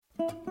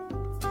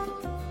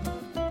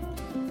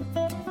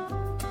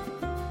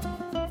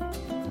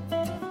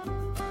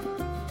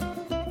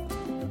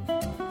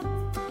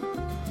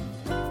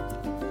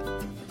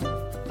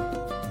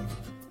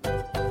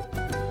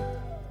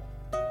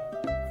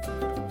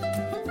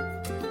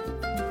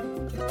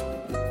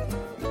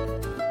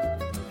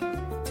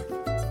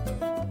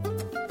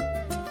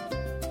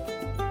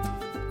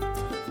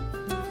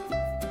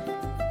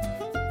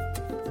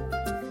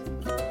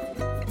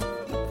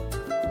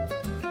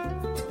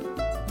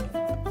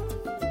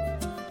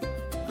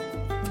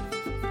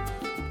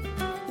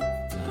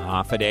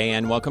Off a day,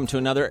 and welcome to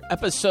another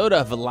episode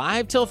of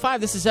Live Till 5.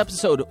 This is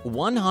episode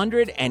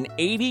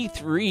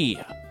 183.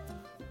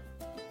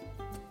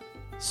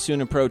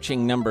 Soon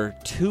approaching number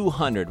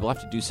 200. We'll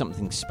have to do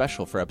something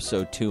special for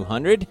episode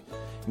 200.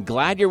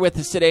 Glad you're with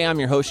us today. I'm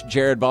your host,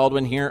 Jared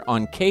Baldwin, here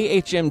on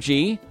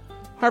KHMG,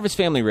 Harvest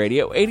Family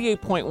Radio,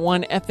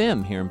 88.1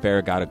 FM here in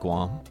Barrigada,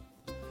 Guam.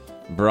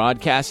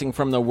 Broadcasting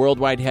from the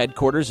worldwide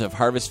headquarters of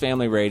Harvest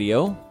Family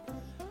Radio,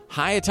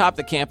 high atop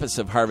the campus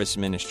of Harvest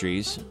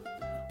Ministries.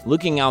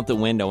 Looking out the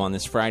window on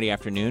this Friday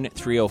afternoon at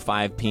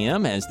 3:05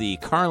 p.m. as the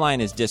car line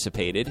is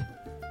dissipated.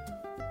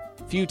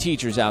 Few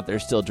teachers out there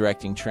still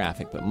directing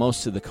traffic, but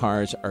most of the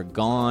cars are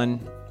gone.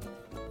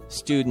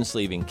 Students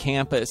leaving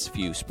campus,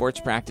 few sports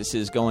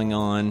practices going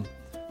on,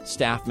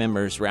 staff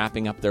members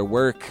wrapping up their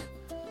work,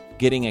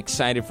 getting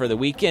excited for the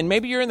weekend.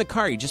 Maybe you're in the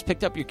car, you just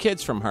picked up your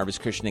kids from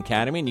Harvest Christian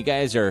Academy, and you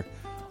guys are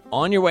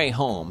on your way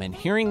home. And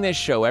hearing this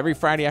show every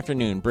Friday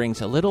afternoon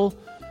brings a little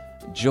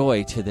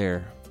joy to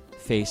their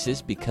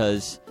faces,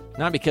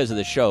 not because of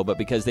the show, but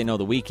because they know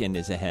the weekend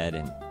is ahead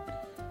and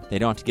they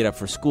don't have to get up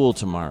for school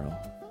tomorrow.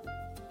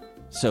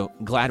 So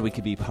glad we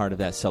could be part of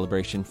that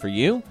celebration for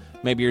you.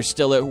 Maybe you're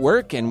still at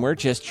work and we're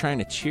just trying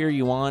to cheer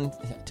you on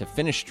to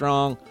finish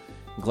strong.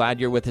 Glad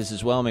you're with us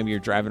as well. Maybe you're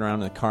driving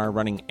around in the car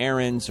running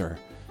errands, or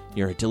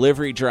you're a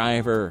delivery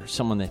driver, or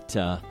someone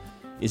that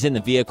is in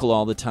the vehicle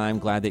all the time.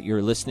 Glad that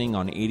you're listening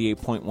on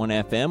 88.1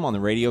 FM on the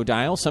radio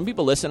dial. Some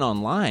people listen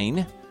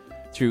online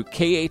through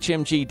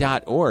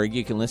khmg.org.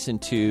 You can listen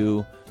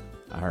to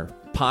our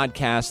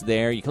podcast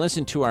there. You can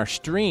listen to our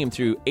stream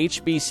through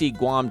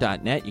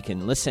hbcguam.net. You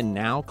can listen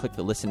now. Click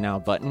the Listen Now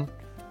button.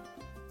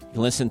 You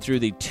can listen through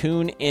the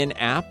TuneIn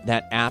app.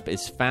 That app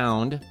is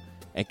found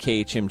at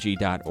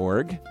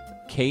khmg.org.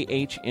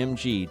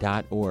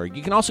 khmg.org.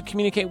 You can also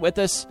communicate with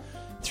us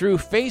through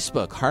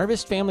Facebook.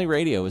 Harvest Family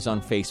Radio is on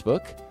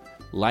Facebook.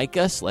 Like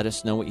us. Let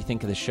us know what you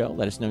think of the show.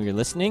 Let us know you're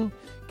listening.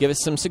 Give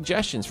us some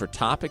suggestions for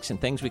topics and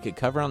things we could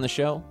cover on the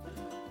show.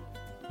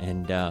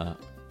 And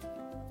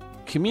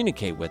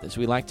communicate with us.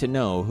 We like to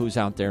know who's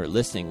out there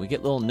listening. We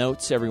get little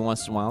notes every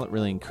once in a while. It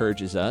really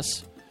encourages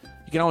us.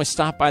 You can always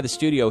stop by the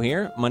studio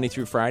here Monday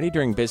through Friday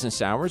during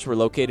business hours. We're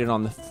located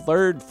on the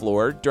 3rd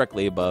floor,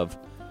 directly above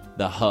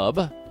the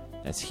Hub.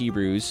 That's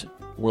Hebrews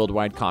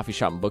Worldwide Coffee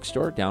Shop and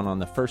Bookstore, down on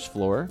the 1st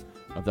floor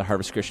of the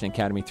Harvest Christian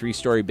Academy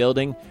 3-story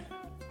building.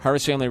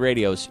 Harvest Family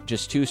Radio's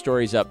just 2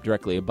 stories up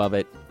directly above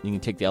it. You can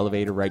take the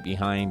elevator right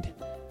behind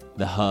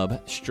the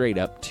Hub straight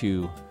up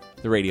to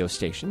the radio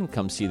station.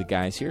 Come see the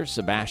guys here.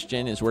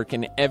 Sebastian is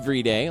working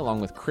every day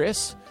along with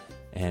Chris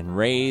and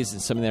Ray's,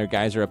 and some of their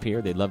guys are up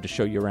here. They'd love to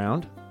show you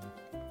around.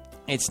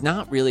 It's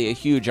not really a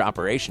huge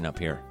operation up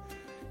here.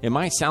 It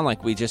might sound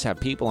like we just have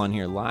people on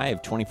here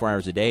live 24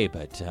 hours a day,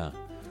 but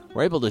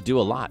we're able to do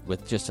a lot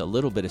with just a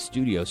little bit of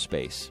studio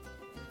space.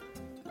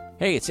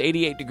 Hey, it's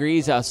 88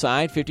 degrees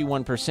outside,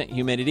 51%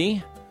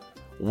 humidity.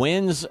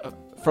 Winds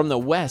from the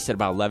west at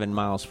about 11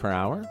 miles per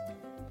hour.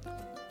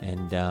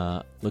 And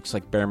looks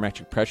like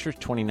barometric pressure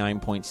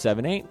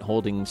 29.78,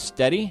 holding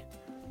steady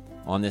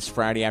on this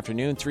Friday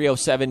afternoon,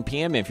 3:07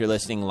 p.m. If you're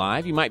listening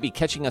live, you might be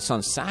catching us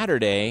on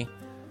Saturday.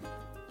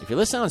 If you're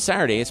listening on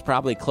Saturday, it's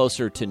probably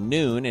closer to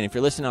noon. And if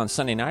you're listening on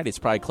Sunday night, it's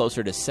probably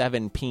closer to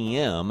 7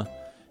 p.m.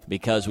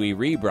 because we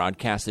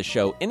rebroadcast the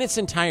show in its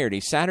entirety.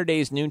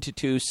 Saturdays, noon to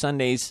 2,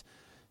 Sundays,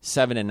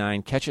 7 to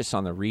 9. Catch us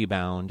on the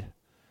rebound.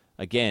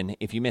 Again,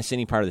 if you miss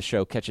any part of the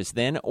show, catch us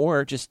then,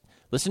 or just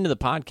listen to the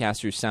podcast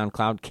through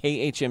SoundCloud,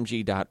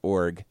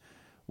 khmg.org.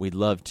 We'd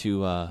love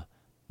to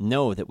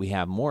know that we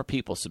have more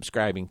people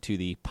subscribing to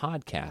the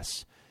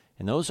podcasts,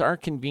 and those are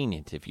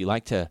convenient. If you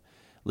like to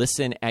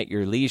listen at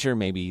your leisure,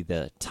 maybe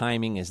the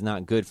timing is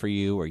not good for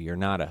you, or you're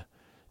not a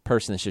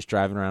person that's just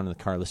driving around in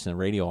the car listening to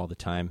radio all the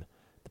time,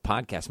 the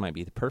podcast might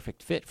be the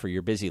perfect fit for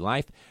your busy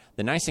life.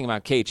 The nice thing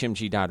about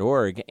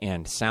khmg.org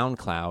and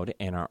SoundCloud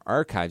and our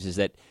archives is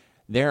that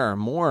there are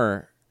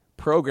more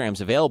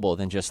programs available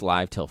than just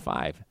Live Till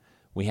 5.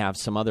 We have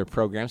some other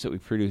programs that we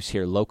produce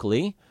here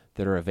locally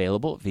that are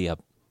available via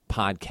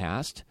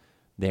podcast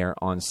there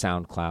on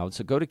SoundCloud.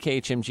 So go to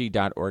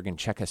khmg.org and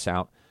check us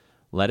out.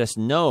 Let us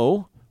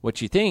know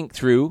what you think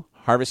through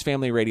Harvest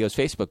Family Radio's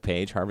Facebook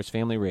page, Harvest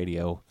Family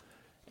Radio,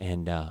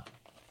 and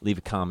leave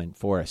a comment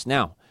for us.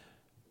 Now,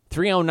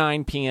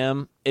 3:09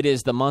 p.m., it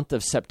is the month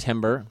of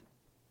September,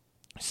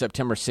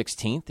 September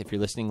 16th, if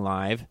you're listening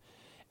live.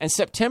 And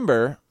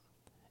September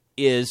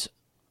is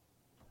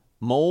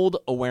Mold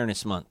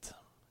Awareness Month.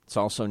 It's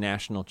also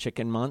National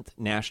Chicken Month,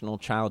 National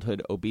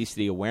Childhood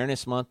Obesity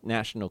Awareness Month,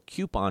 National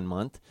Coupon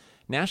Month,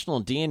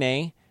 National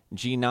DNA,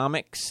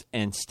 Genomics,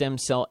 and Stem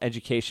Cell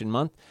Education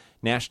Month,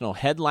 National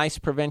Head Lice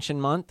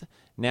Prevention Month,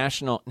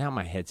 National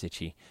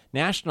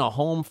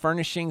Home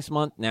Furnishings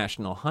Month,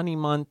 National Honey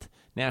Month,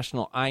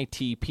 National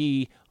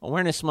ITP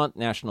Awareness Month,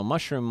 National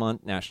Mushroom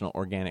Month, National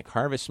Organic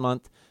Harvest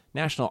Month,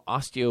 National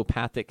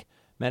Osteopathic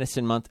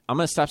Medicine Month. I'm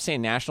going to stop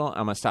saying national.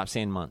 I'm going to stop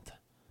saying month.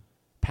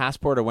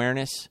 Passport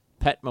Awareness,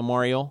 Pet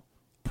Memorial,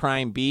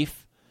 Prime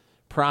Beef,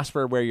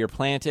 Prosper Where You're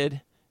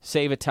Planted,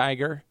 Save a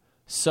Tiger,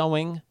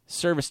 Sewing,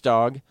 Service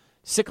Dog,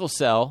 Sickle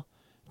Cell,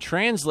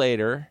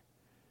 Translator,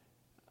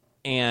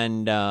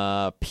 and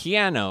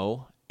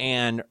Piano,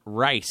 and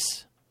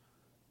Rice.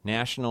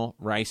 National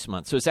Rice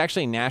Month. So it's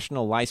actually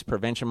National Lice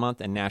Prevention Month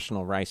and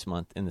National Rice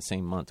Month in the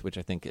same month, which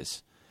I think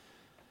is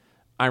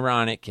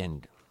ironic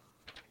and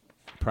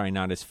probably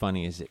not as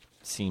funny as it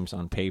seems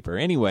on paper.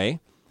 Anyway,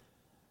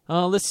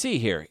 let's see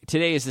here.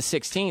 Today is the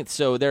 16th,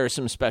 so there are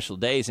some special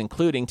days,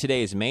 including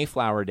today is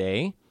Mayflower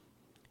Day.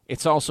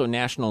 It's also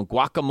National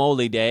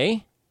Guacamole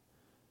Day.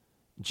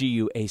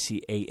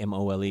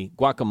 Guacamole,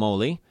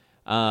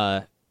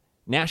 guacamole.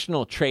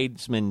 National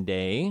Tradesman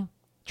Day,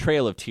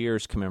 Trail of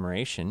Tears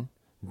commemoration.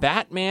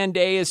 Batman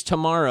Day is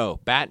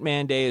tomorrow.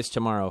 Batman Day is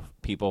tomorrow,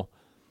 people.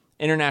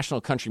 International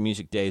Country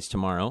Music Day is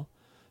tomorrow.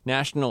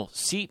 National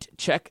Seat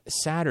Check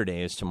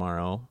Saturday is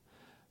tomorrow.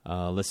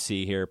 Let's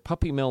see here.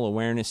 Puppy Mill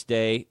Awareness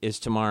Day is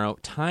tomorrow.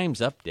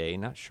 Time's Up Day.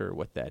 Not sure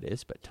what that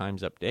is, but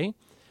Time's Up Day.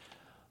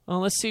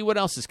 Let's see what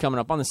else is coming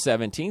up on the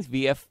 17th.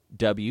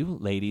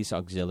 VFW Ladies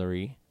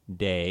Auxiliary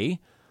Day.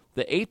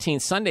 The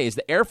 18th, Sunday, is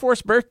the Air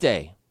Force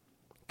birthday.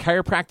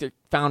 Chiropractic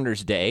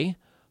Founders Day.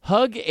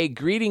 Hug a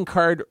Greeting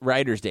Card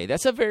Writers Day.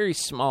 That's a very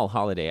small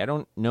holiday. I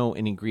don't know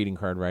any greeting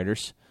card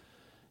writers.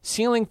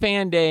 Ceiling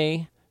Fan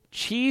Day,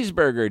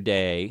 Cheeseburger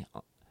Day,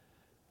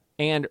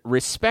 and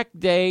Respect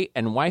Day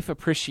and Wife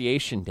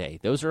Appreciation Day.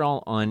 Those are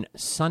all on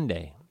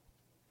Sunday.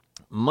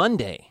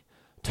 Monday,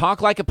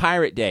 Talk Like a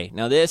Pirate Day.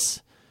 Now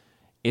this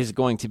is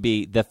going to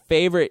be the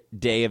favorite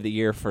day of the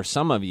year for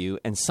some of you,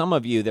 and some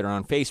of you that are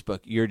on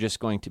Facebook, you're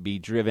just going to be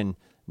driven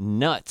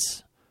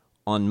nuts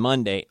on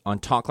Monday on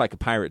Talk Like a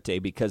Pirate Day,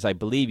 because I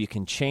believe you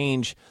can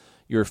change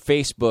your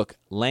Facebook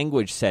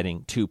language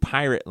setting to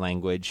pirate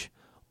language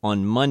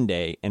on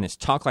Monday, and it's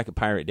Talk Like a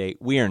Pirate Day.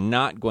 We are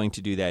not going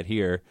to do that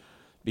here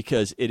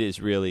because it is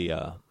really,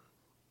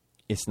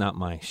 it's not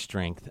my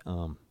strength,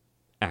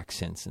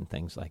 accents and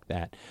things like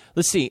that.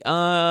 Let's see.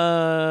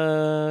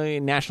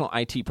 National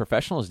IT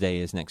Professionals Day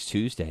is next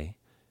Tuesday.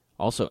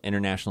 Also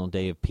International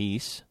Day of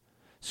Peace.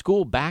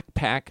 School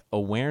Backpack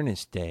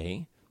Awareness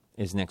Day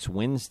is next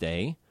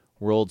Wednesday.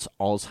 World's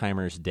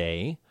Alzheimer's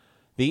Day.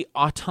 The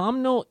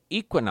Autumnal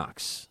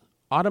Equinox.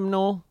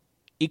 Autumn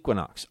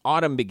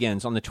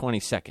begins on the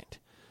 22nd.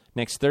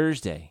 Next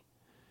Thursday.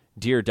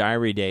 Dear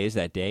Diary Day is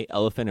that day.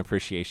 Elephant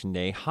Appreciation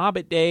Day.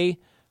 Hobbit Day.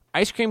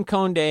 Ice Cream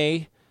Cone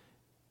Day.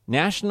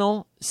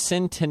 National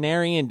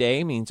Centenarian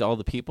Day, means all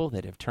the people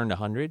that have turned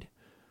 100.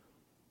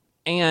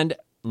 And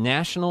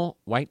National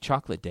White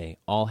Chocolate Day,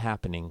 all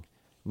happening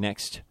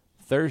next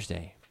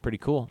Thursday. Pretty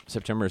cool.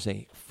 September is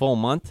a full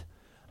month.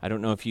 I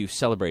don't know if you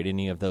celebrate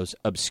any of those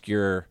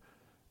obscure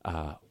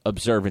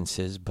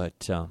observances,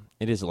 but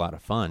it is a lot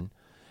of fun.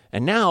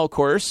 And now, of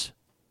course,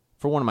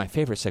 for one of my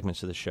favorite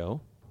segments of the show,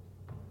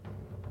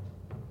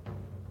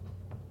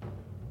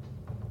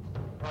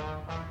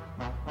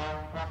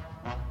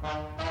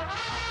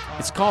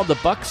 it's called The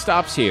Buck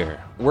Stops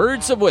Here.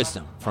 Words of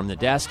wisdom from the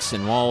desks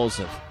and walls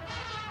of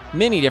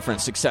many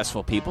different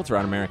successful people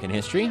throughout American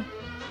history.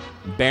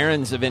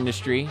 Barons of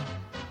industry,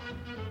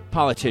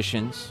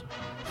 politicians,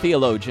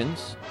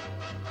 theologians,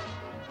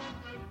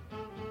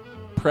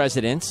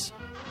 presidents,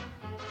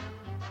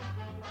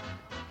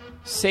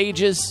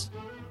 sages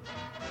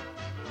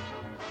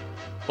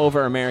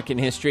over American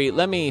history.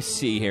 Let me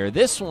see here.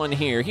 This one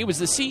here, he was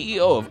the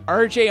CEO of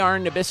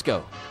RJR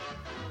Nabisco.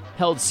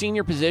 Held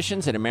senior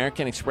positions at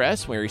American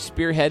Express, where he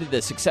spearheaded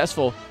the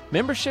successful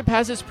Membership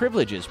Has Its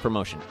Privileges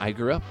promotion. I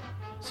grew up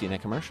seeing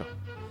that commercial.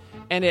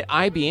 And at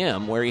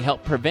IBM, where he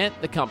helped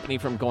prevent the company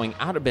from going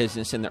out of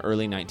business in the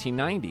early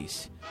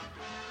 1990s.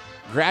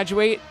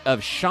 Graduate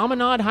of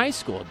Chaminade High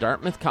School,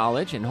 Dartmouth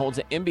College, and holds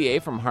an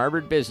MBA from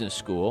Harvard Business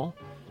School.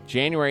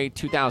 January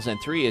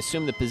 2003,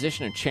 assumed the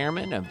position of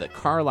chairman of the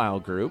Carlyle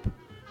Group,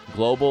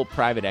 global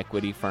private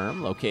equity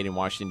firm located in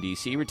Washington,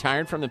 D.C.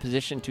 Retired from the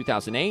position in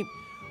 2008,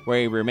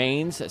 where he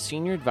remains a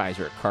senior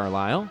advisor at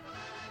Carlyle.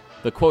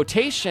 The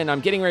quotation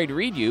I'm getting ready to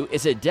read you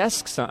is a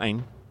desk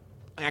sign,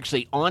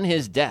 actually on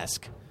his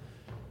desk.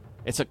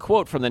 It's a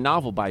quote from the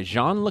novel by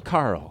Jean Le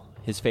Carre,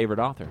 his favorite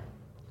author.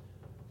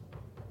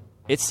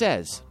 It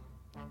says,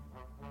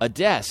 "A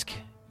desk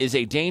is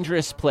a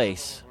dangerous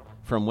place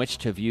from which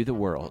to view the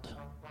world."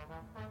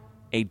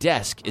 A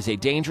desk is a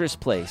dangerous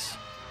place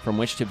from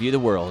which to view the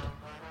world.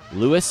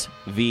 Louis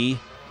V.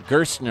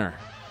 Gerstner,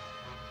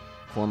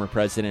 former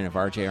president of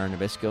RJR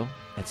Nabisco,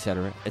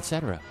 etc.,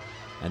 etc.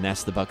 And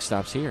that's The Buck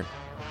Stops Here.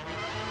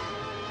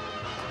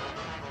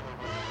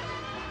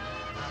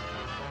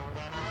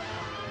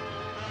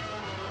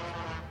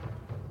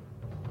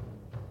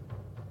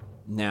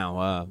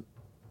 Now,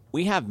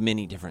 we have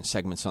many different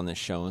segments on this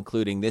show,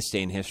 including This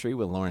Day in History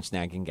with Lawrence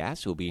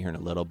Nagengas, who will be here in a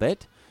little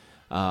bit.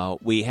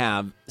 We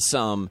have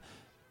some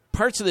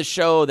parts of the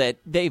show that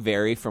they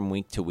vary from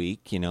week to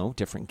week. You know,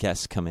 different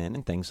guests come in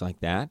and things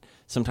like that.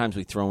 Sometimes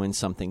we throw in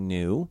something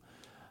new.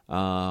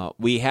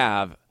 We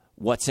have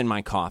What's in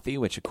My Coffee,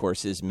 which, of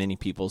course, is many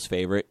people's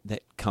favorite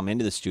that come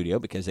into the studio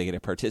because they get to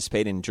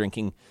participate in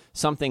drinking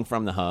something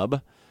from the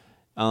hub.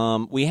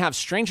 We have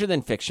Stranger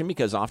Than Fiction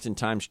because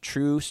oftentimes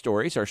true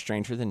stories are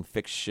stranger than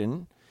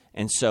fiction.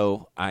 And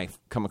so I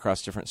come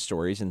across different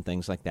stories and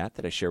things like that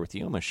I share with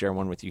you. I'm going to share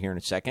one with you here in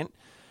a second.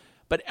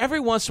 But every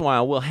once in a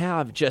while, we'll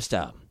have just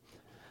a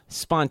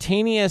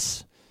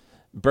spontaneous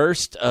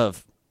burst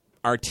of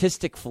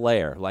artistic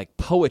flair, like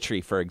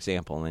poetry, for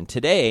example. And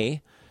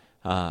today,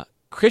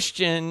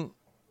 Christian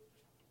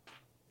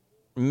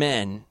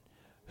men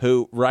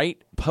who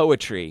write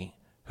poetry,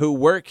 who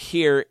work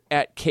here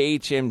at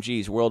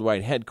KHMG's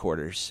worldwide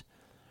headquarters,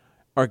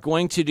 are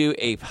going to do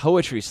a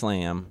poetry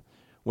slam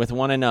with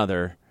one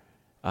another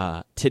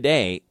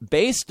today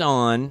based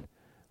on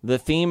the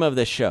theme of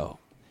the show.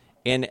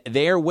 And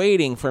they're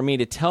waiting for me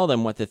to tell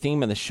them what the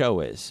theme of the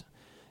show is.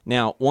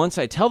 Now, once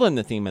I tell them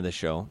the theme of the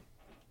show,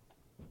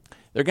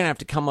 they're going to have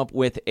to come up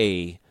with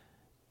a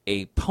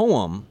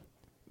poem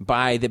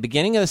by the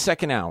beginning of the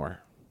second hour,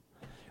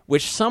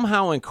 which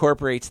somehow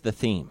incorporates the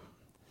theme.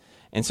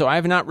 And so I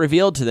have not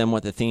revealed to them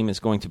what the theme is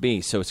going to be,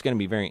 so it's going to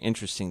be very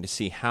interesting to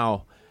see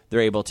how they're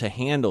able to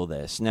handle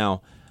this.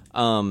 Now,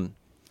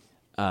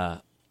 the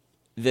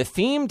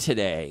theme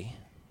today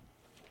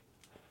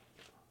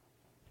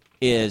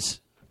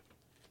is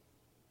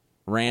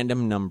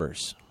random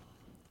numbers.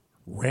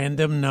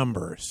 Random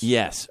numbers.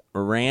 Yes,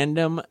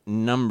 random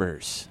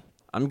numbers.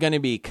 I'm going to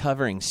be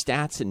covering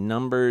stats and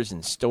numbers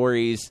and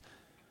stories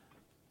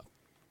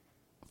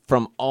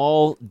from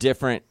all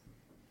different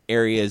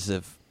areas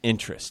of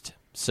interest.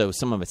 So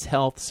some of it's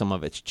health, some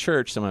of it's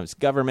church, some of it's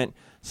government,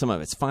 some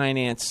of it's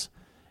finance.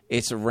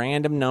 It's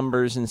random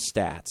numbers and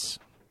stats.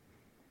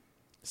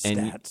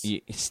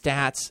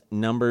 Stats,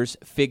 numbers,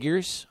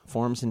 figures,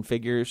 forms and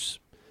figures,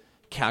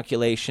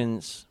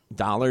 calculations,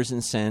 dollars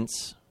and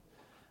cents,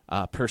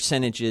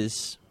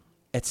 percentages,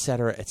 et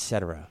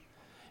cetera.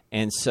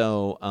 And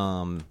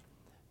so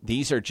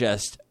these are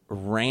just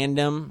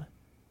random,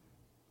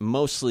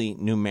 mostly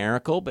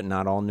numerical, but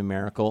not all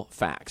numerical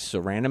facts. So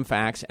random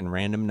facts and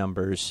random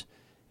numbers.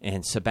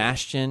 And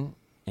Sebastian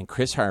and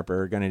Chris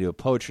Harper are going to do a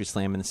poetry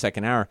slam in the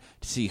second hour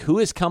to see who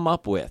has come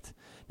up with.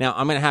 Now,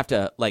 I'm going to have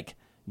to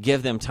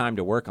give them time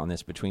to work on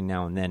this between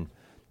now and then.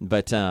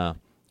 But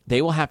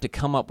they will have to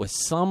come up with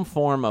some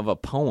form of a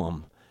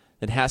poem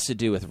that has to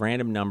do with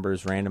random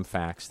numbers, random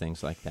facts,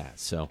 things like that.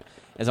 So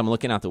as I'm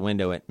looking out the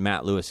window at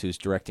Matt Lewis, who's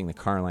directing the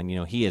car line,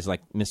 he is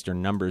like Mr.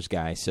 Numbers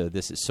guy, so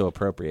this is so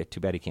appropriate. Too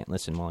bad he can't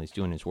listen while he's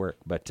doing his work.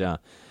 But,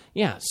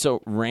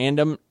 so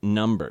random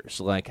numbers.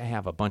 Like I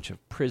have a bunch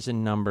of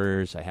prison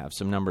numbers. I have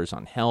some numbers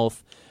on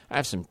health. I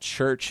have some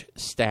church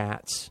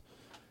stats.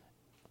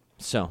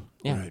 So,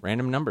 right.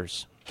 Random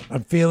numbers.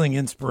 I'm feeling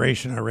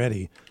inspiration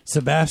already.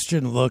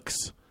 Sebastian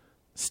looks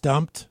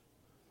stumped.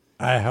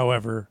 I,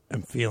 however,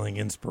 am feeling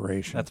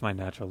inspiration. That's my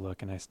natural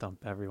look, and I stump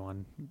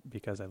everyone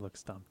because I look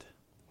stumped.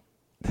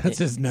 That's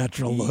his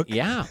natural look.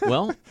 Yeah,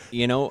 well,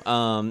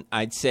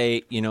 I'd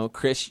say,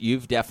 Chris,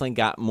 you've definitely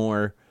got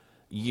more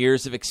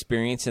years of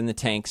experience in the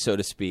tank, so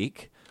to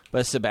speak,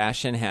 but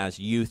Sebastian has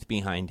youth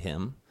behind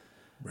him.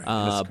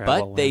 Right.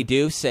 But they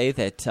do say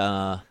that,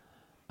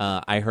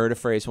 I heard a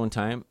phrase one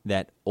time,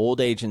 that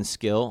old age and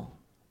skill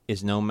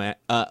is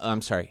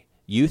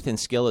youth and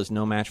skill is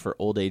no match for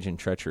old age and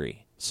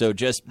treachery. So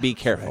just be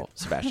careful, right.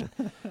 Sebastian.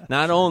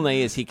 Not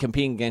only is he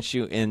competing against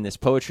you in this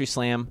poetry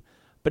slam,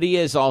 but he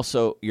is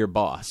also your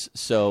boss.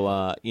 So,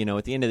 at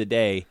the end of the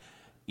day,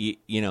 you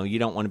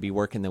don't want to be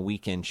working the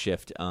weekend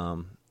shift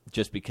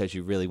just because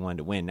you really wanted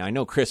to win. Now, I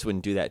know Chris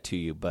wouldn't do that to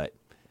you, but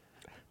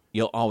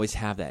you'll always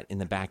have that in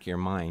the back of your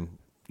mind,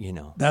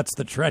 That's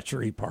the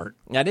treachery part.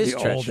 That is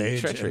treachery. Old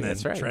age treachery.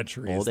 That's right.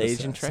 Treachery old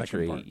age and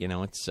treachery.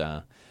 It's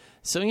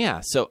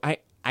So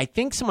I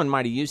think someone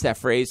might have used that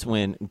phrase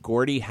when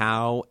Gordie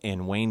Howe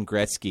and Wayne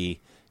Gretzky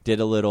did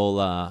a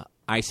little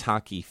ice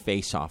hockey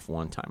face-off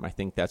one time. I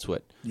think that's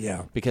what.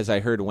 Yeah. Because I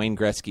heard Wayne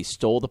Gretzky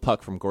stole the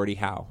puck from Gordie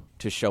Howe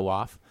to show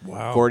off.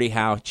 Wow. Gordie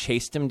Howe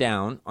chased him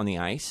down on the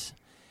ice,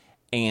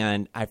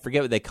 and I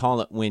forget what they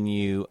call it when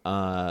you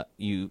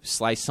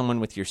slice someone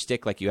with your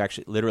stick, like you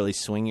actually literally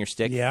swing your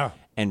stick. Yeah.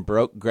 And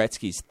broke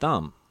Gretzky's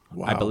thumb.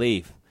 Wow. I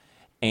believe,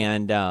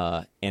 and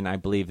I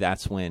believe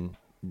that's when.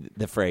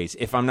 The phrase,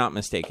 if I'm not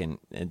mistaken,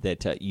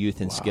 that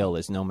youth and skill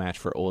is no match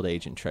for old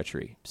age and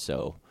treachery.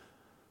 So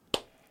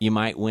you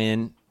might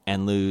win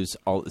and lose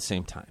all at the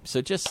same time.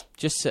 So just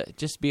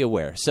be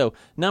aware. So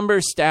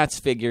numbers,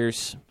 stats,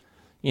 figures,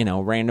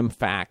 random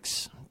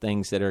facts,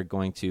 things that are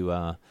going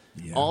to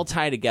all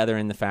tie together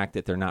in the fact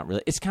that they're not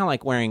really. It's kind of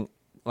like wearing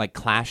like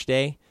Clash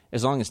Day.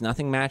 As long as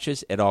nothing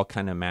matches, it all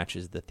kind of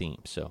matches the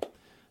theme. So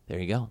there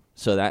you go.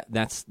 So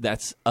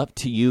that's up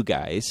to you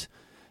guys.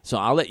 So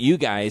I'll let you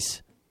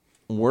guys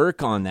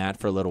work on that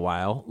for a little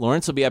while.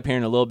 Lawrence will be up here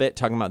in a little bit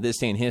talking about this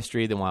day in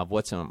history. Then we'll have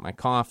what's in my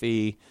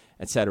coffee,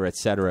 et cetera, et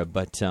cetera.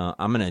 But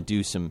I'm going to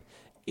do some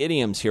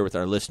idioms here with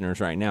our listeners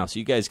right now. So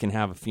you guys can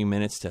have a few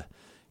minutes to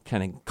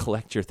kind of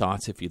collect your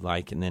thoughts if you'd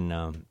like. And then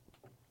I'm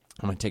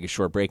going to take a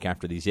short break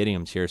after these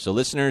idioms here. So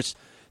listeners,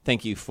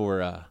 thank you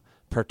for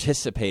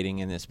participating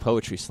in this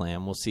poetry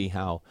slam. We'll see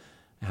how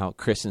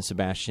Chris and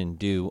Sebastian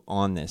do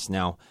on this.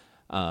 Now,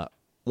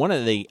 one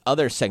of the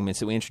other segments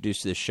that we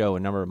introduced to the show a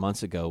number of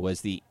months ago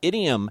was the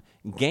idiom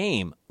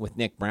game with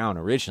Nick Brown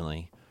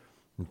originally.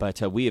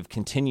 But we have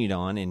continued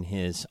on in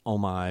his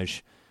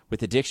homage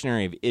with the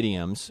Dictionary of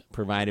Idioms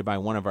provided by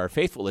one of our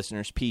faithful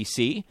listeners,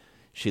 PC.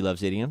 She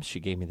loves idioms. She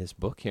gave me this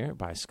book here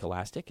by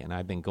Scholastic, and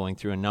I've been going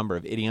through a number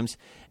of idioms.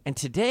 And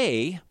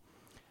today,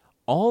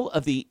 all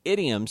of the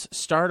idioms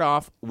start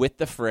off with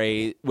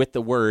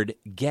the word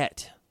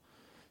get.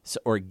 So,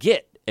 or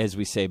get, as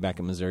we say back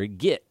in Missouri,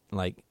 get,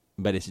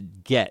 but it's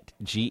get,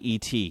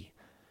 G-E-T.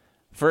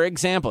 For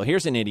example,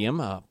 here's an idiom,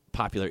 a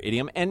popular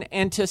idiom,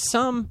 and to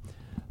some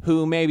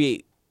who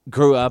maybe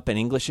grew up and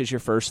English is your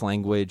first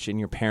language and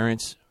your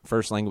parents'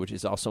 first language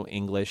is also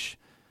English,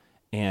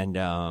 and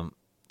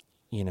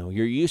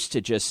you're used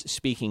to just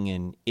speaking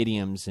in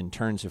idioms and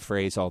turns of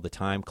phrase all the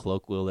time,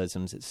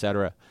 colloquialisms,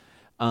 etc.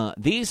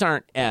 These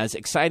aren't as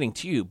exciting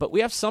to you, but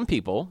we have some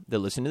people that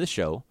listen to the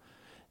show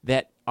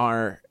that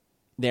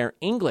their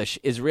English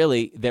is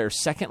really their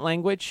second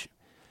language.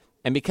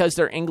 And because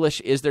their English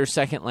is their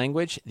second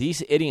language,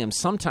 these idioms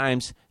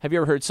sometimes, have you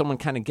ever heard someone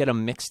kind of get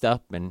them mixed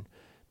up and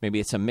maybe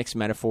it's a mixed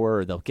metaphor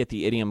or they'll get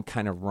the idiom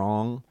kind of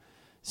wrong?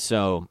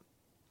 So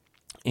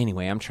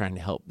anyway, I'm trying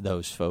to help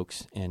those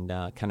folks and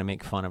kind of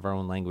make fun of our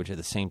own language at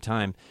the same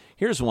time.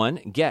 Here's one,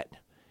 get.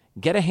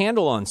 Get a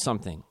handle on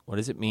something. What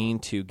does it mean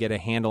to get a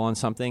handle on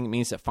something? It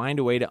means to find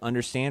a way to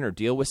understand or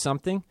deal with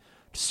something,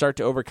 to start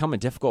to overcome a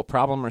difficult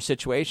problem or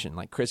situation.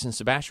 Like Chris and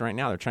Sebastian right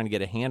now, they're trying to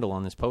get a handle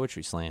on this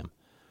poetry slam.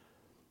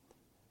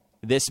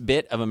 This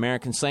bit of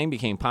American slang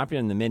became popular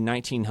in the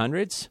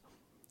mid-1900s.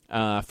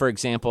 For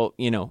example,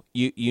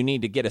 you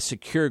need to get a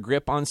secure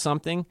grip on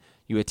something.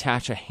 You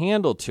attach a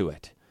handle to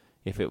it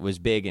if it was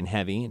big and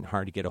heavy and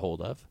hard to get a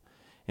hold of.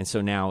 And so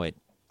now it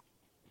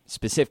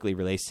specifically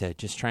relates to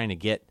just trying to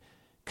get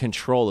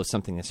control of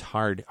something that's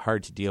hard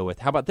to deal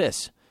with. How about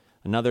this?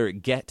 Another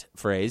get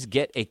phrase,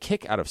 get a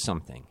kick out of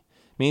something.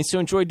 Means to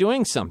enjoy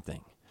doing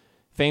something.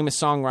 Famous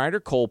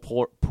songwriter Cole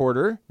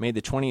Porter made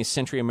the 20th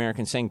century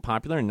American saying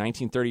popular in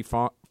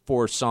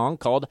 1934 song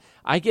called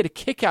I Get a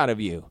Kick Out of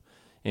You.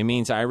 It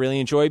means I really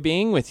enjoy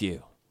being with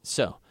you.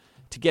 So,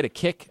 to get a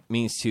kick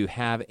means to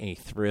have a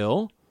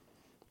thrill.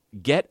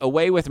 Get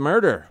away with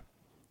murder.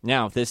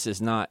 Now, this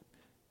is not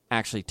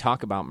actually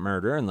talk about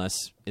murder unless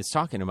it's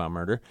talking about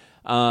murder.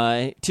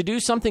 To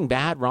do something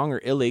bad, wrong, or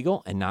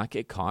illegal and not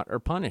get caught or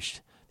punished.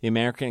 The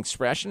American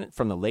expression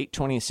from the late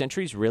 20th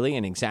century is really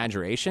an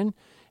exaggeration.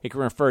 It can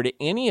refer to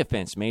any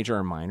offense, major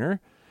or minor,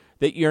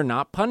 that you're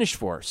not punished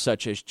for,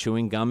 such as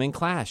chewing gum in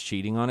class,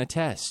 cheating on a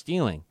test,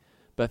 stealing.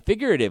 But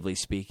figuratively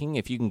speaking,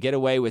 if you can get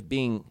away with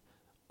being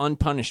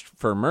unpunished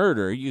for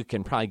murder, you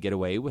can probably get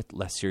away with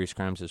less serious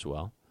crimes as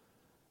well.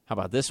 How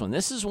about this one?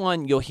 This is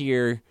one you'll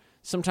hear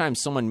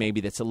sometimes someone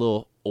maybe that's a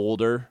little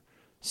older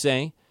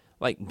say,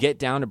 like, get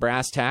down to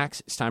brass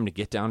tacks. It's time to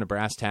get down to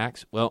brass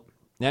tacks. Well,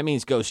 that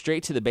means go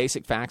straight to the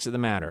basic facts of the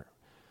matter.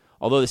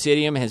 Although this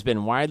idiom has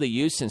been widely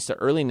used since the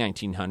early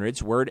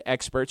 1900s, word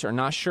experts are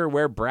not sure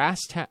what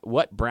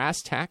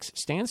brass tacks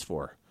stands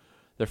for.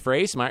 The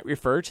phrase might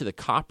refer to the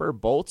copper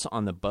bolts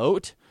on the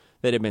boat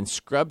that have been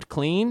scrubbed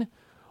clean,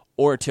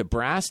 or to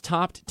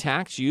brass-topped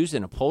tacks used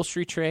in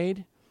upholstery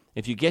trade.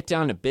 If you get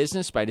down to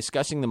business by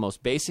discussing the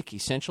most basic,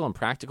 essential, and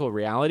practical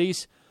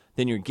realities,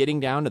 then you're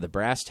getting down to the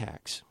brass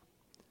tacks.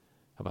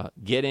 How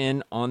about get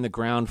in on the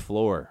ground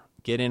floor?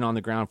 Get in on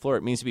the ground floor.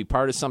 It means to be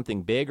part of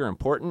something big or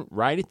important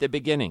right at the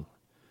beginning.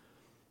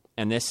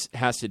 And this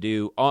has to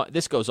do,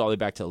 this goes all the way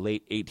back to the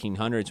late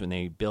 1800s when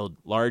they build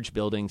large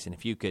buildings. And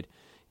if you could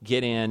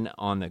get in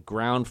on the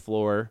ground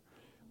floor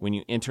when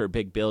you enter a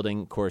big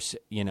building, of course,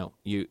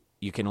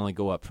 you can only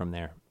go up from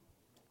there.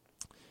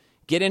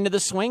 Get into the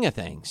swing of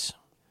things,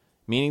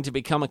 meaning to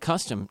become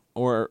accustomed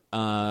or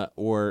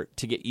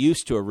to get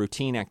used to a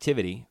routine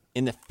activity.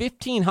 In the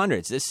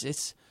 1500s,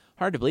 it's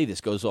hard to believe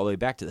this goes all the way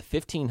back to the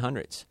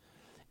 1500s.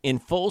 In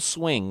full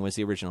swing was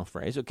the original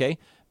phrase, okay?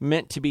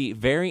 Meant to be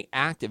very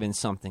active in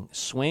something.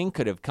 Swing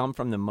could have come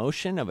from the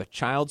motion of a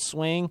child's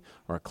swing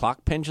or a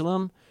clock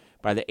pendulum.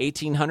 By the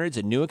 1800s,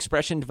 a new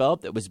expression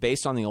developed that was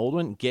based on the old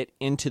one, get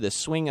into the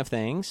swing of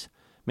things,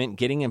 meant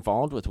getting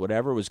involved with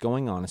whatever was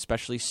going on,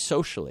 especially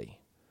socially.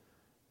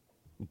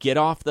 Get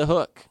off the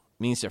hook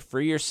means to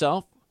free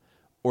yourself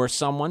or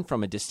someone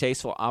from a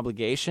distasteful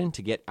obligation,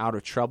 to get out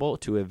of trouble,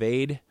 to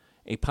evade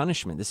a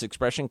punishment. This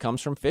expression comes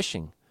from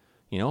fishing.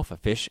 If a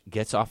fish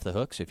gets off the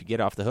hook, so if you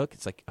get off the hook,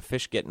 it's like a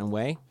fish getting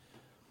away.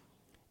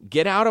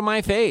 Get out of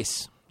my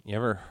face. You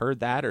ever heard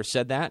that or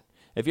said that?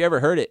 If you ever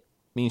heard it, it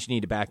means you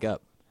need to back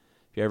up.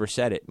 If you ever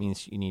said it, it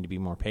means you need to be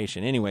more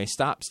patient. Anyway,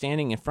 stop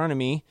standing in front of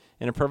me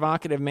in a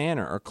provocative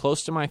manner or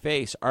close to my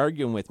face,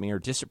 arguing with me or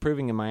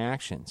disapproving of my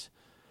actions.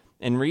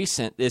 In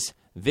recent, this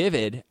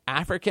vivid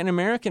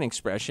African-American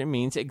expression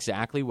means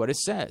exactly what it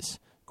says.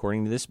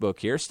 According to this book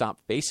here, stop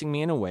facing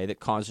me in a way that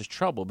causes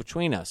trouble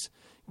between us.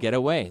 Get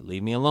away.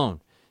 Leave me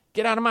alone.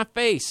 Get out of my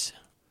face.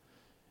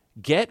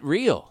 Get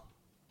real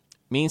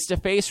means to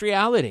face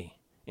reality.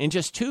 In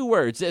just 2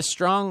 words, this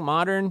strong,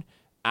 modern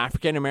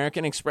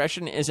African-American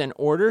expression is an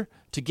order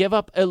to give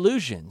up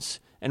illusions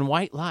and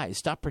white lies.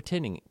 Stop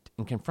pretending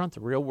and confront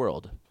the real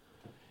world.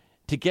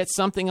 To get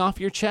something off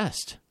your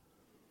chest.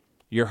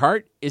 Your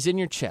heart is in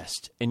your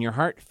chest, and your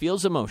heart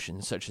feels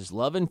emotions such as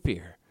love and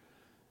fear.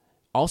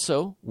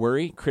 Also,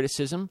 worry,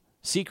 criticism,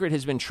 secret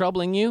has been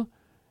troubling you,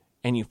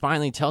 and you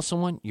finally tell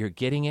someone you're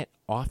getting it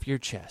off your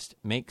chest.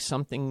 Make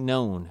something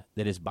known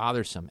that is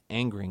bothersome,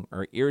 angering,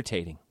 or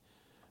irritating,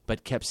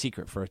 but kept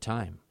secret for a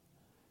time.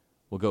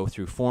 We'll go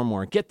through 4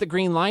 more. Get the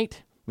green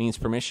light means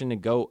permission to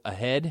go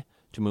ahead,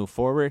 to move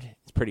forward.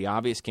 It's pretty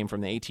obvious. Came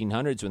from the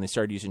 1800s when they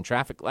started using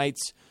traffic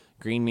lights.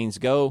 Green means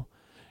go.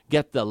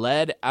 Get the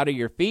lead out of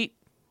your feet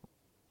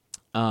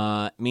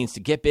means to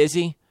get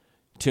busy,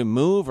 to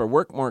move or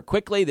work more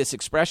quickly. This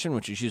expression,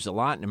 which is used a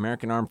lot in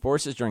American Armed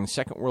Forces during the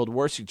Second World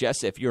War,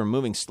 suggests that if you were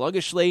moving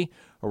sluggishly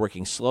or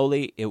working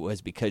slowly, it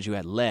was because you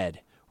had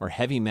lead or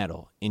heavy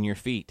metal in your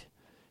feet.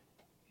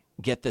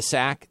 Get the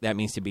sack, that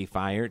means to be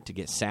fired, to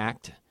get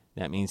sacked.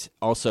 That means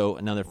also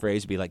another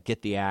phrase would be like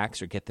get the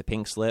axe or get the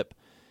pink slip.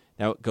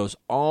 That goes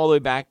all the way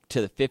back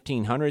to the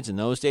 1500s. In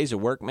those days, a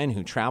workman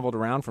who traveled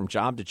around from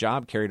job to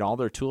job carried all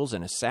their tools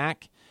in a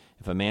sack.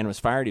 If a man was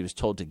fired, he was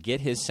told to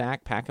get his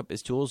sack, pack up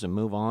his tools, and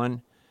move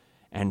on.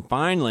 And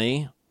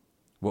finally,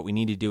 what we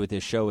need to do with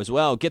this show as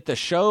well, get the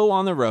show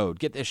on the road.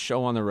 Get this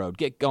show on the road.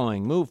 Get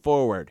going. Move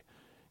forward.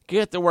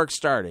 Get the work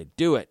started.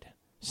 Do it.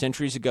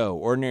 Centuries ago,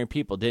 ordinary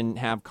people didn't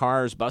have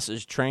cars,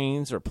 buses,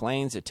 trains, or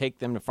planes that take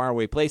them to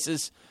faraway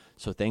places,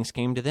 so things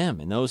came to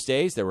them. In those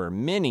days, there were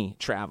many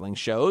traveling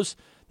shows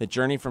that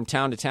journeyed from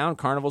town to town,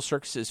 carnival,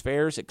 circuses,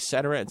 fairs,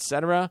 etc.,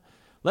 etc.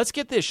 Let's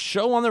get this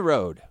show on the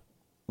road.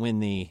 When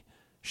the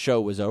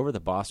show was over, the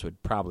boss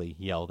would probably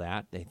yell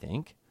that, they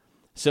think.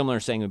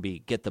 Similar saying would be,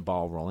 get the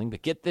ball rolling,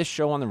 but get this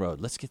show on the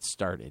road. Let's get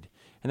started.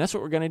 And that's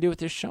what we're going to do with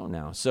this show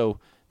now. So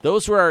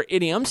those were our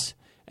idioms,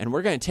 and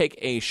we're going to take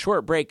a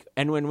short break.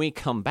 And when we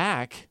come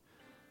back,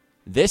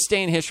 This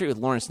Day in History with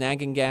Lawrence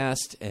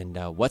Nagengast and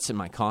What's in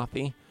My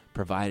Coffee,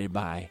 provided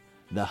by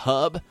The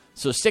Hub.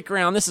 So stick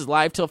around. This is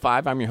Live Till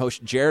 5. I'm your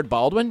host, Jared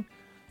Baldwin.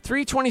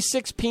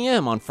 3:26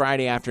 p.m. on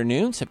Friday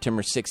afternoon,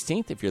 September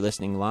 16th, if you're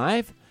listening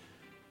live.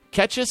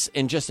 Catch us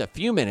in just a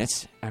few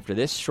minutes after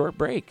this short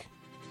break.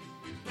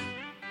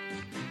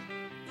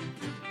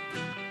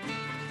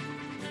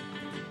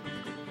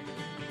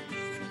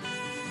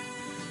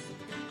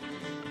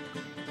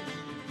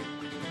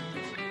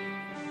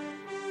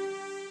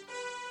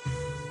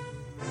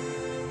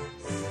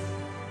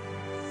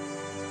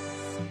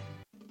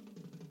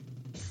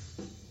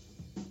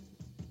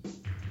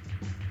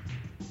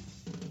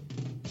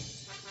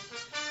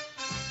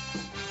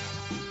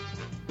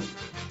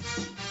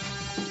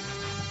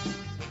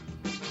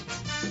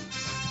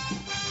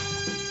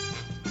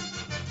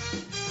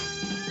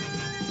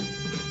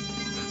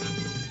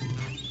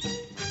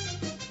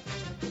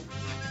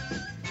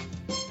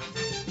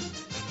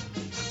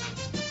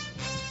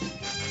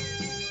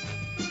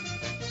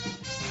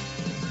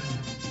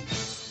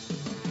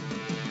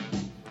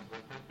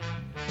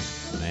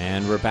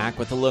 And we're back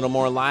with a little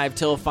more Live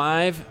Till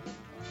 5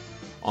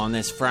 on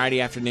this Friday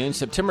afternoon,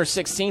 September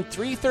 16th,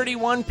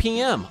 3:31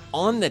 p.m.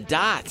 on the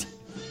dot.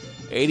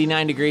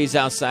 89 degrees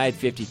outside,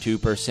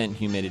 52%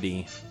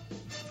 humidity.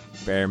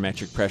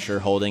 Barometric pressure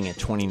holding at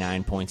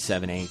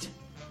 29.78.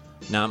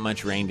 Not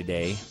much rain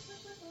today.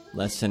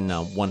 Less than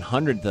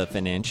 1/100th of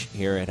an inch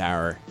here at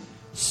our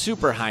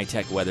super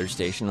high-tech weather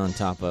station on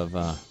top of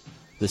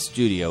the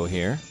studio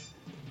here.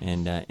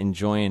 And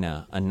enjoying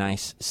a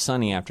nice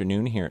sunny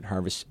afternoon here at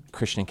Harvest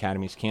Christian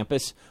Academy's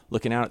campus.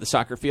 Looking out at the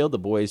soccer field. The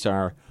boys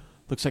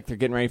looks like they're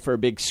getting ready for a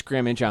big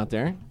scrimmage out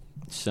there.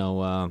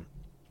 So I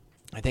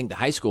think the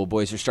high school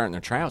boys are starting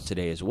their tryouts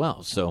today as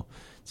well. So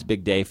it's a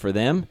big day for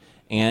them.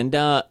 And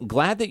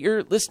glad that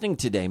you're listening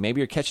today.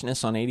 Maybe you're catching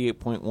us on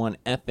 88.1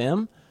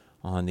 FM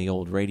on the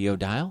old radio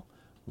dial.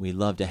 We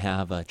love to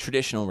have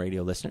traditional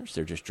radio listeners.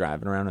 They're just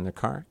driving around in their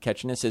car,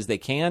 catching us as they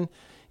can.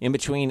 In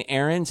between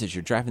errands, as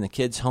you're driving the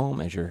kids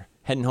home, as you're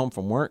heading home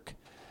from work,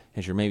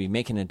 as you're maybe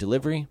making a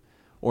delivery,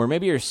 or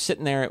maybe you're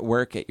sitting there at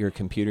work at your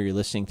computer, you're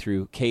listening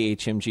through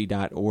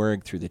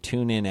khmg.org, through the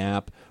TuneIn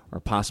app, or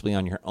possibly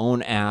on your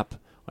own app,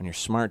 on your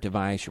smart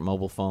device, your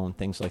mobile phone,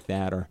 things like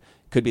that, or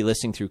could be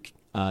listening through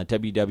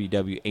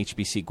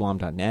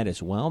www.hbcguam.net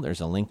as well.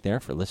 There's a link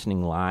there for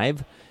listening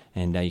live,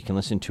 and you can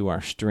listen to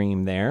our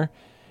stream there.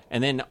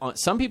 And then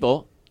some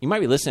people, you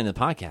might be listening to the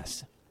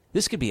podcast.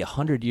 This could be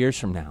 100 years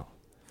from now.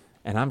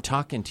 And I'm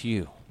talking to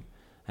you,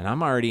 and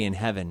I'm already in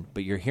heaven,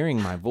 but you're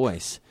hearing my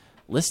voice,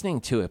 listening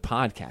to a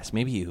podcast.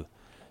 Maybe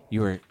you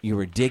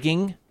were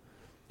digging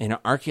in an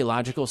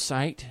archaeological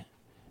site,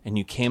 and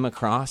you came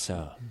across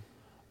a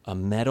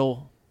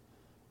metal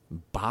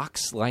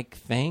box-like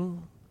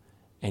thing,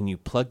 and you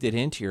plugged it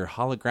into your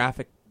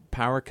holographic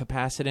power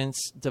capacitance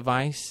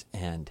device,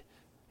 and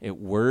it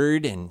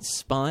whirred and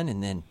spun,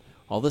 and then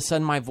all of a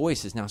sudden my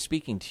voice is now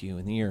speaking to you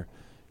in the year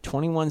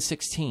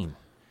 2116.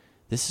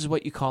 This is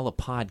what you call a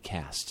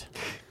podcast.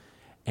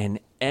 And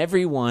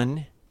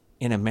everyone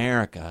in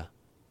America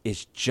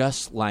is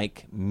just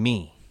like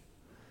me.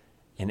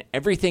 And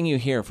everything you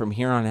hear from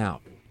here on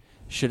out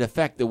should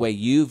affect the way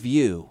you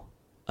view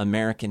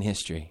American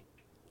history.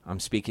 I'm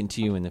speaking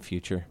to you in the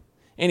future.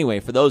 Anyway,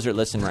 for those that are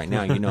listening right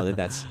now, you know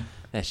that's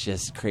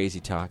just crazy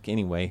talk.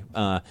 Anyway,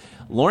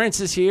 Lawrence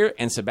is here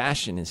and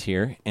Sebastian is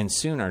here, and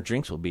soon our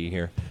drinks will be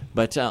here.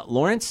 But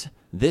Lawrence,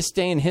 this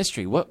day in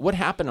history, what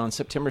happened on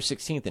September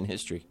 16th in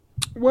history?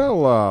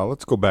 Well,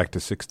 let's go back to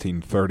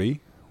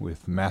 1630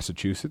 with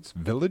Massachusetts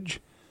village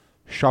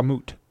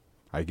Shamoot,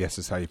 I guess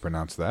is how you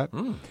pronounce that,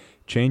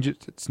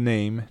 changed its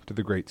name to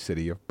the great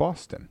city of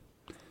Boston.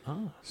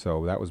 Oh.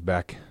 So that was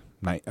back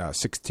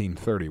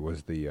 1630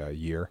 was the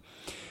year.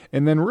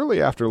 And then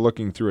really after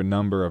looking through a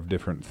number of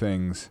different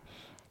things,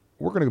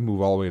 we're going to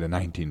move all the way to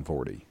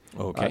 1940.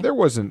 Okay. There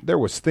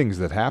was things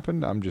that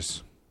happened. I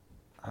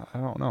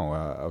don't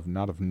know,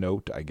 not of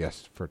note, I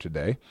guess, for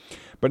today.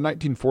 But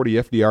 1940,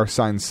 FDR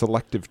signed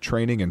Selective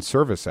Training and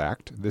Service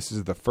Act. This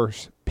is the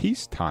first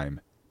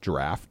peacetime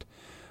draft,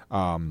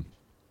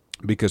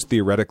 because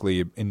theoretically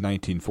in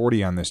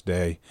 1940 on this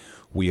day,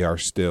 we are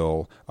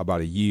still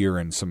about a year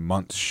and some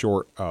months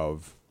short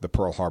of the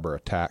Pearl Harbor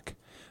attack.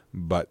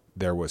 But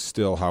there was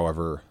still,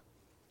 however,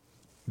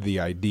 the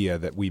idea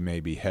that we may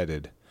be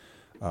headed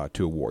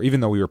to a war, even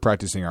though we were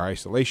practicing our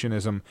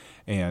isolationism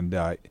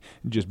and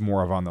just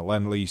more of on the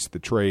lend-lease, the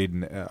trade,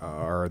 and,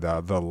 or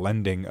the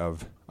lending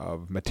of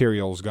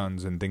materials,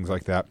 guns, and things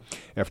like that.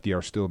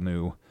 FDR still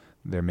knew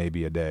there may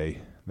be a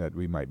day that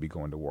we might be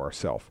going to war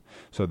ourselves.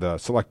 So the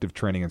Selective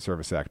Training and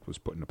Service Act was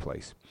put into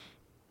place.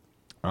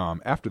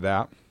 After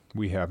that,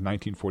 we have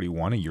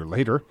 1941, a year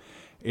later,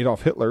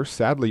 Adolf Hitler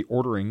sadly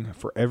ordering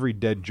for every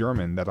dead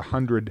German that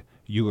 100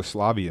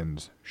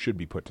 Yugoslavians should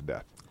be put to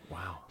death.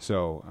 Wow.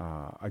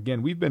 So,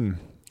 again, we've been,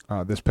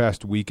 this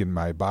past week in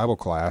my Bible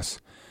class,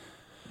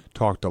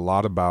 talked a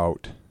lot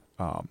about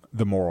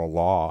the moral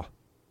law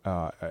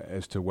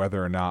as to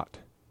whether or not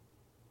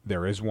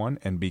there is one,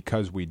 and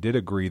because we did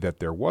agree that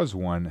there was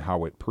one,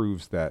 how it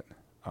proves that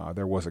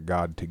there was a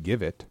God to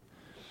give it.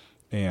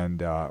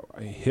 And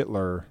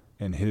Hitler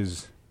and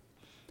his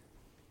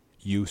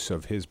use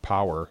of his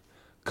power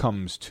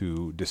comes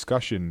to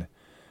discussion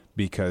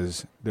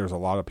because there's a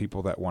lot of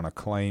people that want to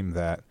claim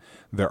that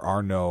there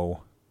are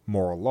no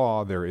moral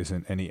law, there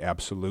isn't any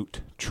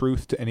absolute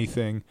truth to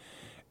anything,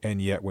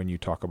 and yet when you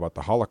talk about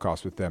the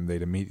Holocaust with them,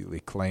 they'd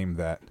immediately claim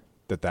that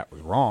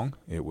was wrong.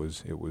 It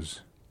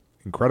was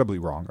incredibly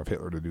wrong of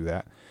Hitler to do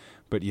that,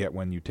 but yet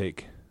when you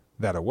take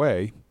that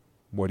away,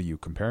 what are you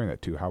comparing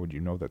that to? How would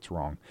you know that's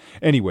wrong?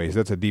 Anyways,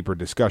 that's a deeper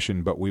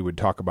discussion, but we would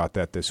talk about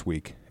that this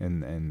week,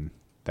 and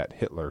that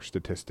Hitler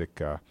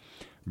statistic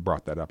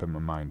brought that up in my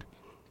mind.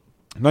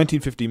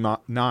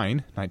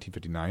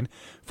 1959,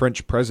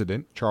 French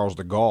President Charles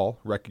de Gaulle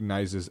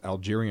recognizes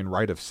Algerian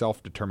right of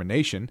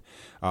self-determination.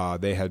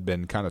 They had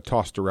been kind of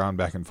tossed around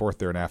back and forth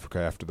there in Africa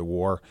after the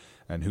war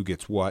and who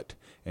gets what,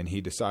 and he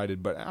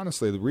decided, but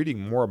honestly, reading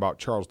more about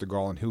Charles de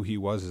Gaulle and who he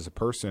was as a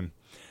person,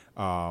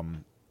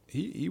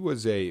 he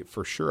was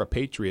for sure a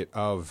patriot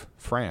of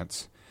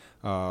France,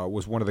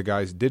 was one of the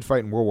guys, did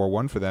fight in World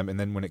War I for them, and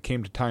then when it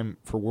came to time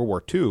for World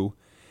War II,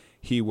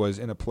 he was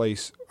in a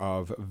place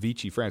of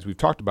Vichy, France. We've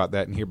talked about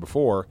that in here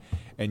before,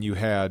 and you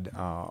had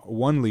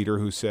one leader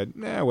who said,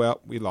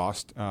 we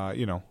lost.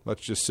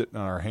 Let's just sit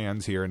on our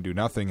hands here and do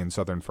nothing in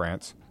southern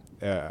France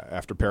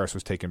after Paris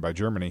was taken by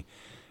Germany.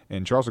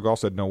 And Charles de Gaulle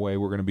said, no way,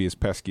 we're going to be as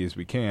pesky as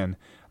we can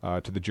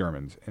to the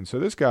Germans. And so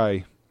this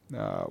guy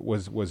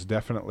was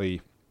definitely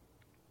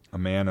a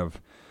man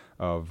of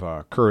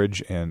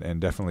courage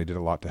and definitely did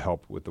a lot to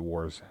help with the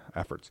war's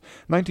efforts.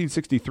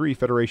 1963,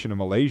 Federation of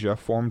Malaysia,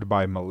 formed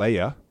by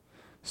Malaya,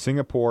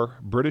 Singapore,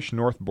 British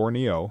North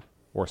Borneo,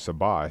 or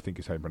Sabah, I think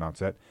is how you pronounce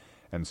that,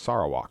 and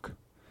Sarawak.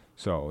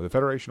 So the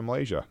Federation of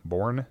Malaysia,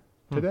 born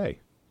today,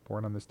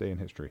 born on this day in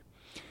history.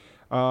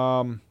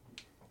 Moving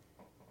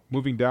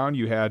down,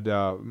 you had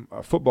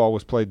football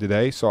was played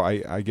today, so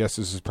I guess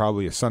this is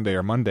probably a Sunday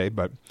or Monday,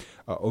 but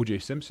O.J.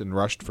 Simpson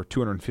rushed for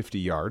 250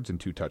 yards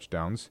and 2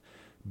 touchdowns,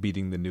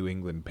 beating the New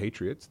England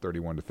Patriots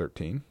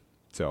 31-13.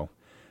 So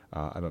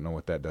I don't know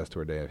what that does to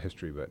our day of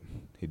history, but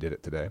he did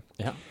it today.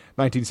 Yeah.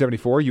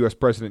 1974, U.S.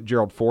 President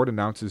Gerald Ford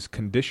announces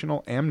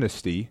conditional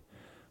amnesty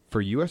for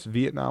U.S.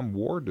 Vietnam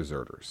War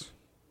deserters.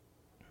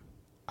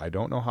 I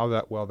don't know how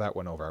that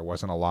went over. I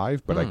wasn't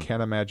alive, but I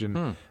can't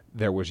imagine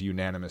there was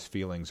unanimous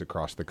feelings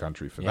across the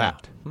country for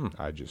that.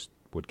 I just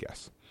would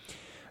guess.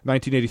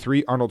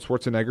 1983, Arnold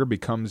Schwarzenegger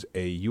becomes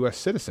a U.S.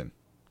 citizen.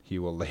 He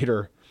will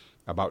later,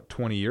 about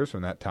 20 years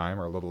from that time,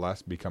 or a little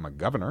less, become a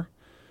governor.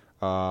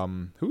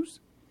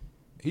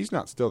 He's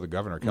not still the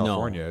governor of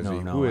California, is he?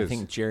 No. Who is? I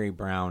think Jerry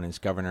Brown is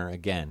governor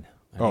again.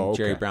 I think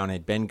Jerry okay. Brown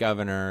had been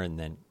governor, and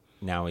then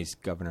now he's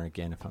governor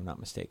again, if I'm not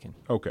mistaken.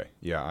 Okay.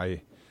 Yeah,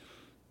 I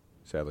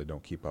sadly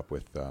don't keep up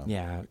with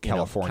California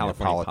California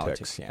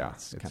politics. Yeah,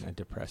 it's kind of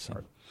depressing.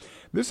 hard.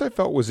 This I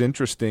felt was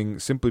interesting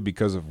simply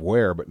because of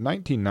where, but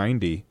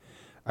 1990,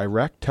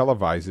 Iraq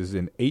televises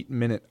an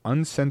 8-minute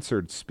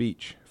uncensored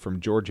speech from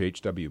George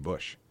H.W.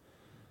 Bush.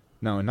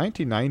 Now, in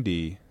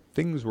 1990,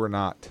 things were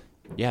not...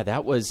 Yeah,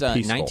 that was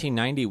peaceful.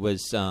 1990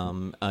 was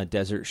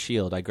Desert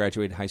Shield. I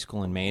graduated high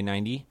school in May of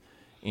 90,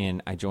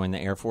 and I joined the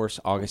Air Force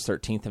August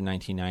 13th of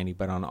 1990.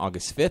 But on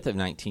August 5th of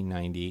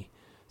 1990,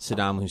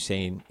 Saddam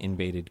Hussein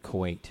invaded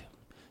Kuwait.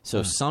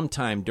 So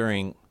sometime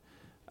during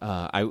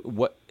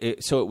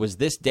so it was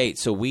this date.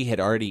 So we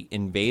had already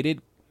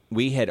invaded.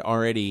 We had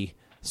already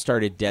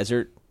started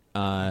Desert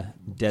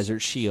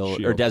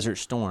Shield or Desert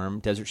Storm,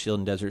 Desert Shield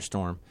and Desert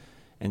Storm,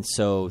 and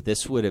so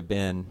this would have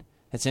been.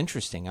 That's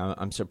interesting.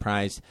 I'm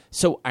surprised.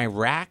 So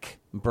Iraq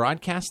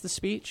broadcast the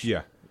speech?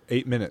 Yeah,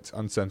 8 minutes,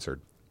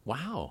 uncensored.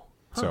 Wow.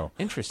 Huh, So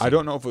interesting. I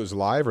don't know if it was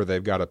live or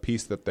they've got a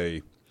piece that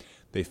they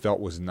felt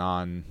was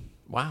non...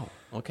 Wow.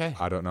 Okay.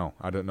 I don't know.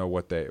 I don't know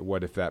what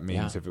if that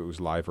means, Yeah. if it was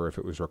live or if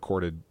it was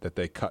recorded that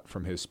they cut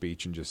from his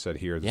speech and just said,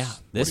 here, this Yeah. is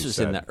what This he was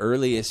said. in the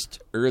earliest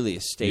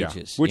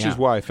stages. Which Yeah. is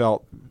why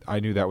I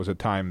knew that was a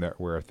time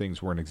where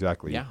things weren't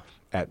exactly Yeah.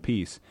 at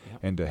peace, Yep.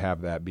 and to have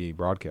that be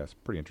broadcast,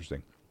 pretty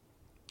interesting.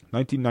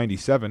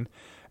 1997,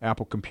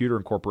 Apple Computer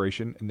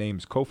Incorporation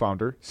names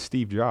co-founder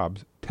Steve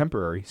Jobs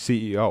temporary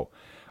CEO.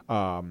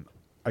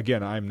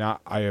 Again,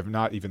 I have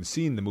not even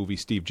seen the movie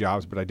Steve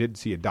Jobs, but I did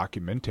see a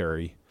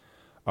documentary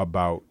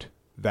about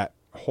that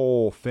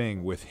whole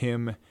thing with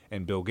him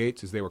and Bill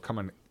Gates as they were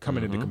coming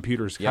into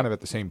computers kind of at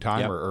the same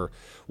time, Yep. or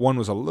one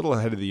was a little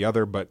ahead of the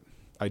other, but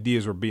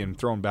ideas were being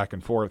thrown back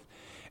and forth.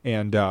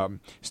 And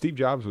Steve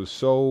Jobs was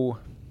so,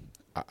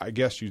 I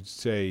guess you'd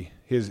say,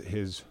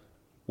 his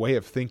way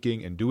of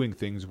thinking and doing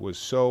things was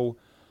so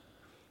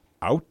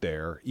out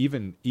there,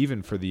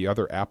 even for the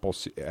other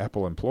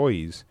Apple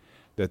employees,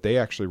 that they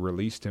actually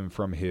released him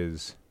from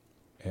his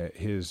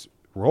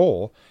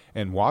role,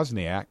 and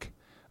Wozniak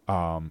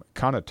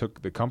kind of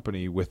took the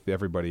company with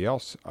everybody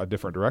else a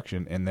different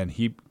direction, and then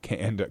he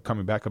ended up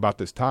coming back about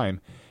this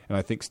time, and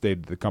I think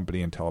stayed at the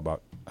company until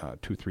about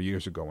 2-3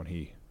 years ago when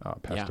he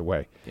passed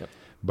away. Yep.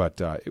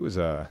 But it was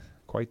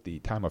quite the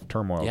time of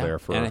turmoil there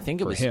for and I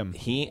think it was him.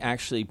 he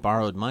actually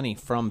borrowed money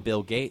from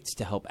Bill Gates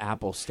to help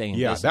Apple stay in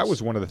Yeah, business. that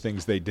was one of the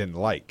things they didn't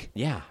like.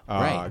 Yeah,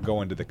 right.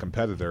 Going to the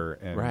competitor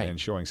and, Right.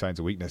 and showing signs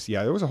of weakness.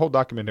 Yeah, there was a whole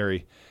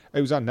documentary. It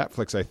was on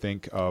Netflix, I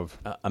think, of...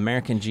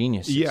 American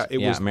Genius. Yeah, it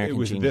was American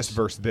this Genius.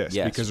 versus this,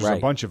 Yes, because there's right.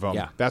 a bunch of them.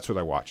 Yeah. That's what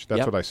I watched. That's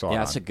Yep. what I saw.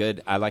 Yeah, it that's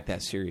on. I like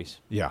that series.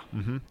 Yeah.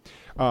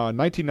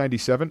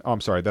 1997. Oh,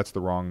 I'm sorry, that's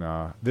the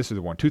wrong. This is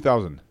the one.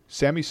 2000.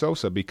 Sammy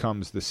Sosa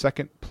becomes the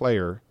second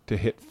player to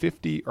hit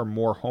 50 or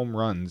more home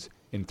runs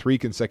in 3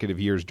 consecutive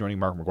years, joining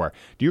Mark McGwire.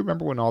 Do you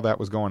remember when all that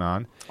was going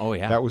on? Oh,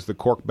 yeah. That was the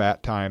cork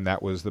bat time.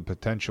 That was the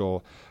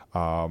potential,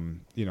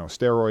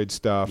 steroid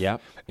stuff.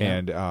 Yep.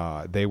 And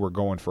they were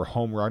going for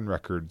home run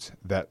records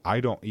that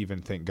I don't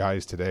even think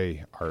guys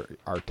today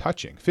are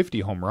touching. 50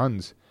 home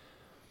runs.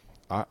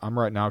 I'm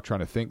right now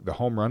trying to think. The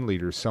home run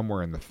leader is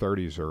somewhere in the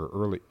 30s or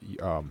early,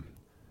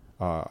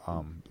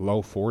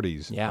 low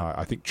 40s. Yeah.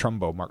 I think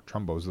Mark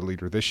Trumbo is the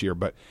leader this year,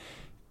 but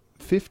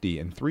 50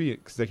 in 3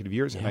 consecutive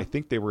years, and I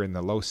think they were in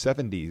the low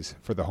 70s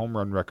for the home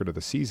run record of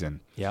the season.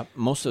 Yep.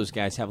 Most of those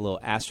guys have a little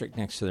asterisk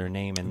next to their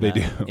name in They the,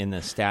 do. in the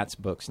stats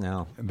books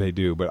now. They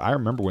do, but I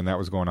remember when that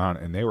was going on,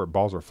 and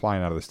balls were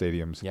flying out of the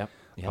stadiums. Yep.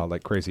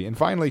 Like crazy. And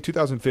finally,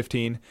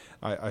 2015,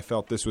 I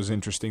felt this was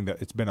interesting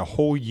that it's been a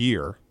whole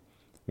year,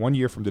 1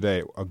 year from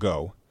today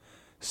ago,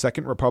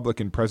 second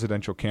Republican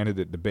presidential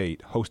candidate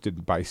debate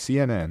hosted by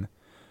CNN,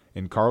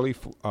 and Carly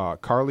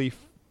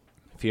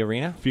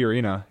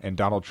Fiorina? and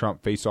Donald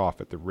Trump face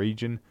off at the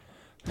Reagan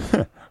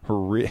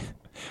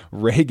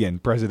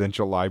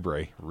Presidential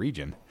Library.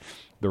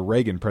 The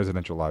Reagan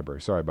Presidential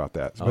Library. Sorry about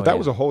that. But that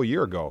was a whole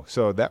year ago.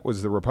 So that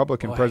was the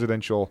Republican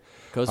presidential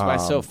Goes by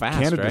so fast,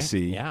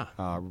 candidacy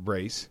right?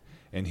 race.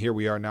 And here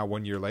we are now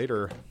 1 year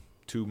later,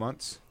 2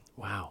 months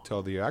Wow.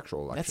 till the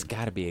actual election. That's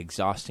got to be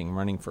exhausting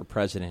running for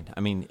president. I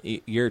mean,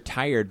 you're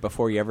tired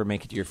before you ever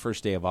make it to your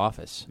first day of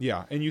office.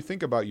 Yeah, and you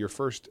think about your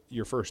first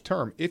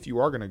term. If you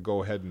are going to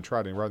go ahead and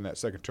try to run that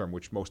second term,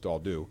 which most all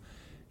do,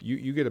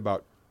 you get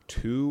about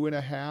 2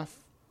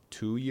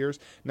 years.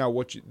 Now,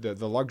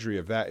 the luxury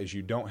of that is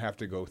you don't have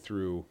to go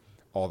through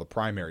all the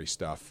primary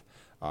stuff.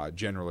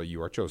 Generally,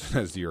 you are chosen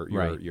as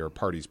your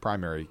party's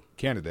primary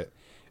candidate,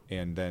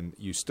 and then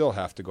you still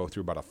have to go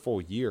through about a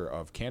full year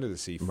of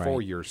candidacy for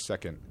your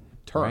second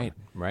term.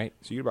 Right.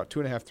 So you get about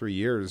 2.5, 3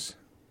 years,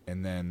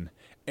 and then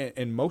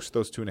and most of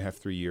those 2.5,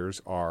 3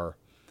 years are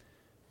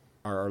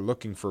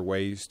looking for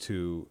ways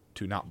to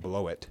not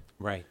blow it.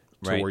 Right.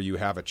 To where you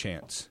have a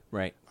chance.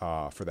 Right.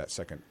 For that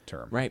second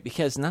term. Right,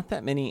 because not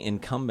that many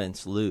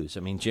incumbents lose.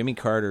 I mean, Jimmy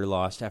Carter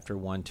lost after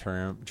one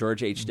term.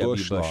 George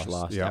H.W. Bush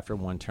lost yeah. after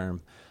one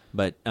term.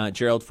 But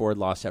Gerald Ford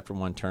lost after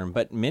one term.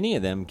 But many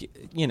of them,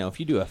 if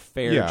you do a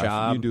fair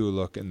job. If you do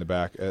look in the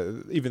back,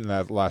 even in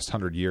that last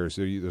 100 years,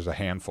 there's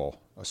a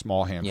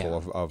small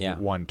handful of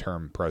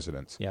one-term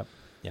presidents. Yep.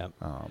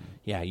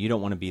 You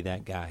don't want to be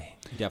that guy.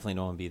 You definitely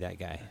don't want to be that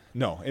guy.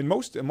 No, and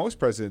most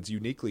presidents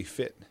uniquely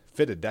fit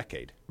a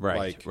decade.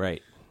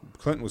 Right.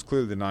 Clinton was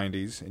clearly the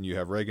 90s, and you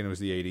have Reagan who was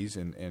the 80s,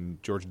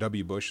 and George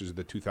W. Bush is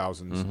the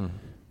 2000s. Mm-hmm.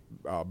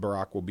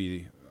 Barack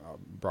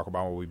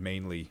Obama will be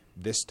mainly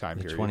this time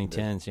period.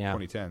 2010s,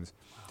 2010s.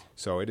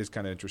 So it is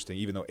kind of interesting.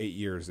 Even though 8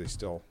 years, they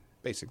still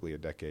basically a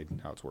decade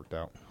how it's worked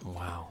out.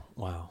 Wow.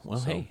 Well,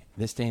 hey,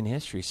 this day in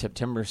history,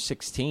 September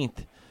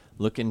 16th,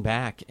 looking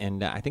back.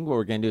 And I think what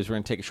we're going to do is we're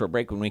going to take a short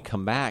break. When we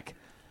come back,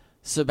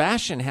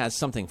 Sebastian has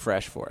something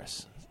fresh for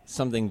us,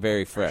 something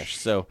very fresh.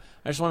 So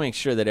I just want to make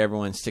sure that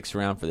everyone sticks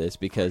around for this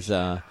because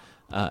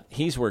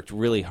he's worked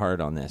really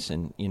hard on this.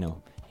 And,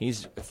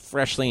 he's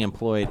freshly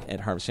employed at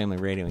Harvest Family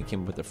Radio and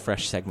came up with a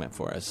fresh segment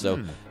for us.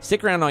 So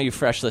stick around, all you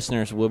fresh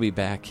listeners. We'll be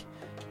back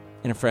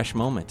in a fresh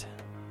moment.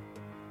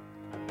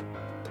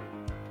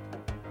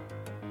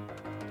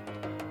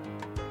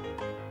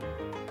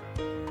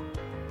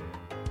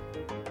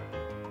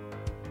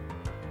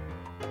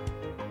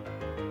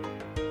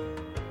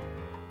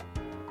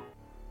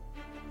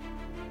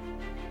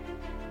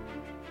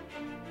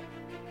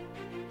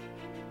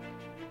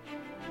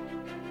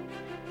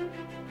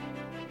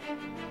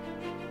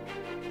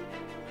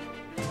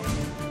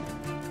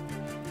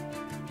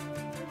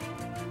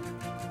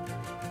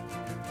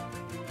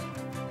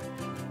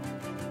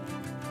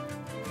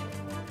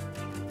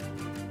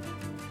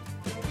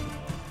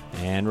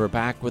 And we're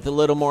back with a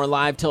little more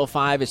live till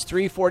 5. It's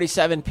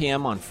 3:47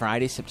 p.m. on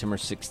Friday, September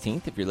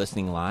 16th. If you're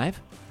listening live,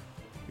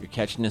 if you're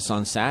catching us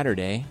on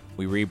Saturday,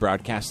 we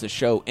rebroadcast the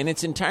show in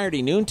its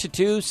entirety, noon to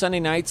 2, Sunday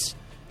nights,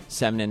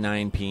 7 to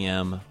 9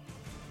 p.m.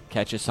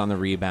 Catch us on the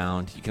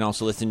rebound. You can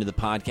also listen to the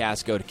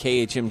podcast. Go to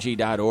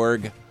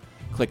khmg.org,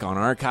 click on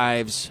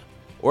archives,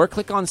 or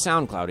click on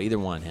SoundCloud, either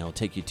one. It'll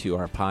take you to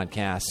our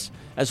podcasts,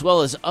 as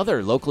well as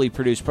other locally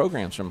produced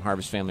programs from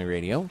Harvest Family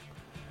Radio.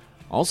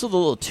 Also, the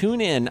little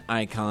TuneIn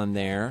icon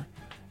there,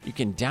 you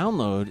can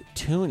download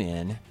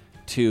TuneIn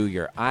to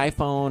your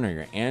iPhone or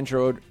your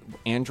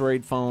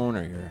Android phone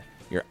or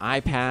your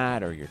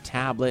iPad or your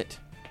tablet,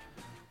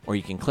 or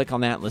you can click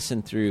on that and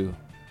listen through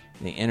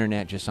the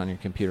internet just on your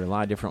computer. A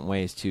lot of different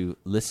ways to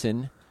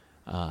listen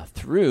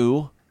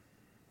through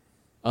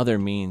other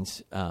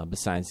means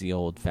besides the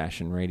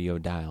old-fashioned radio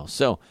dial.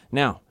 So,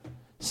 now,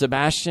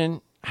 Sebastian,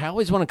 I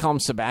always want to call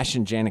him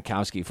Sebastian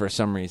Janikowski for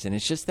some reason.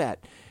 It's just that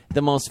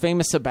the most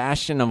famous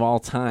Sebastian of all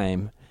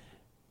time,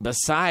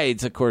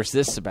 besides, of course,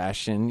 this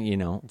Sebastian,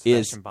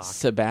 is Bach.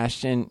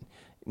 Sebastian.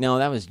 No,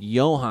 that was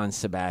Johann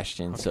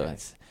Sebastian. Okay. So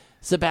it's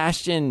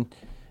Sebastian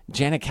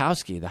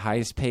Janikowski, the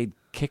highest paid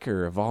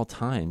kicker of all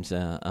times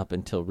up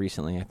until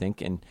recently, I think,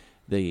 and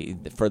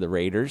for the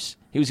Raiders.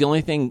 He was the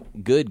only thing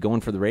good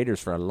going for the Raiders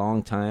for a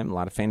long time. A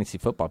lot of fantasy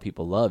football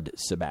people loved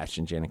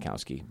Sebastian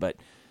Janikowski. But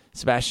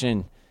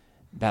Sebastian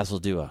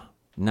Bazaldua,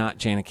 not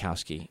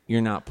Janikowski. You're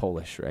not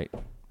Polish, right?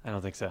 I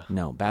don't think so.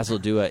 No,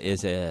 Bazaldua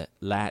is a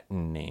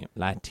Latin name,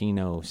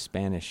 Latino,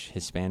 Spanish,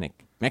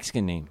 Hispanic,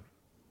 Mexican name.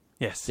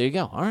 Yes. There you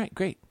go. All right,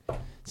 great.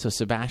 So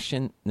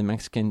Sebastian, the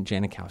Mexican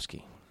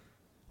Janikowski.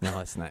 No,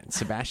 it's not.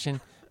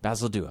 Sebastian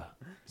Bazaldua.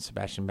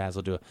 Sebastian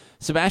Bazaldua.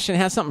 Sebastian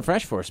has something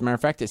fresh for us. As a matter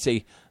of fact, it's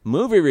a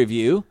movie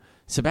review.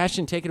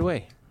 Sebastian, take it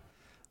away.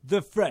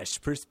 The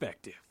Fresh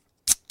Perspective.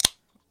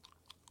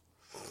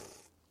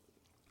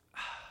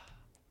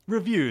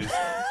 Reviews.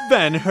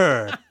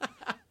 Ben-Hur.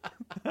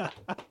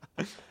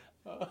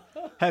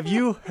 Have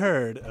you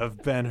heard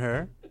of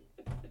Ben-Hur?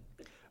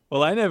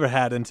 Well, I never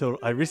had until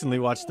I recently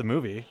watched the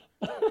movie.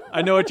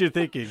 I know what you're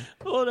thinking.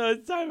 Hold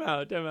on, time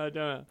out.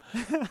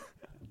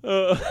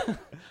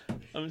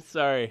 I'm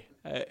sorry.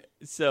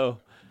 The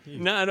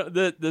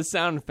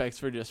sound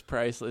effects were just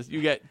priceless.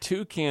 You got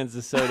 2 cans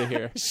of soda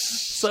here.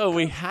 So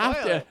we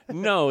have to...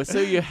 No,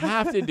 so you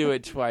have to do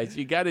it twice.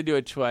 You got to do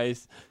it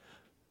twice.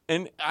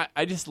 And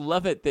I just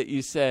love it that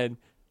you said...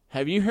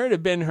 Have you heard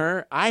of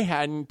Ben-Hur? I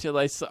hadn't until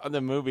I saw the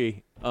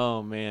movie.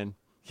 Oh man,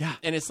 yeah.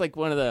 And it's like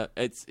one of the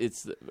it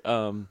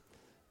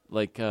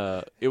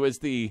was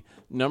the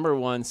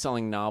 #1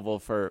 selling novel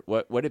for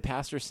what did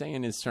Pastor say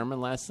in his sermon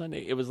last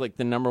Sunday? It was like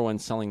the #1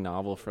 selling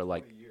novel for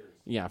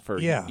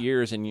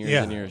years and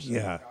years and years.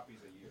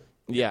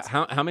 Yeah.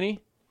 How many?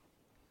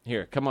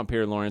 Here, come up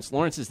here, Lawrence.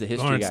 Lawrence is the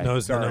history Lawrence guy.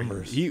 knows the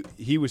numbers.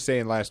 He was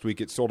saying last week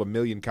it sold 1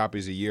 million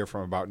copies a year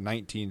from about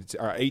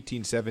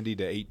 1870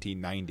 to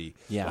 1890.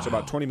 Yeah. So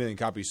about 20 million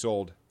copies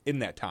sold in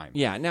that time.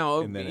 Yeah.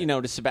 Now,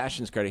 to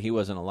Sebastian's credit, he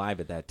wasn't alive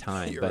at that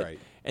time. You're but, right.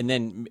 And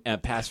then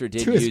Pastor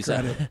did To his use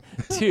credit.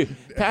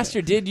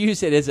 Pastor did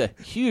use it as a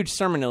huge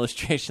sermon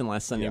illustration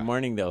last Sunday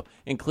morning, though,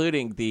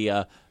 including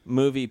the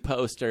movie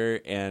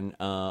poster and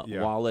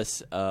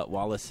Wallace's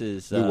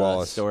Lew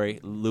Wallace. story,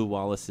 Lew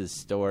Wallace's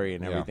story,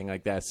 and Yeah. everything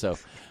like that. So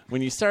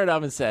when you started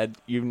off and said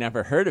you've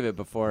never heard of it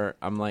before,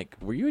 I'm like,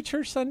 were you at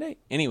church Sunday?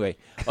 Anyway,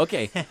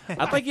 okay,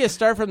 I'd like you to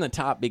start from the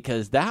top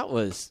because that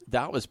was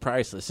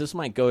priceless. This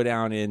might go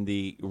down in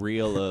the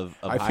reel of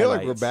I feel like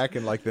we're highlights. back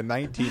in like the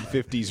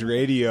 1950s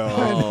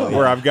radio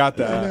where I've got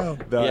the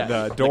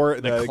door,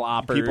 the the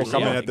cloppers, people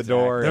coming yeah, at the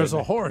door. There's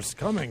and- a horse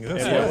coming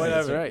this Yeah, way.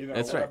 that's right. You know,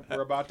 That's we're, right.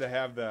 We're about to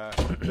have the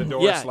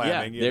door Yeah,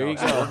 slamming. yeah, there you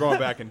so go. we're going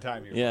back in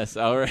time here. Yes,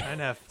 all right. Trying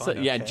to have fun,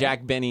 So, yeah, okay?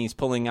 Jack Benny's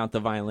pulling out the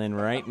violin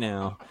right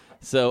now.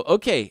 So,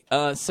 okay,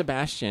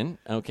 Sebastian.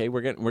 Okay,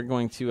 we're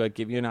going to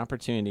give you an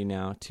opportunity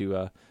now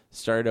to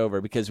start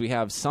over because we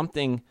have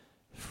something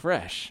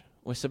fresh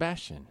with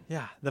Sebastian.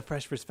 Yeah, the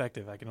fresh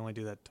perspective. I can only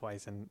do that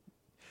twice. And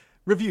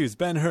reviews,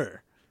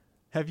 Ben-Hur.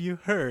 Have you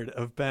heard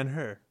of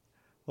Ben-Hur?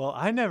 Well,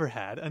 I never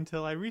had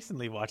until I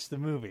recently watched the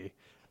movie.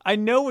 I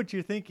know what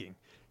you're thinking.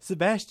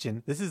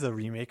 Sebastian, this is a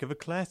remake of a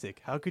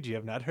classic. How could you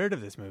have not heard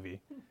of this movie?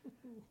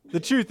 The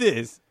truth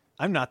is,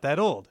 I'm not that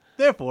old.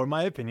 Therefore,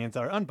 my opinions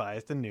are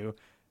unbiased and new,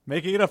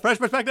 making it a fresh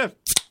perspective.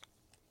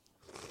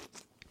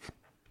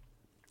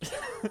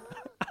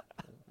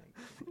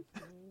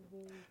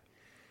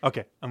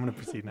 Okay, I'm going to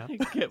proceed now.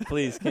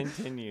 Please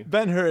continue.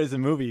 Ben-Hur is a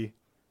movie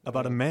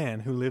about a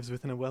man who lives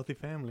within a wealthy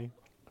family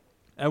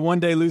and one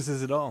day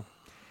loses it all.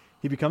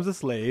 He becomes a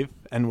slave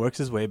and works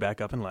his way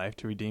back up in life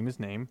to redeem his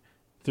name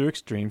through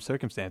extreme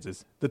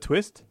circumstances. The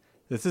twist?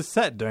 This is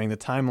set during the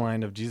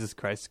timeline of Jesus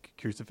Christ's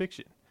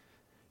crucifixion.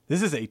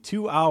 This is a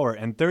 2-hour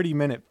and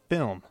 30-minute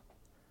film.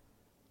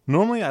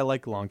 Normally, I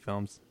like long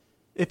films,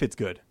 if it's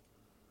good.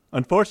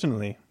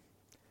 Unfortunately,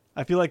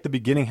 I feel like the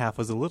beginning half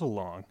was a little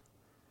long.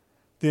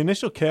 The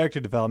initial character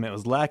development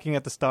was lacking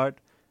at the start,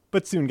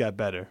 but soon got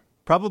better.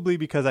 Probably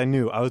because I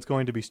knew I was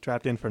going to be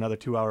strapped in for another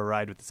 2-hour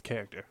ride with this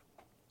character.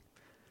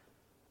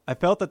 I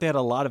felt that they had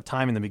a lot of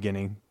time in the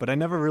beginning, but I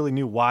never really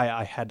knew why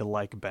I had to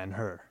like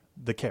Ben-Hur,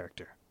 the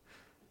character.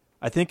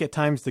 I think at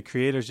times the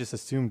creators just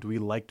assumed we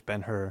liked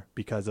Ben-Hur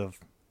because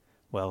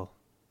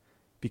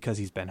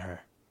he's Ben-Hur.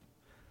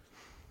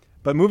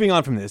 But moving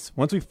on from this,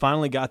 once we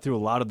finally got through a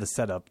lot of the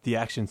setup, the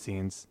action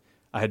scenes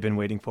I had been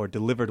waiting for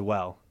delivered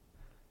well.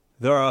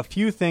 There are a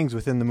few things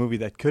within the movie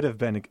that could have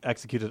been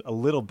executed a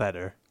little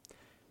better.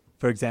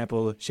 For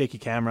example, shaky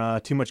camera,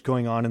 too much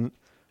going on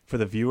for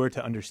the viewer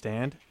to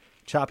understand,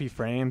 choppy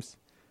frames.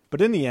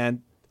 But in the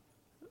end,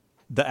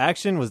 the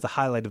action was the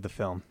highlight of the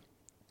film.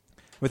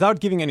 Without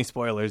giving any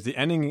spoilers, the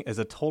ending is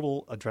a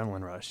total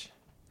adrenaline rush.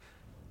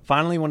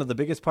 Finally, one of the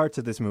biggest parts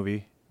of this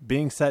movie,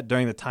 being set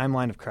during the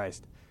timeline of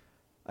Christ.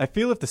 I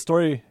feel if the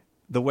story,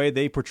 the way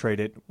they portrayed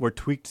it, were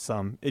tweaked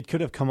some, it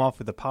could have come off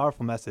with a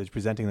powerful message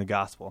presenting the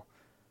gospel.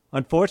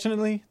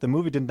 Unfortunately, the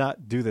movie did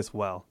not do this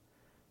well.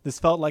 This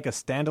felt like a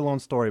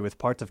standalone story with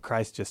parts of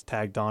Christ just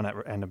tagged on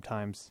at random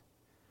times.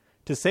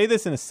 To say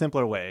this in a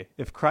simpler way,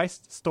 if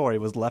Christ's story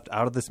was left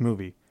out of this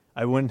movie,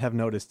 I wouldn't have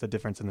noticed a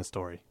difference in the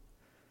story.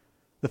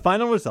 The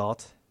final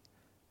result,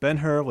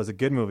 Ben-Hur was a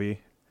good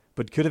movie,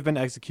 but could have been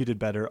executed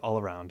better all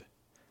around.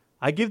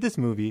 I give this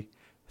movie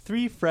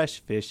 3 fresh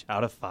fish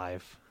out of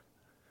 5.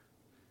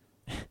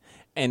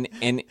 And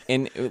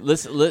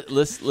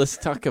let's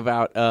talk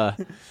about.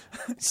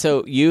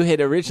 So you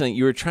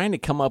were trying to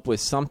come up with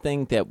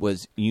something that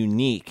was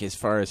unique as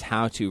far as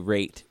how to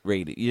rate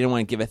it. You didn't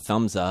want to give a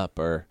thumbs up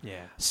or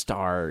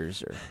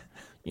stars or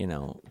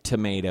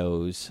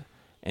tomatoes,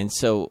 and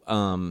so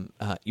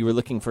you were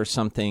looking for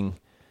something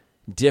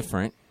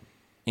different.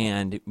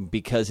 And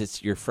because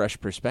it's your fresh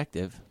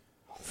perspective,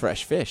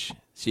 fresh fish,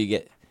 so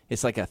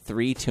it's like a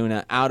 3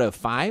 tuna out of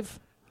 5.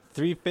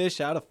 3 fish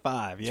out of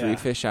 5, yeah. 3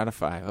 fish out of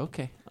 5.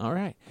 Okay. All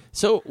right.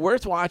 So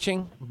worth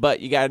watching,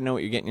 but you got to know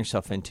what you're getting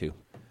yourself into.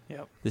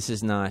 Yep. This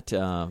is not,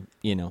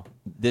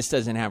 this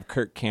doesn't have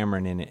Kirk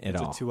Cameron in it at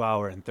all. It's a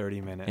 2-hour and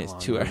 30-minute It's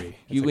long 2 hours.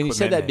 movie. When you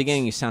said that at the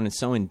beginning, you sounded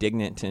so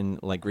indignant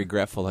and like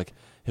regretful, like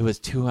it was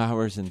 2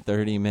 hours and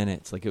 30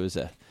 minutes, like it was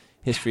a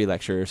history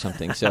lecture or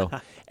something. So,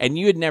 and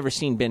you had never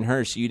seen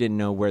Ben-Hur, so you didn't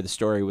know where the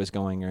story was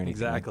going or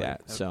anything like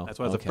that. So that's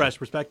why it's a fresh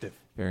perspective.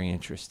 Very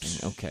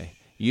interesting. Okay.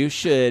 You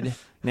should,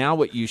 now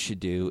what you should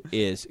do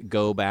is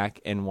go back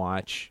and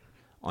watch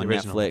on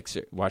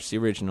Netflix, or watch the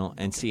original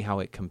and see how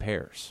it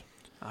compares.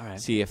 All right.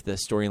 See if the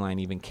storyline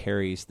even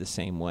carries the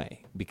same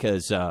way.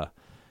 Because it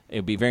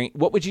would be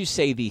what would you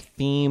say the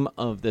theme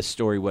of the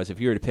story was? If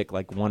you were to pick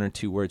like 1 or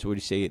 2 words, what would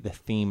you say the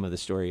theme of the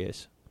story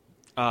is?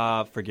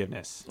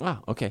 Forgiveness.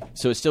 Wow, okay.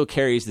 So it still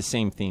carries the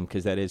same theme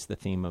because that is the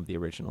theme of the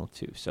original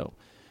too. So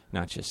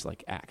not just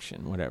like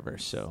action, whatever.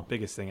 So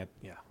biggest thing, I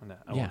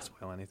won't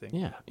spoil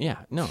anything. Yeah.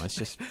 No, it's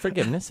just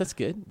forgiveness. That's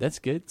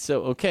good.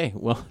 So okay,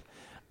 well,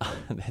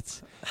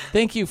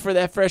 thank you for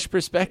that fresh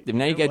perspective.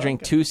 Now you got to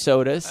drink 2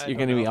 sodas. You're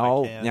going to be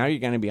you're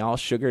going to be all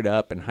sugared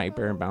up and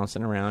hyper and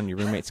bouncing around. Your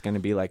roommate's going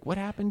to be like, "What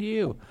happened to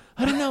you?"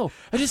 I don't know.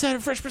 I just had a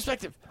fresh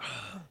perspective.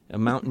 A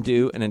Mountain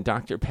Dew and a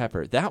Dr.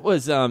 Pepper. That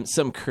was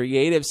some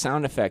creative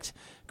sound effects.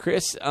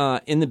 Chris,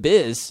 in the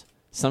biz,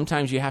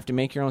 sometimes you have to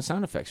make your own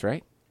sound effects,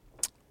 right?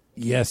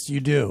 Yes, you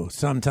do.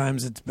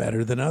 Sometimes it's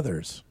better than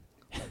others.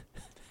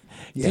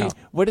 Yeah.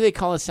 What do they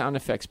call a sound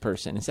effects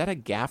person? Is that a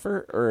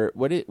gaffer or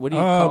what do you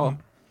call?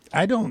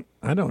 I don't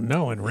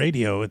know. In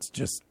radio, it's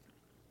just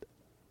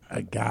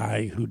a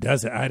guy who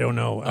does it. I don't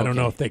know. I don't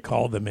know if they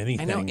call them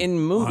anything. I know in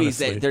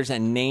movies honestly. there's a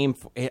name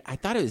for it. I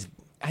thought it was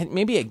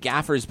maybe a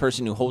gaffer is the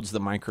person who holds the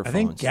microphones. I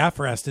think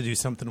gaffer has to do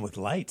something with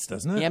lights,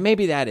 doesn't it? Yeah,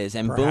 maybe that is.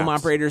 And boom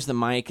Perhaps. operator's the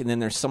mic, and then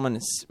there's someone.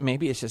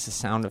 Maybe it's just a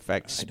sound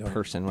effects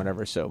person,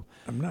 whatever. So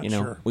I'm not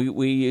sure. sure.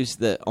 We use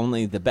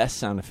only the best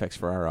sound effects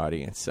for our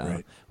audience.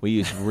 Right. We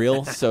use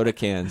real soda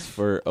cans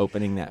for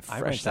opening that I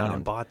fresh went down and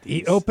sound. bought these.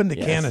 He opened a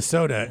Yes. can of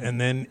soda, and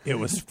then it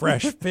was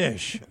fresh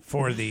fish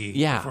for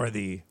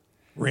the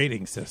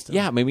rating system.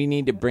 Yeah, maybe you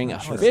need to bring a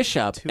fish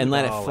up and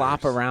let it $2.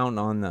 flop around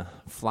on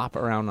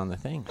the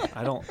thing.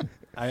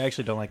 I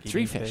actually don't like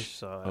Three eating fish.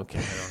 so Okay.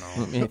 I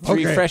don't know.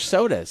 Three Okay. fresh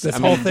sodas. This I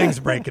whole mean, thing's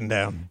breaking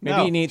down. maybe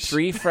No. you need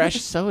 3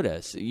 fresh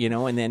sodas,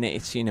 and then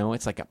it's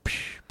it's like a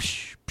psh,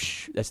 psh,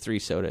 psh. That's 3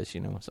 sodas,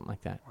 something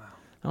like that.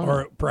 Wow.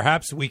 Or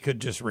perhaps we could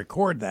just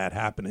record that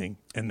happening,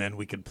 and then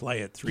we could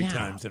play it 3 Yeah.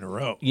 times in a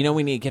row. We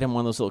need to get him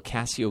one of those little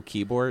Casio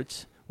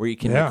keyboards where you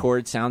can Yeah.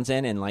 record sounds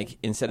in, and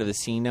instead of the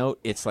C note,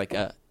 it's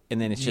and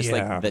then it's just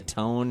Yeah. like the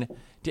tone.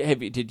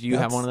 Did you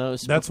have one of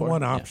those? That's before?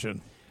 one Yeah.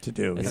 option to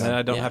do. And yeah. then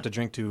I don't Yeah. have to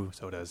drink 2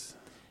 sodas.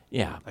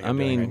 Yeah, Like I'm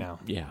doing right now.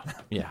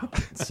 yeah.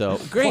 So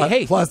great. Plus,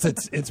 Hey, plus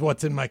it's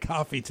what's in my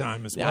coffee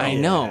time as well. I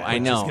know.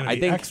 Which is gonna I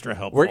be think extra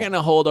helpful. we're going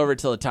to hold over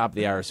till the top of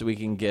the hour so we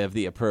can give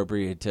the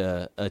appropriate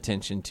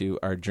attention to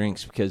our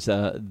drinks because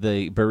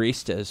the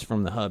baristas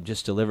from the Hub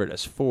just delivered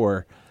us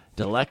 4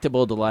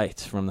 delectable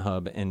delights from the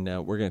Hub, and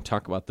we're going to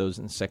talk about those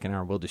in the second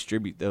hour. We'll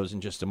distribute those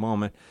in just a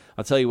moment.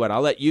 I'll tell you what, I'll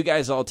let you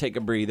guys all take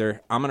a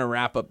breather. I'm going to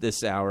wrap up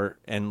this hour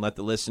and let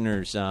the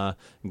listeners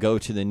go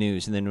to the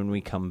news, and then when we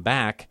come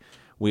back,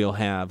 we'll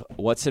have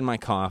What's in My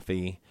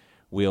Coffee.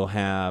 We'll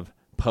have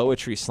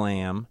Poetry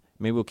Slam.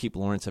 Maybe we'll keep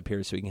Lawrence up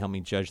here so he can help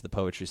me judge the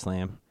Poetry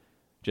Slam,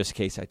 just in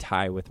case I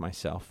tie with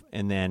myself.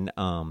 And then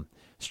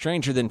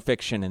Stranger Than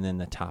Fiction, and then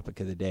the topic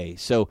of the day.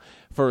 So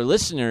for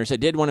listeners, I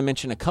did want to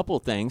mention a couple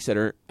things that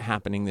are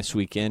happening this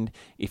weekend.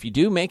 If you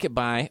do make it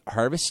by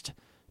Harvest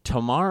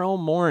tomorrow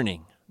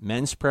morning,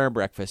 men's prayer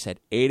breakfast at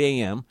 8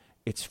 a.m.,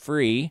 it's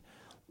free.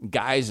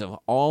 Guys of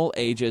all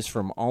ages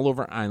from all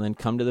over Ireland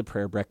come to the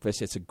prayer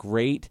breakfast. It's a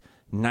great,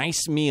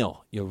 nice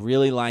meal. You'll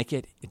really like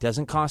it. It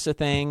doesn't cost a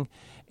thing,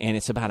 and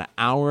it's about an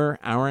hour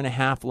and a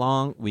half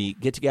long. We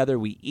get together,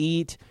 we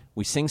eat,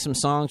 we sing some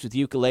songs with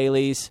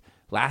ukuleles.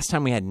 Last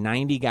time we had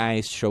 90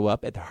 guys show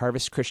up at the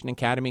Harvest Christian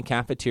Academy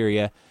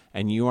cafeteria,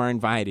 and you are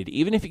invited.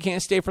 Even if you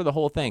can't stay for the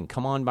whole thing,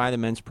 come on by the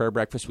men's prayer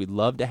breakfast. We'd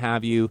love to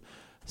have you.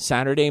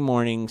 Saturday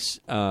mornings,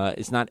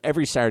 it's not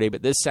every Saturday,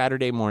 but this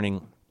Saturday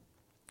morning,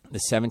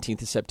 the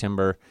 17th of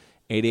September,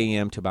 8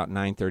 a.m. to about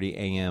 9:30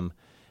 a.m.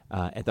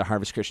 At the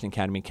Harvest Christian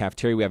Academy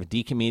cafeteria. We have a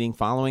deacon meeting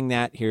following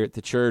that here at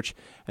the church.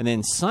 And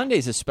then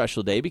Sunday's a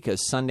special day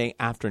because Sunday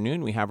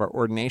afternoon we have our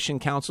ordination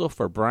council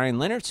for Brian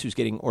Lennertz, who's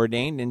getting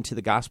ordained into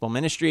the gospel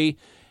ministry.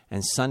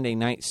 And Sunday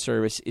night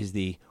service is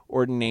the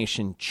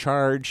ordination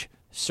charge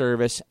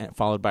service,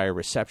 followed by a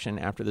reception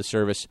after the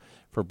service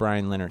for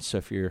Brian Lennertz. So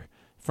if you're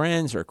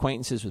friends or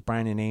acquaintances with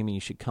Brian and Amy, you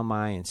should come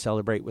by and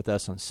celebrate with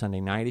us on Sunday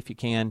night if you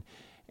can.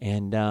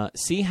 And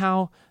see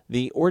how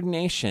the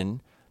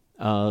ordination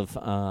of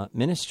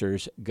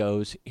ministers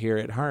goes here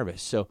at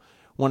Harvest. So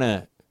want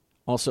to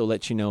also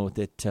let you know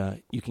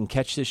that you can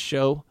catch this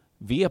show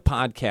via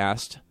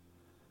podcast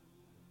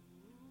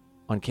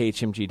on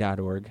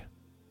khmg.org.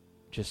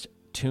 Just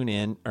tune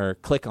in or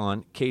click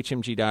on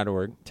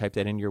khmg.org, type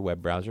that into your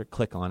web browser,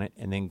 click on it,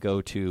 and then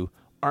go to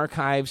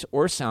archives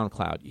or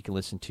SoundCloud. You can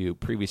listen to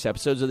previous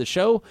episodes of the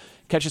show.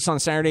 Catch us on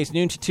Saturdays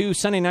noon to 2,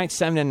 Sunday nights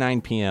 7 to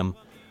 9 p.m.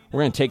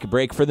 We're going to take a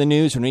break for the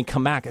news. When we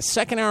come back, a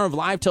second hour of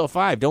Live Till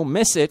 5. Don't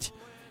miss it.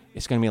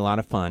 It's going to be a lot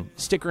of fun.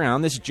 Stick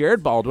around. This is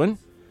Jared Baldwin.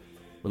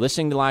 We're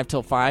listening to Live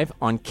Till 5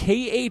 on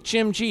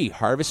KHMG,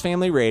 Harvest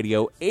Family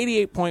Radio,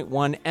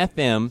 88.1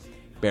 FM,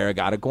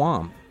 Barrigada,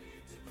 Guam.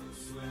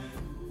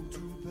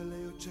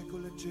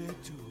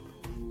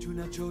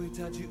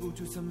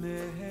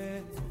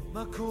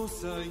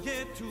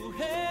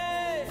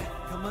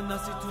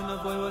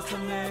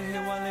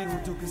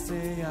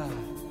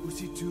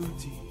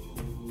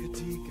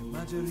 Katika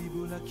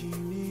majaribu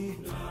lakini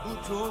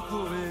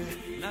utuokoe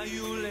na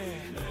yule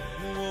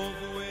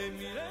mwovu we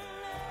milele.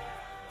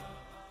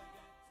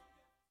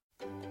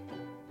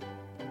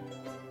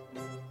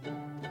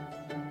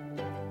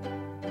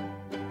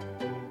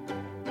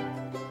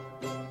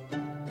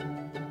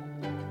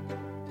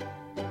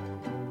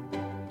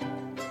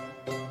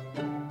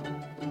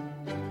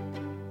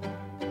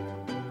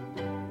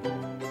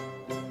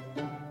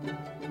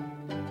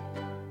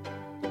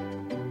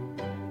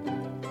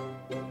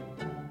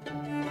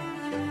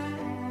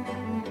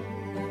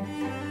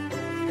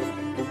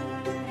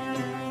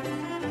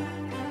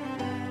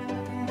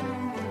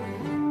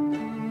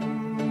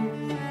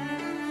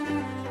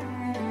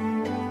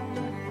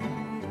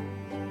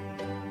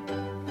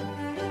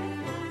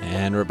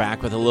 And we're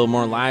back with a little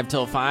more Live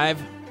Till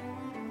 5.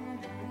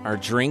 Our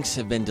drinks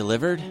have been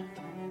delivered,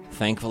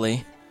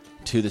 thankfully,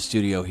 to the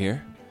studio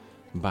here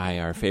by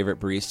our favorite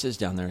baristas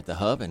down there at the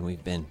Hub, and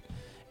we've been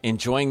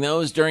enjoying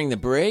those during the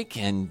break.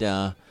 And,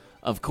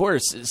 of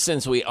course,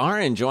 since we are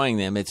enjoying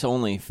them, it's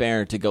only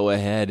fair to go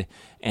ahead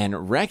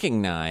and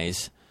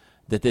recognize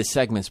that this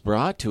segment's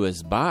brought to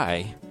us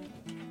by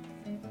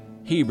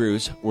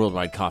Hebrew's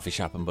Worldwide Coffee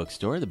Shop and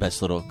Bookstore, the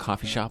best little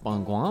coffee shop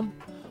on Guam,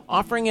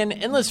 offering an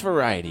endless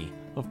variety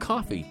of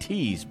coffee,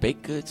 teas,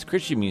 baked goods,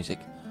 Christian music.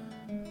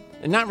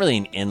 And not really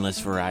an endless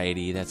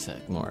variety. That's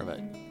more of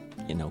a,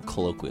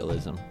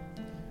 colloquialism.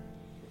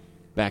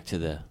 Back to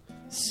the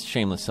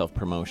shameless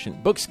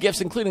self-promotion. Books, gifts,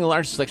 including a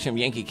large selection of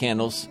Yankee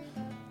candles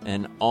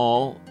and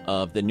all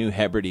of the new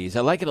Hebrides.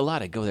 I like it a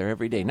lot. I go there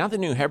every day. Not the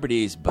new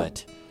Hebrides,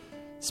 but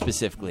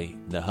specifically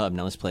the Hub.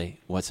 Now let's play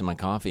What's in My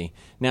Coffee.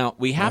 Now,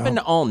 we happen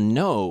to all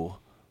know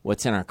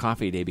what's in our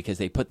coffee today because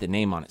they put the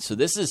name on it. So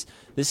this is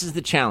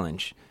the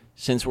challenge.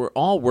 Since we're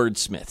all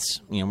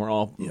wordsmiths, we're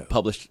all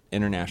published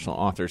international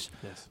authors,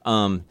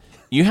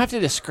 you have to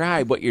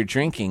describe what you're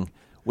drinking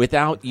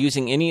without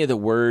using any of the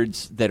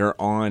words that are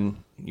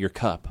on your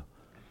cup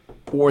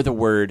or the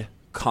word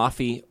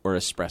coffee or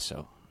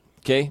espresso.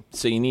 Okay?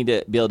 So you need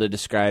to be able to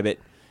describe it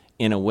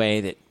in a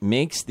way that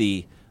makes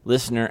the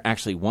listener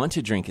actually want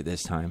to drink it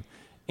this time,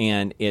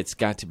 and it's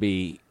got to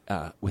be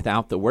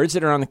without the words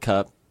that are on the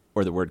cup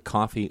or the word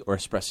coffee or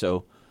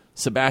espresso.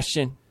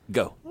 Sebastian,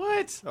 go.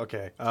 What?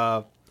 Okay.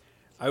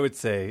 I would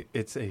say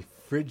it's a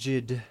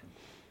frigid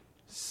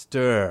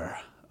stir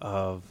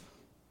of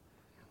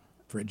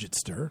Frigid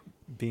stir?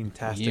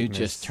 bean-tasticness. You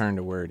just turned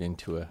a word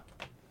into a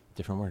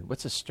different word.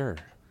 What's a stir?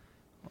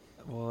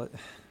 Well,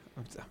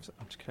 I'm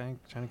trying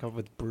to come up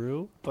with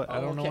brew, but I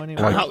don't know Okay.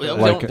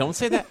 anymore. Don't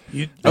say that.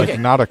 Like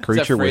not a It's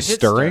creature was frigid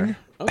stirring? stir.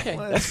 Okay,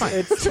 that's fine.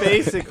 It's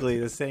basically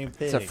the same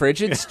thing. It's a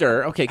frigid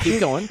stir. Okay, keep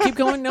going. Keep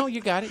going. No,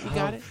 you got it. You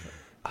got it.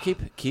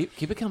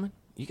 Keep it coming.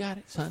 You got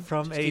it, son.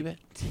 From Just a keep it.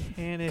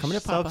 tannish Coming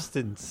to Papa.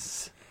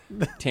 substance.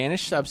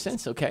 Tannish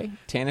substance. Okay,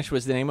 Tannish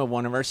was the name of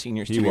one of our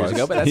seniors He 2 years was.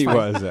 ago, but that's He fine.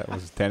 was. That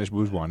was Tanish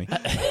Bouzwani.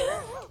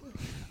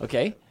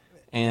 Okay,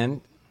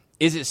 and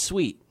is it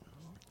sweet?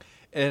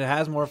 It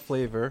has more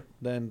flavor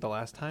than the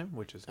last time,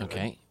 which is good.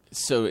 Okay,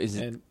 so is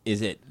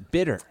it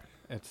bitter?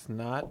 It's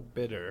not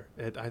bitter.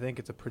 I think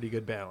it's a pretty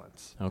good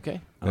balance.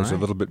 Okay, There's all a right.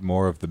 little bit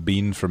more of the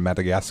bean from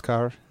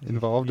Madagascar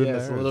involved in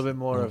Yes, there. a little bit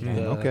more of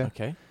the Okay.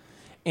 Okay,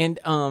 and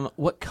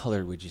what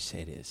color would you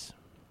say it is?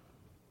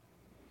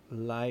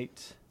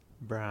 light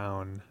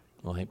brown.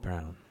 Light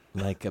brown,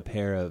 like a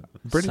pair of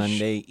British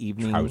Sunday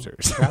evening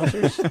trousers.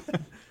 Trousers.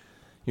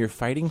 Your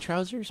fighting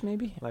trousers,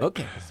 maybe. Like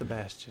Okay.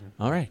 Sebastian.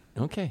 All right.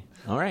 Okay.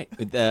 All right.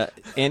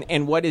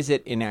 And what is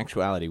it in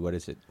actuality? What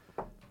is it?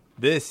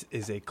 This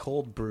is a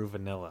cold brew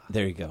vanilla.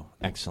 There you go.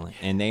 Excellent.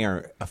 And they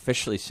are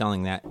officially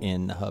selling that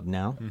in the Hub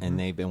now, and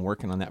they've been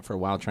working on that for a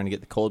while, trying to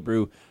get the cold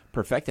brew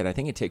perfected. I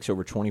think it takes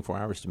over 24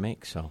 hours to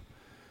make, so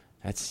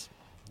that's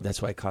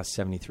why it costs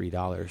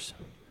 $73.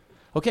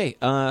 Okay,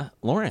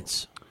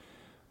 Lawrence.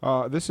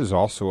 This is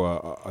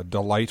also a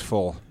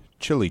delightful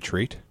chili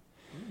treat.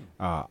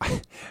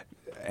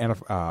 And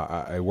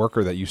a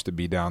worker that used to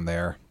be down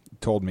there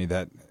told me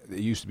that it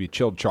used to be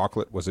chilled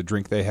chocolate was a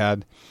drink they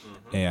had,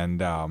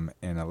 and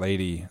a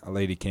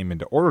lady came in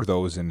to order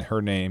those, and her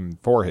name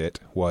for it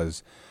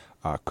was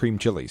cream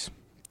chilies.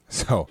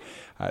 So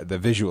the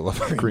visual of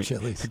cream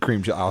chilies.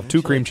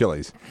 two cream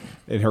chilies.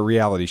 In her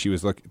reality, she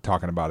was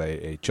talking about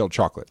a chilled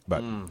chocolate,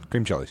 but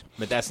cream chilies.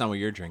 But that's not what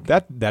you're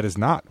drinking. That is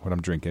not what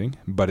I'm drinking,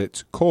 but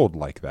it's cold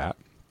like that.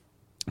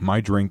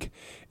 My drink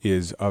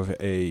is of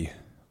a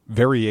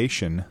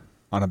variation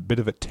on a bit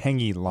of a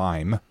tangy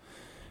lime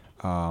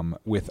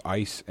with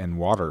ice and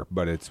water,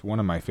 but it's one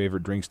of my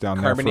favorite drinks down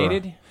there.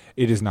 Carbonated?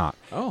 It is not.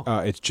 Oh.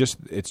 It's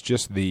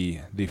just the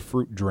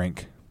fruit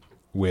drink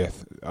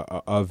with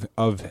of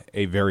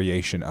a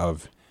variation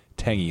of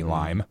tangy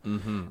lime,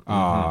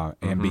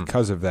 and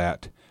because of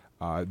that,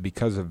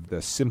 because of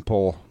the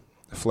simple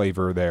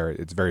flavor there,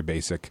 it's very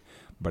basic,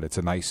 but it's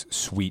a nice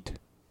sweet,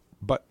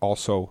 but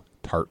also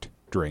tart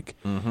drink,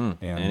 and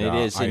it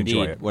is I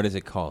enjoy indeed. it. What is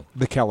it called?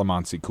 The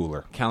Calamansi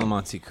Cooler.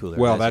 Calamansi Cooler.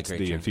 Well, a that's great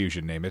the drink.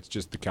 infusion name. It's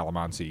just the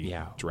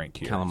Calamansi drink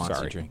here. Calamansi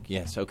Sorry. drink.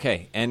 Yes.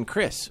 Okay. And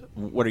Chris,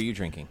 what are you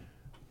drinking?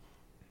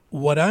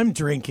 What I'm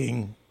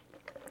drinking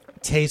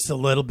tastes a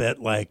little bit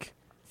like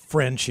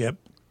friendship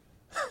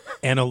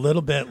and a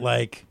little bit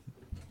like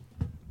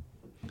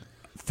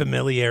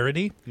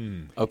familiarity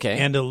Okay.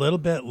 and a little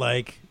bit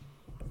like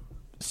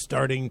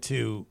starting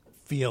to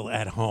feel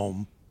at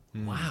home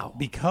wow.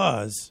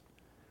 because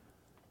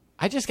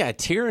I just got a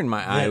tear in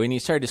my eye Yeah. when you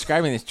started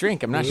describing this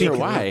drink. I'm not sure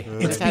why.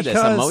 I just had this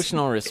because-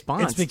 emotional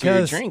response it's to your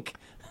because- drink.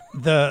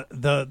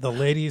 the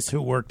ladies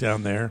who work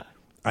down there,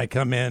 I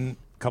come in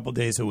a couple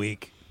days a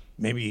week,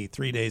 maybe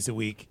 3 days a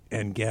week,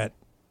 and get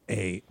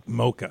a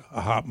mocha,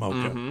 a hot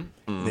mocha.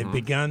 They've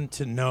begun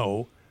to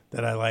know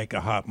that I like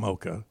a hot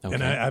mocha. And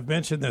Okay. I've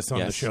mentioned this on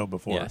the Yes. show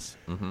before. Yes.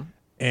 Mm-hmm.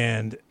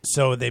 And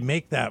so they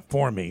make that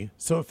for me.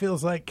 So it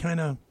feels like kind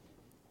of,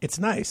 it's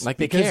nice. Like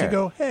they because care. you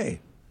go, hey,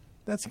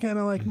 that's kind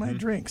of like my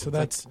drink. So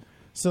that's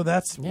So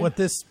that's what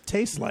this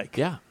tastes like.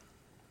 Yeah.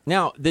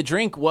 Now, the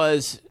drink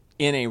was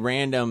in a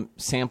random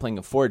sampling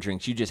of 4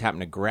 drinks. You just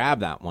happened to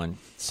grab that one.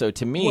 So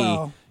to me,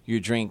 Well, your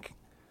drink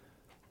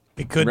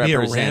it could be a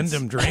represents-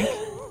 random drink,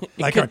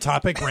 like our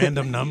topic,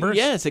 random numbers.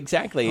 Yes,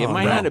 exactly. It Oh,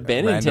 might right. not have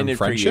been Random intended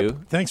friendship? for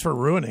you. Thanks for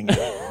ruining it.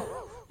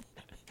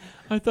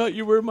 I thought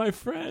you were my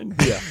friend.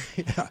 Yeah.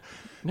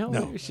 No,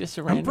 No. it was just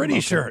a random I'm pretty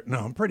mocha. sure. No,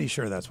 I'm pretty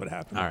sure that's what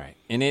happened. All right.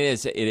 And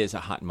it is a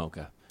hot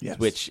mocha. Yes.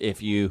 Which,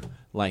 if you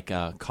like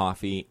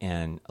coffee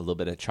and a little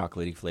bit of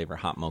chocolatey flavor,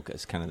 hot mocha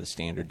is kind of the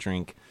standard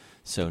drink.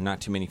 So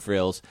not too many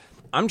frills.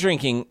 I'm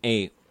drinking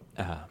a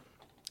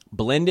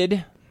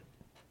blended.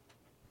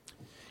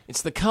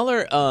 It's the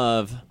color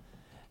of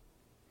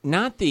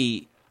not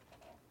the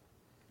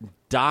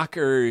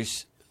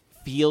Dockers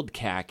field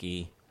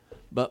khaki,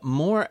 but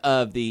more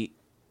of the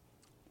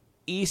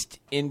East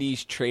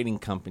Indies Trading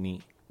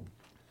Company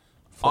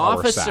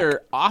Flour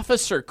sack.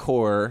 Officer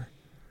Corps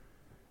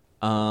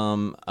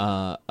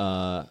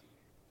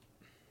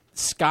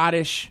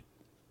Scottish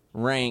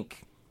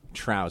rank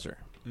trouser.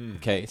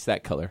 Okay, it's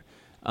that color.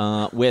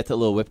 With a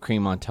little whipped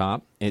cream on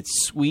top.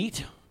 It's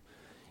sweet.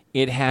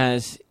 It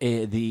has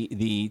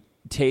the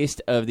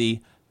taste of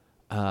the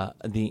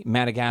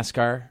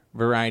Madagascar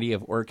variety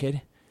of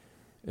orchid,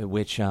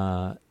 which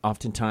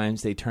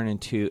oftentimes they turn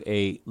into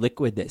a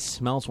liquid that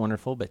smells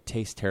wonderful but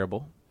tastes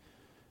terrible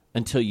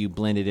until you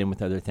blend it in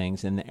with other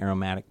things and the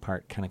aromatic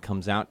part kind of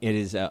comes out. It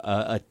is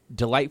a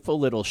delightful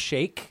little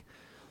shake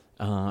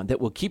that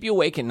will keep you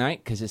awake at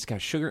night because it's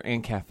got sugar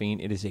and caffeine.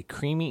 It is a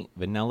creamy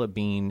vanilla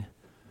bean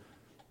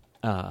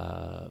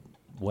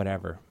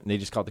whatever. They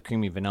just call it the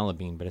creamy vanilla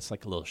bean, but it's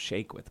like a little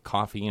shake with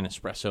coffee and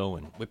espresso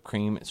and whipped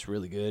cream. It's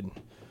really good.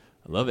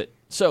 I love it.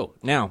 So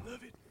now,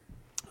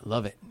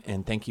 love it.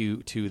 And thank you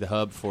to the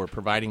Hub for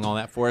providing all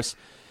that for us.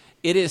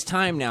 It is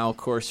time now, of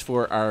course,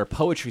 for our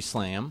poetry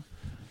slam.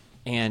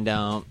 And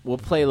we'll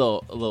play a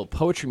little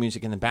poetry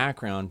music in the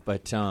background,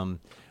 but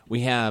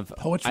we have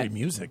Poetry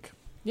music.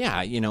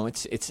 Yeah, you know,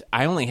 it's.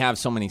 I only have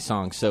so many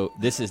songs, so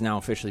this is now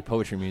officially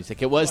poetry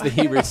music. It was the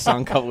Hebrews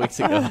song a couple weeks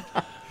ago,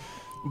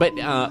 but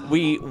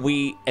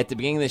we at the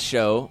beginning of the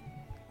show,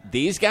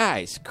 these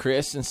guys,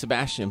 Chris and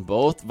Sebastian,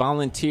 both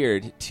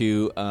volunteered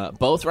to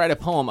both write a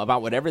poem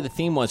about whatever the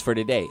theme was for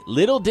today.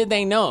 Little did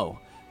they know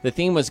the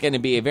theme was going to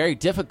be a very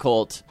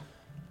difficult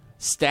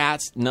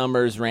stats,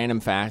 numbers,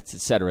 random facts,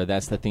 etc.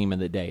 That's the theme of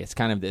the day. It's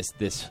kind of this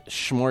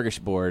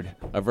smorgasbord,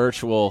 a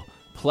virtual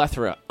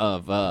plethora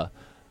of a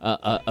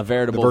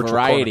veritable virtual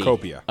variety,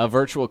 cornucopia. a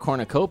virtual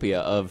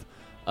cornucopia of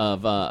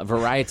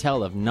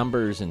varietal of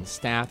numbers and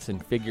stats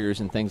and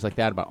figures and things like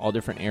that about all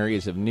different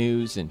areas of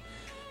news. And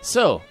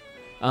so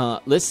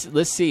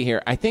let's see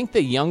here. I think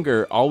the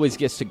younger always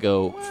gets to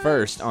go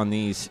first on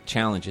these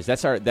challenges.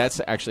 That's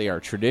actually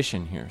our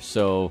tradition here.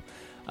 So.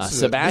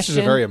 Sebastian, this is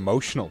a very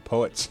emotional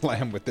poet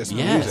slam with this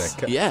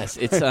music. Yes,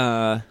 it's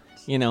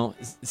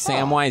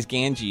Samwise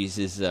Ganges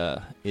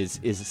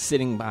is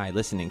sitting by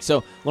listening.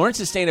 So Lawrence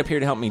is staying up here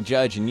to help me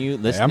judge, and you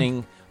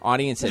listening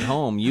audience at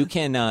home, you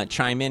can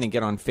chime in and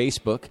get on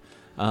Facebook,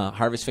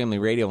 Harvest Family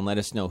Radio, and let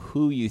us know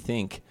who you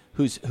think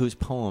whose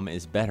poem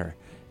is better.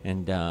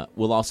 And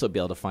we'll also be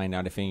able to find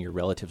out if any of your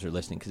relatives are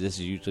listening, because this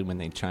is usually when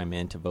they chime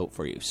in to vote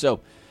for you. So,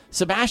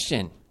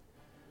 Sebastian,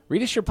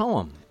 read us your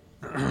poem.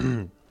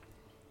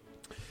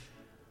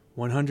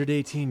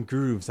 118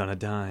 grooves on a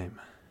dime.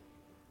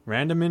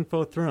 Random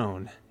info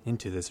thrown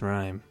into this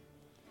rhyme.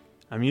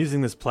 I'm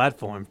using this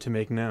platform to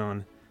make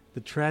known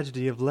the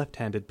tragedy of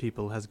left-handed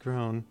people has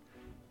grown.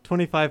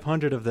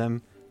 2,500 of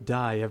them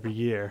die every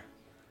year,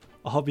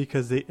 all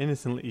because they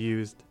innocently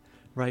used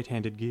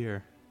right-handed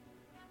gear.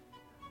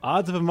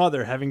 Odds of a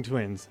mother having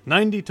twins,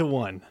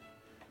 90-1.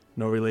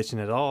 No relation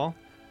at all.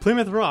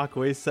 Plymouth Rock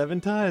weighs 7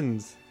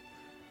 tons.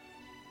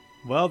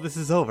 Well, this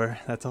is over.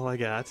 That's all I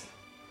got.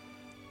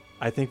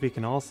 I think we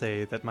can all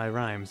say that my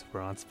rhymes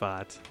were on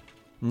spot.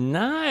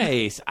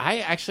 Nice. I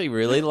actually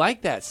really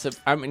like that. So,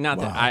 I mean, not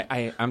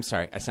that I'm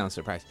sorry. I sound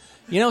surprised.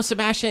 You know,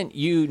 Sebastian,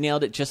 you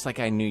nailed it just like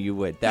I knew you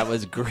would. That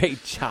was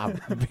great job.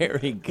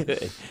 Very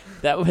good.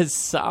 That was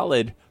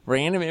solid.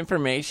 Random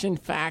information,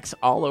 facts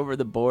all over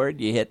the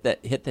board. You hit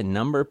the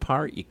number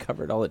part. You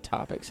covered all the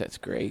topics. That's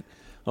great.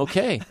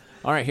 Okay.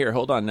 All right. Here,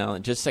 hold on now.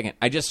 Just a second.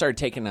 I just started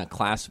taking a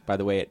class, by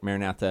the way, at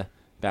Maranatha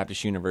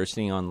Baptist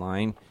University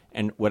online.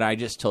 And what I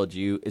just told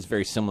you is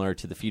very similar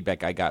to the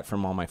feedback I got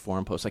from all my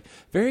forum posts. Like,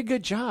 very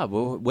good job.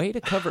 Way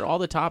to cover all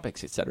the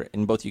topics, etc.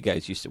 And both you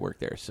guys used to work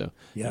there, so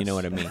Yes. you know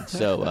what I mean.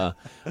 So,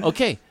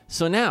 okay.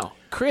 So now,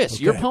 Chris,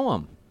 your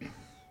poem.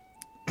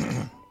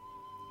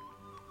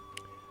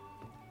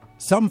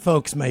 Some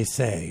folks may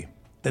say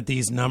that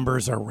these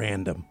numbers are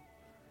random,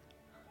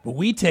 but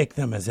we take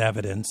them as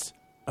evidence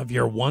of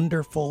your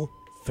wonderful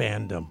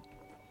fandom.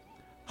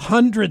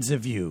 Hundreds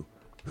of you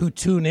who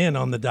tune in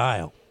on the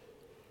dial.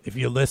 If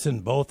you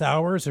listen both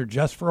hours or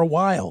just for a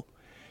while,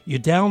 you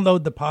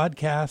download the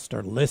podcast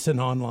or listen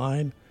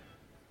online,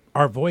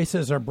 our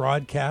voices are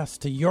broadcast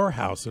to your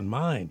house and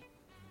mine.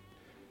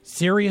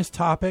 Serious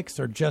topics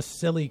or just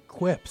silly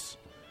quips,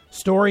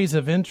 stories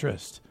of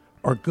interest,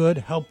 or good,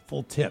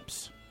 helpful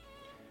tips.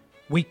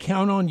 We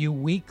count on you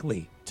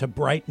weekly to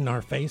brighten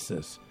our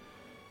faces.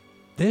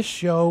 This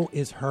show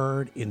is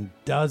heard in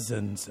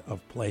dozens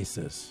of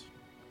places.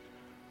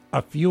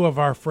 A few of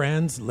our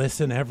friends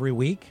listen every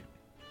week.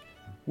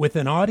 With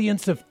an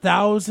audience of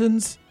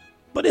thousands,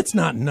 but it's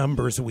not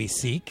numbers we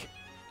seek.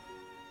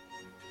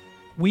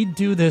 We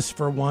do this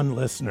for one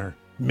listener,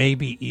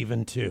 maybe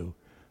even two.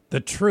 The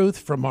truth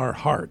from our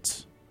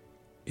hearts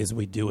is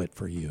we do it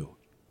for you.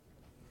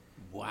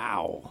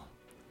 Wow.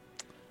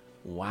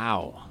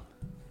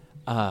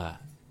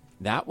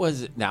 That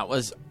was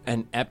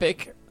an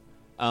epic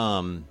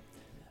That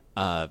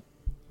was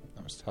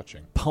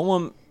touching.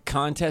 poem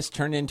contest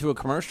turned into a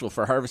commercial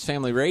for Harvest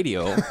Family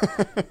Radio.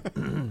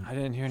 I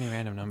didn't hear any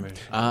random numbers.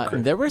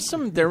 There was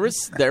some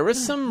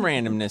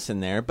randomness in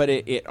there, but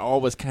it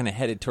all was kind of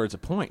headed towards a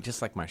point,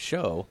 just like my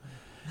show.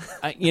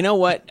 You know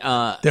what?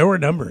 There were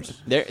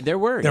numbers. There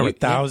were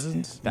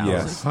Thousands,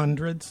 Yes.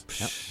 hundreds.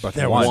 But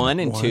There one. was One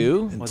and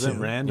two. Wasn't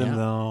two. random Yeah.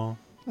 though.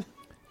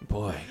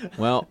 Boy,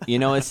 well,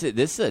 this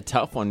is a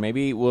tough one.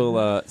 Maybe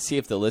we'll see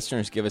if the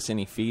listeners give us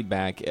any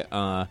feedback.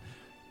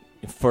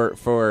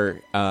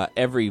 For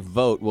every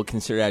vote, we'll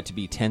consider that to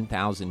be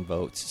 10,000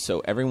 votes.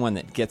 So everyone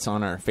that gets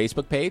on our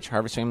Facebook page,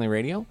 Harvest Family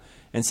Radio,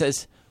 and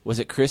says, was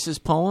it Chris's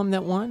poem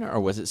that won, or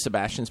was it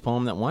Sebastian's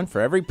poem that won?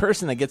 For every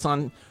person that gets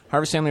on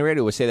Harvest Family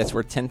Radio, we'll say that's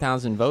worth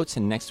 10,000 votes,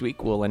 and next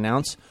week we'll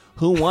announce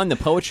who won the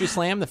Poetry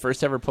Slam, the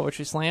first ever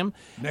Poetry Slam.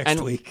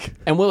 Next week.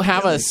 And we'll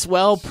have a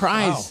swell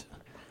prize. Wow.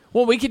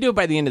 Well, we could do it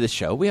by the end of the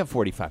show. We have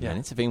 45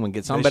 minutes if anyone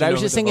gets on. They But should I know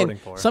was who just they're thinking,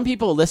 voting for. some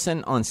people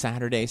listen on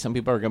Saturday. Some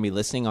people are going to be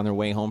listening on their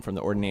way home from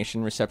the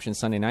ordination reception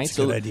Sunday night. That's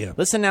a good idea.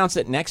 Let's announce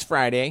it next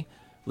Friday.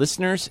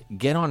 Listeners,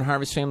 get on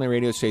Harvest Family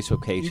Radio's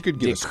Facebook page. You could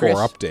give Did a score Chris-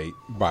 update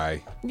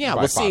by Yeah,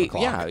 by we'll 5 see.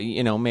 o'clock.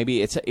 Yeah,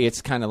 maybe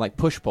it's kind of like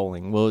push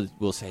polling.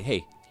 We'll say,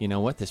 hey, you know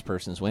what? This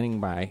person's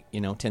winning by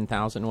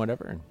 10,000,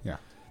 whatever. And Yeah.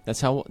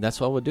 that's how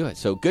we'll do it.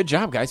 So good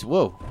job, guys.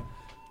 Whoa.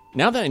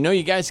 Now that I know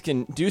you guys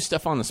can do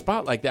stuff on the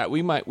spot like that,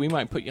 we might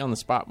put you on the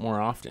spot more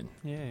often.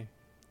 Yay.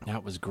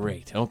 That was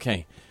great.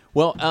 Okay.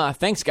 Well,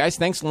 thanks, guys.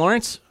 Thanks,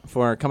 Lawrence,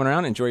 for coming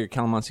around. Enjoy your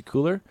Calamansi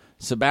cooler.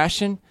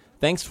 Sebastian,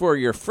 thanks for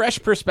your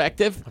fresh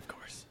perspective. Of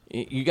course.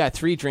 You got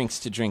 3 drinks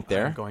to drink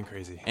there. I'm going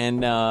crazy.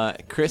 And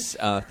Chris,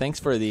 thanks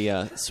for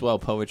the swell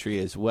poetry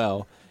as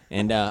well.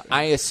 And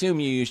I assume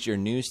you used your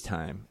news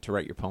time to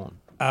write your poem.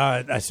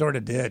 I sort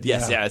of did.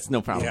 Yes, yeah, it's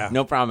no problem. Yeah.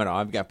 No problem at all.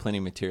 I've got plenty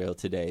of material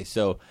today.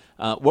 So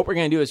what we're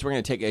going to do is we're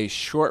going to take a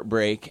short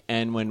break,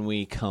 and when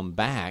we come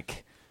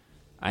back,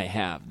 I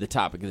have the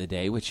topic of the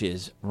day, which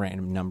is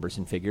random numbers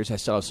and figures. I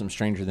still have some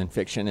Stranger Than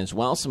Fiction as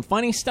well, some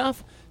funny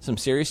stuff, some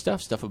serious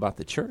stuff about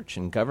the church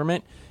and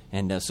government.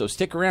 And so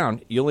stick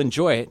around. You'll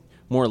enjoy it.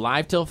 More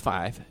Live Till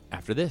 5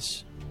 after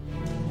this.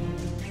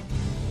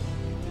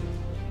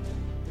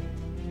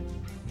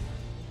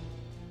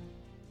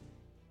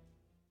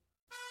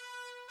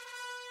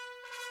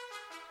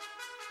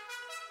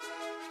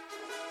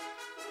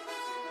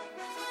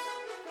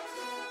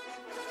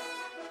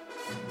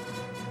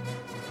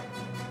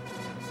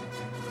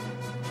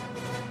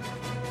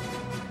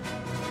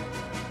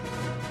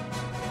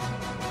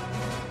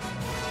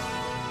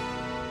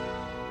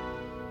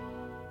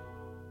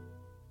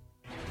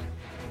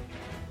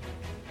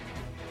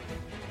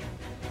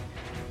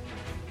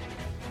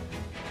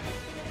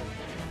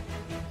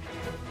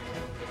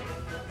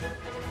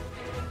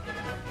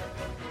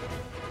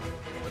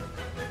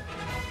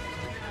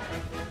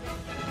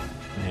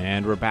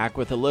 And we're back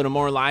with a little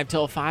more Live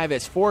Till 5.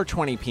 It's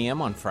 4:20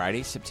 p.m. on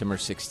Friday, September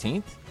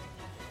 16th,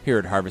 here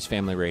at Harvest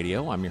Family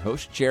Radio. I'm your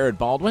host, Jared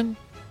Baldwin.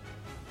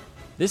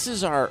 This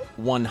is our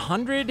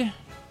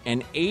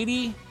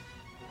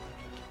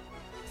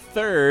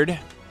 183rd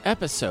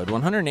episode,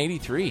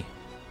 183.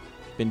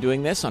 Been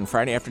doing this on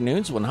Friday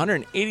afternoons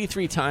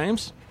 183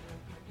 times.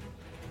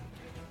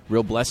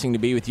 Real blessing to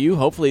be with you.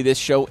 Hopefully this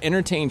show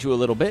entertains you a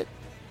little bit,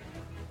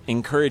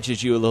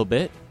 encourages you a little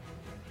bit,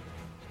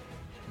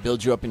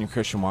 build you up in your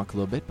Christian walk a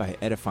little bit by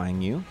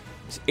edifying you.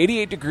 It's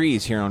 88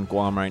 degrees here on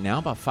Guam right now,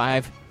 about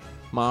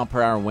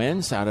 5-mile-per-hour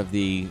winds out of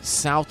the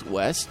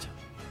southwest,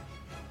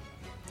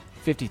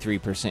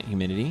 53%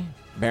 humidity.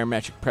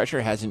 Barometric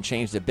pressure hasn't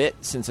changed a bit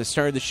since I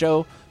started the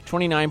show,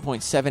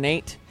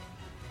 29.78.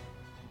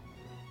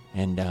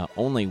 And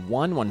only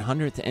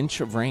 1/100th inch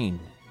of rain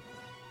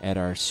at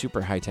our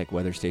super high-tech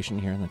weather station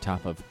here on the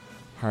top of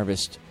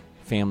Harvest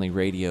Family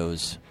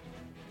Radio's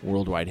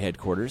worldwide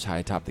headquarters, high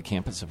atop the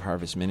campus of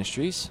Harvest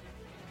Ministries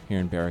here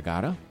in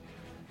Barrigada.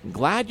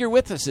 Glad you're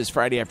with us this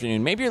Friday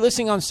afternoon. Maybe you're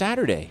listening on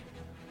Saturday.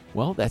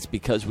 Well, that's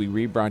because we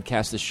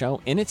rebroadcast the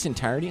show in its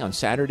entirety on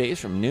Saturdays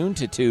from noon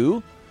to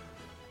 2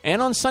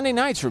 and on Sunday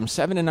nights from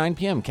 7 to 9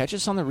 p.m. Catch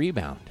us on the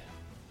rebound.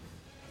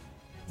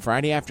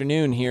 Friday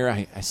afternoon here,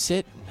 I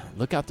sit,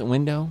 look out the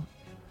window,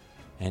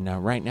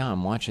 and right now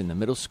I'm watching the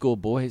middle school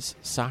boys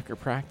soccer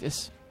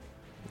practice.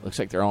 Looks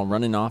like they're all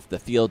running off the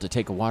field to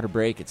take a water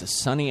break. It's a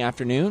sunny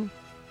afternoon.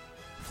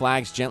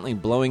 Flags gently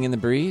blowing in the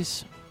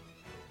breeze.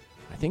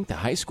 I think the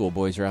high school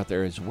boys are out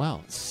there as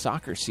well. It's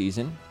soccer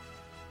season.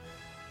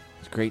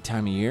 It's a great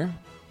time of year.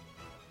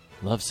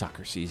 Love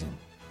soccer season.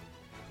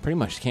 Pretty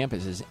much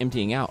campus is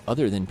emptying out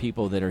other than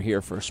people that are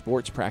here for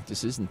sports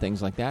practices and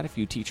things like that. A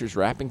few teachers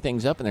wrapping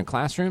things up in their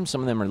classrooms.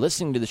 Some of them are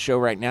listening to the show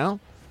right now.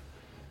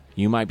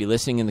 You might be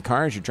listening in the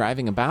car as you're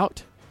driving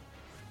about,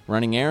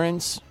 running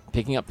errands,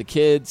 picking up the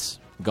kids,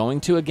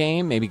 going to a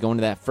game, maybe going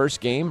to that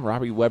first game.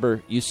 Robbie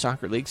Weber Youth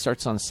Soccer League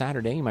starts on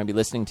Saturday. You might be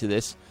listening to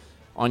this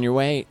on your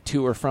way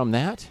to or from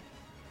that.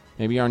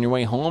 Maybe you're on your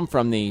way home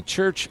from the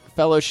church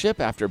fellowship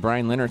after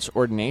Brian Leonard's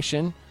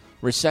ordination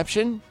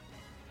reception.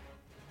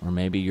 Or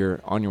maybe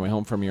you're on your way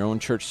home from your own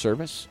church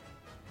service.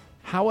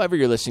 However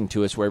you're listening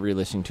to us, wherever you're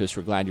listening to us,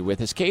 we're glad you're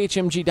with us.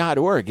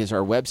 KHMG.org is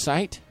our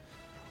website.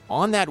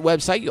 On that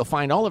website, you'll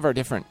find all of our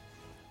different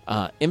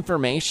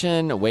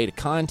information, a way to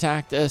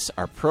contact us,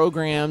 our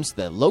programs.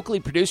 The locally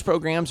produced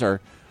programs are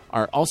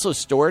also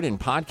stored in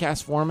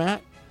podcast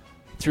format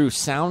through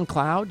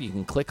SoundCloud. You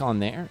can click on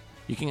there.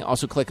 You can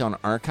also click on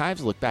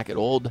archives, look back at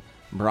old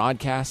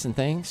broadcasts and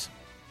things.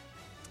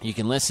 You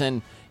can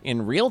listen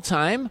in real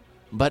time,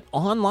 but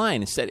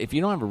online instead. If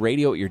you don't have a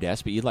radio at your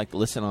desk, but you'd like to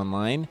listen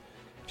online,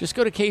 just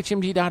go to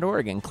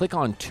khmg.org and click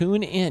on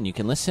Tune In. You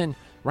can listen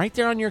right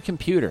there on your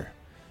computer.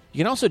 You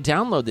can also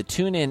download the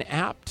TuneIn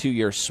app to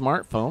your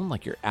smartphone,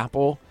 like your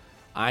Apple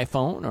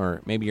iPhone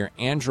or maybe your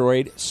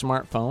Android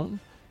smartphone,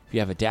 if you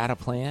have a data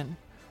plan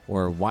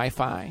or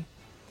Wi-Fi.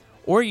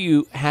 Or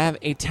you have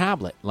a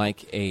tablet,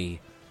 like an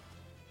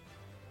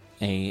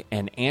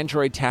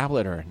Android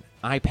tablet or an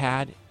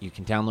iPad. You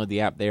can download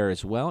the app there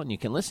as well, and you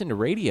can listen to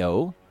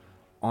radio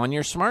on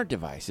your smart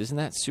device. Isn't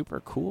that super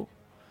cool?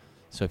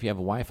 So if you have a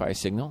Wi-Fi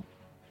signal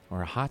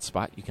or a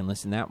hotspot, you can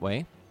listen that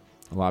way.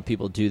 A lot of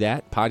people do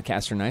that.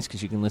 Podcasts are nice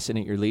because you can listen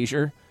at your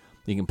leisure.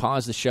 You can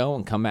pause the show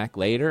and come back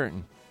later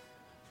and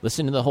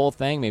listen to the whole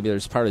thing. Maybe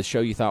there's part of the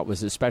show you thought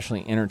was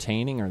especially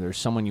entertaining, or there's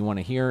someone you want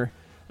to hear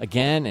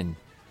again and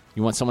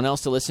you want someone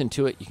else to listen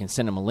to it. You can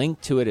send them a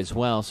link to it as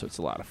well, so it's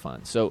a lot of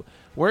fun. So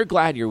we're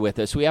glad you're with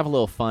us. We have a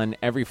little fun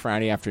every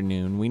Friday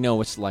afternoon. We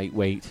know it's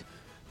lightweight.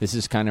 This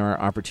is kind of our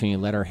opportunity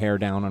to let our hair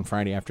down on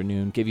Friday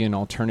afternoon, give you an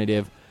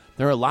alternative.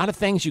 There are a lot of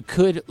things you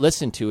could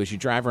listen to as you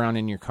drive around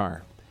in your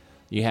car.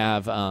 You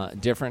have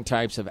different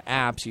types of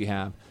apps. You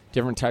have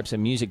different types of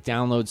music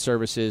download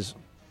services.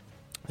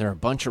 There are a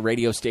bunch of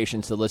radio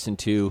stations to listen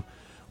to.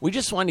 We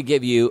just want to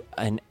give you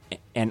an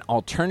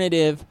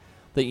alternative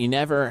that you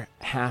never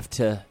have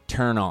to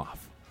turn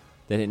off,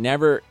 that it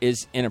never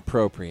is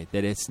inappropriate,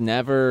 that it's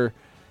never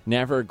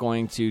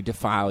going to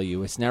defile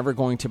you. It's never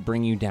going to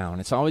bring you down.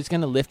 It's always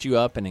going to lift you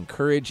up and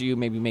encourage you,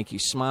 maybe make you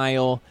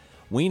smile.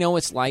 We know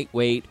it's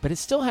lightweight, but it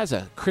still has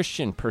a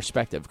Christian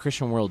perspective,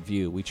 Christian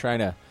worldview. We try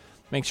to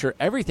make sure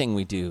everything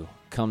we do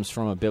comes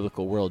from a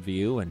biblical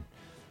worldview, and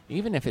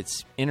even if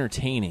it's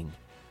entertaining,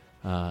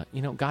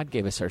 God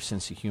gave us our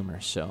sense of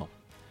humor. So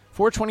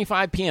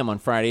 4:25 p.m. on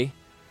Friday,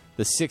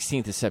 the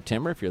 16th of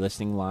September, if you're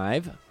listening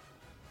live.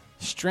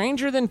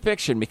 Stranger than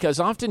fiction, because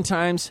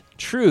oftentimes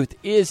truth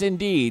is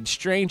indeed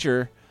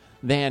stranger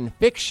than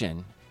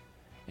fiction.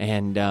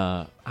 And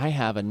I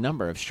have a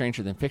number of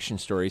stranger than fiction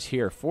stories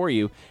here for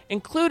you,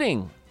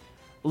 including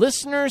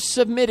listeners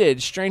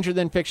submitted stranger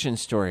than fiction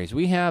stories.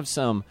 We have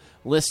some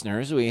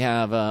listeners. We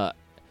have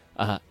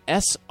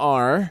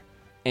SR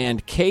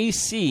and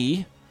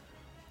KC,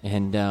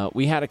 and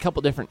we had a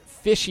couple different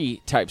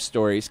fishy type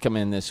stories come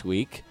in this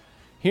week.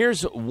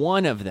 Here's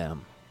one of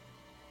them.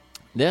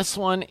 This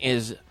one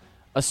is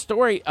a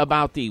story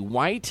about the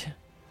white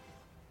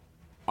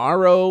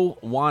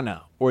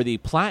arowana, or the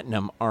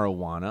platinum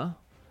arowana,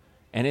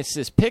 and it's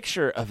this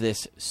picture of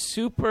this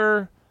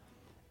super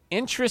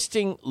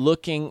interesting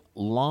looking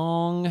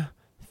long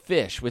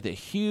fish with a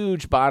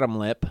huge bottom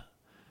lip,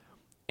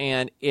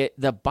 and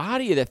the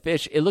body of the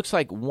fish, it looks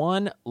like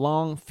one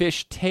long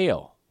fish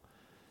tail,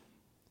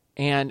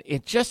 and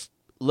it just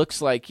looks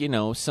like,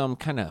 some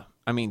kind of,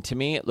 to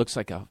me it looks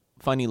like a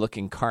funny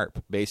looking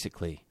carp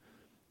basically.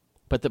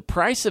 But the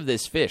price of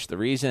this fish, the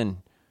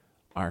reason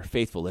our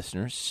faithful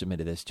listeners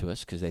submitted this to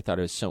us because they thought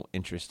it was so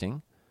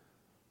interesting,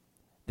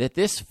 that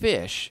this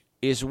fish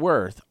is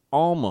worth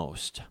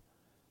almost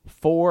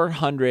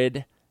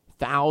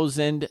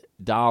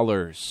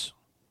 $400,000.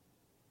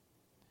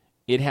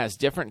 It has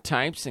different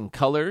types and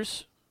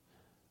colors,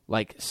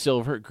 like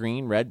silver,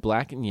 green, red,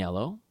 black, and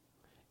yellow.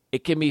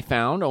 It can be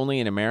found only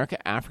in America,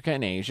 Africa,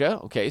 and Asia.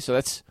 Okay, so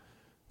that's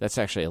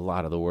actually a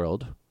lot of the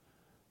world.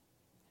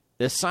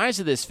 The size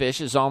of this fish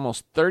is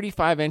almost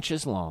 35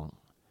 inches long,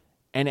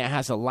 and it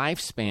has a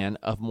lifespan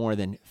of more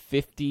than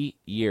 50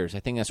 years. I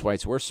think that's why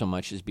it's worth so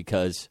much, is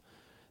because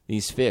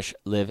these fish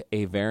live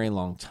a very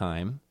long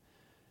time.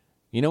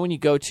 When you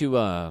go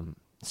to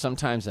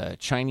sometimes a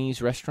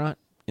Chinese restaurant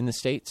in the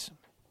States,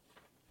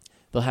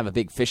 they'll have a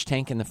big fish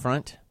tank in the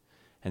front,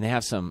 and they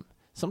have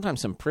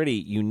sometimes some pretty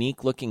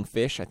unique-looking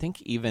fish. I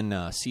think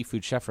even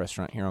Seafood Chef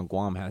restaurant here on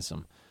Guam has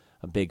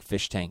a big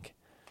fish tank.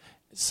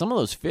 Some of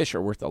those fish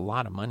are worth a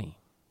lot of money.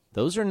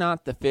 Those are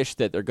not the fish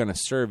that they're going to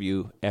serve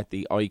you at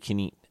the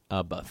all-you-can-eat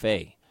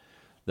buffet.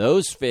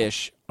 Those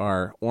fish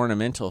are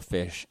ornamental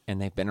fish,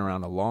 and they've been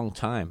around a long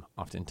time,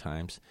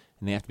 oftentimes,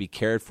 and they have to be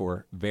cared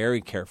for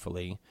very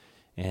carefully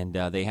And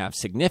they have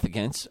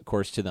significance, of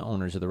course, to the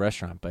owners of the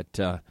restaurant. But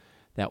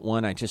that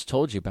one I just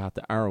told you about,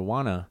 the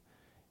arowana,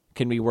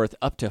 can be worth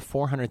up to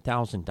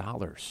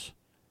 $400,000.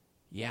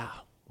 Yeah,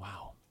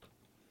 wow.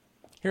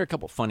 Here are a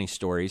couple funny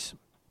stories.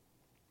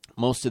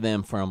 Most of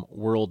them from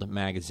World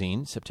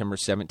Magazine, September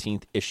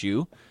 17th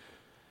issue.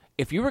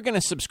 If you were going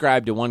to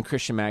subscribe to one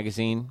Christian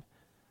magazine,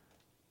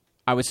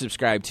 I would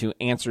subscribe to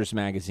Answers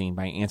Magazine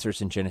by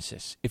Answers in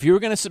Genesis. If you were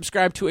going to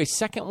subscribe to a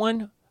second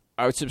one,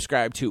 I would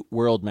subscribe to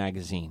World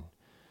Magazine.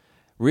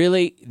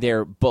 Really,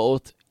 they're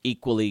both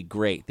equally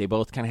great. They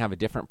both kind of have a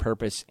different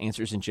purpose.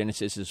 Answers in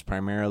Genesis is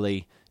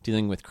primarily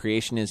dealing with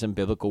creationism,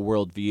 biblical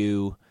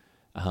worldview,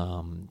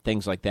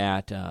 things like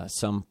that,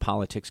 some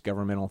politics,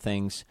 governmental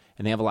things,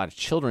 and they have a lot of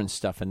children's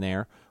stuff in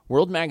there.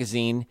 World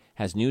Magazine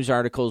has news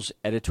articles,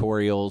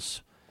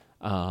 editorials,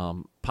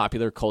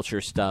 popular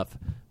culture stuff,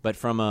 but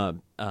from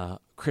a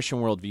Christian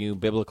worldview,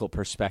 biblical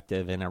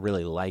perspective, and I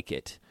really like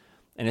it.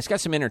 And it's got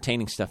some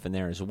entertaining stuff in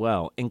there as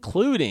well,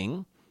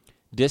 including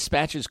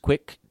Dispatch's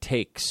Quick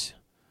Takes.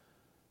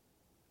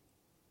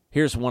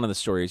 Here's one of the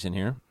stories in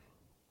here.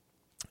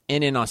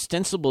 In an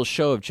ostensible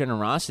show of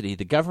generosity,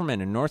 the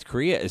government in North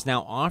Korea is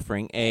now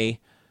offering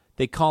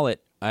they call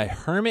it a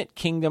Hermit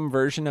Kingdom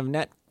version of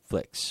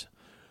Netflix.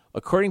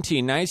 According to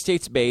United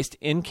States-based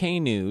NK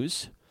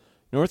News,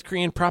 North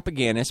Korean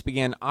propagandists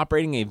began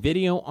operating a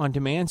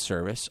video-on-demand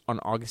service on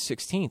August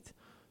 16th.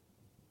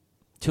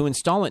 To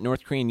install it,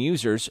 North Korean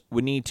users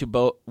would need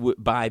to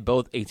buy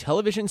both a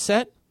television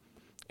set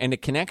and a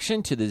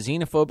connection to the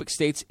xenophobic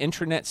state's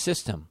intranet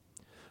system.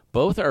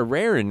 Both are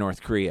rare in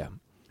North Korea.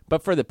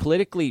 But for the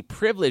politically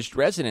privileged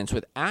residents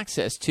with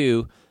access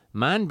to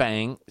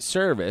Manbang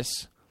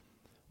service,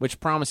 which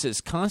promises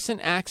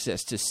constant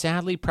access to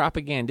sadly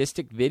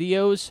propagandistic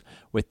videos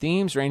with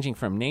themes ranging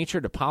from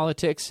nature to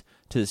politics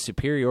to the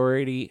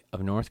superiority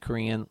of North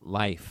Korean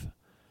life.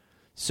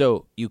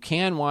 So you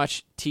can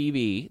watch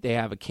TV. They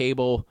have a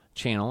cable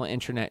channel,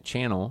 internet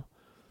channel,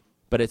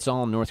 but it's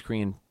all North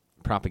Korean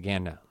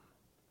propaganda.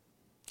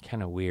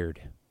 Kind of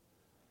weird.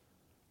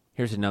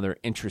 Here's another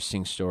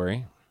interesting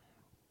story.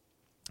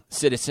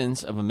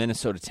 Citizens of a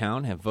Minnesota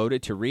town have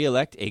voted to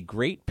re-elect a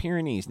Great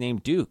Pyrenees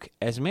named Duke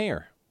as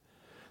mayor.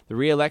 The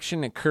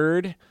re-election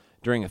occurred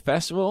during a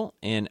festival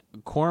in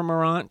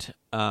Cormorant,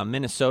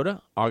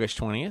 Minnesota, August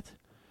 20th.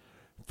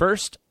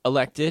 First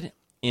elected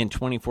in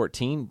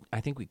 2014,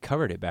 I think we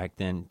covered it back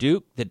then,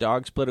 Duke, the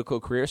dog's political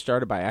career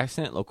started by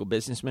accident. Local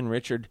businessman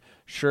Richard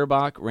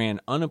Sherbach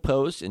ran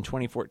unopposed in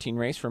 2014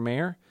 race for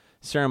mayor,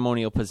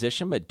 ceremonial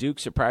position, but Duke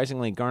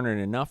surprisingly garnered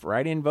enough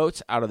write-in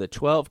votes out of the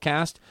 12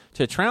 cast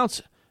to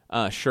trounce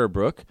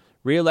Sherbrooke.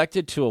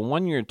 Re-elected to a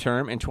one-year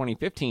term in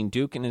 2015,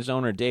 Duke and his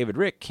owner David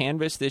Rick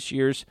canvassed this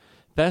year's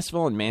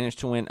festival and managed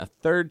to win a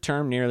third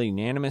term nearly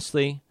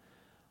unanimously.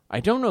 I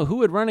don't know who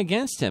would run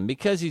against him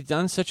because he's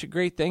done such a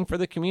great thing for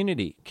the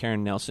community,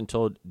 Karen Nelson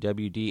told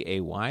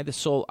WDAY. The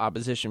sole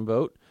opposition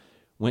vote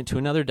went to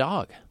another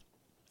dog.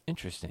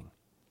 Interesting.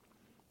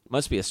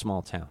 Must be a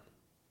small town.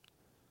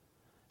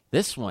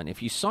 This one,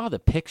 if you saw the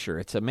picture,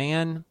 it's a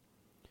man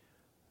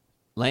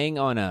laying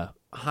on a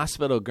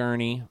hospital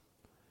gurney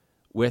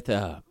with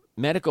a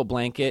medical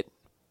blanket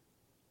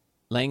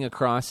laying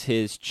across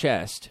his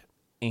chest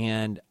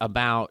and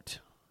about,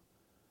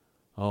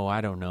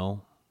 I don't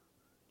know,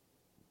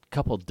 a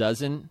couple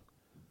dozen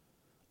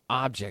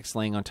objects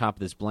laying on top of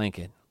this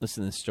blanket.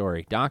 Listen to this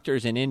story.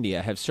 Doctors in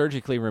India have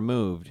surgically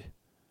removed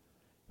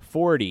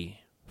 40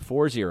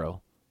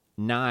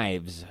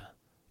 knives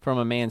from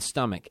a man's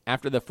stomach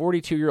after the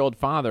 42-year-old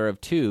father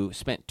of two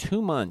spent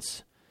 2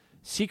 months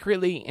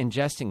secretly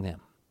ingesting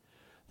them.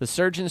 The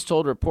surgeons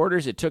told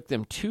reporters it took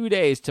them 2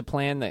 days to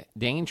plan the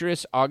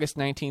dangerous August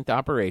 19th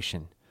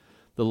operation.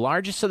 The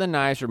largest of the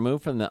knives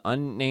removed from the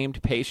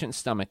unnamed patient's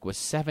stomach was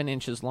 7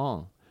 inches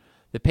long.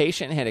 The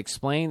patient had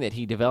explained that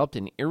he developed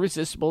an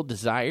irresistible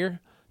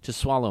desire to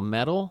swallow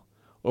metal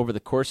over the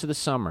course of the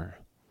summer.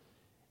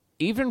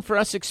 Even for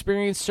us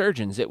experienced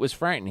surgeons, it was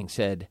frightening,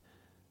 said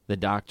the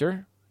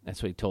doctor.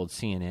 That's what he told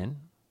CNN.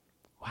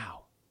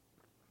 Wow.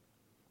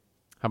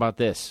 How about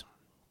this?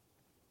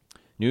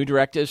 New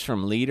directives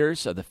from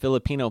leaders of the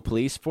Filipino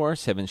police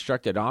force have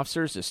instructed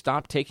officers to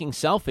stop taking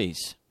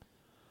selfies.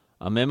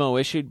 A memo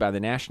issued by the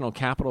National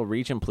Capital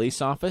Region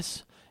Police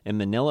Office in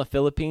Manila,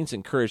 Philippines,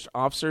 encouraged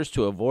officers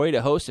to avoid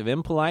a host of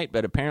impolite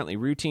but apparently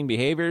routine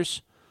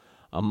behaviors.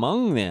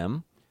 Among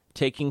them,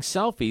 taking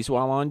selfies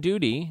while on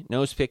duty,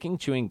 nose-picking,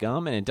 chewing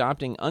gum, and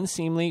adopting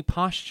unseemly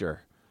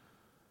posture,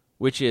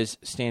 which is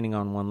standing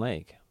on one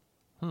leg.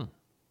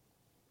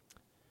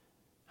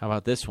 How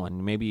about this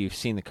one? Maybe you've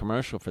seen the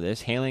commercial for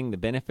this. Hailing the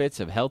benefits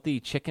of healthy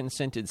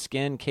chicken-scented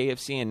skin,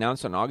 KFC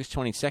announced on August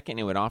 22nd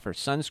it would offer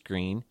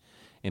sunscreen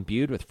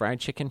imbued with fried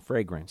chicken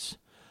fragrance.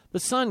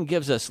 The sun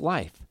gives us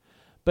life,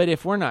 but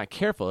if we're not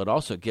careful, it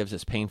also gives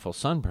us painful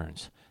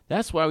sunburns.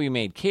 That's why we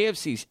made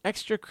KFC's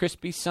Extra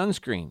Crispy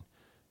Sunscreen.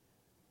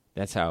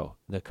 That's how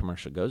the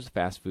commercial goes. The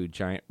fast food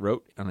giant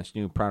wrote on its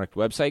new product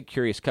website.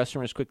 Curious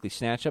customers quickly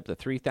snatched up the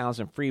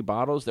 3,000 free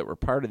bottles that were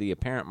part of the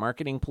apparent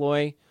marketing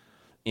ploy.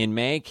 In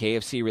May,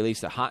 KFC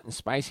released the hot and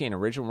spicy and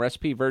original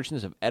recipe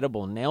versions of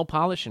edible nail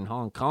polish in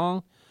Hong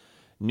Kong.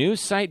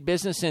 News site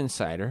Business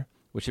Insider,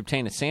 which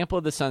obtained a sample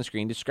of the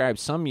sunscreen,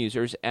 describes some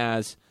users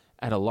as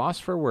at a loss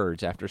for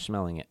words after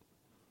smelling it.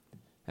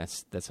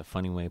 That's a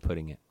funny way of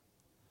putting it.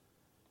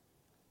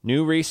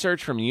 New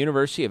research from the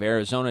University of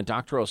Arizona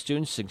doctoral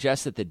students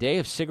suggests that the day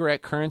of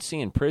cigarette currency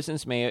in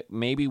prisons may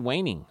be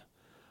waning.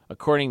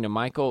 According to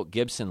Michael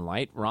Gibson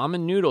Light,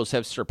 ramen noodles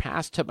have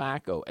surpassed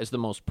tobacco as the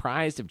most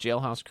prized of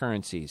jailhouse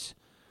currencies.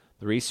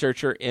 The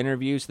researcher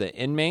interviews the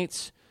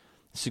inmates,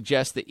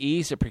 suggests the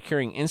ease of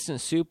procuring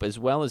instant soup as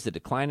well as the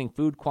declining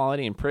food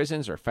quality in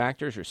prisons are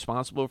factors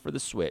responsible for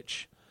the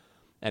switch.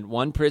 At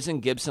one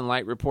prison, Gibson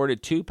Light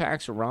reported 2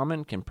 packs of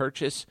ramen can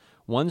purchase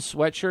 1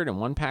 sweatshirt,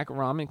 and 1 pack of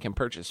ramen can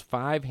purchase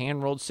 5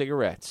 hand-rolled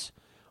cigarettes.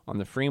 On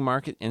the free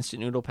market,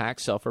 instant noodle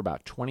packs sell for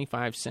about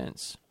 25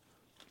 cents.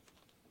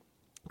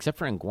 Except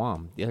for in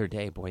Guam, the other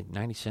day,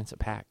 90 cents a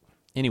pack.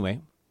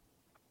 Anyway,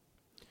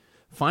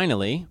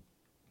 finally,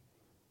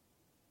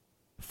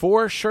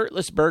 4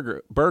 shirtless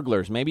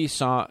burglars, maybe you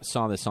saw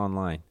this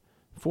online.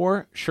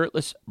 4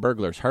 shirtless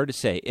burglars, hard to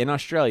say, in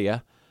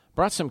Australia,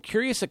 brought some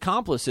curious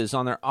accomplices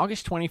on their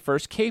August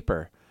 21st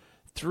caper.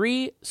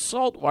 3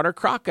 saltwater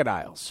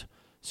crocodiles.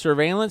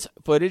 Surveillance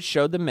footage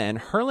showed the men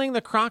hurling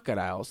the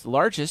crocodiles, the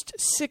largest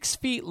 6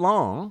 feet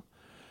long,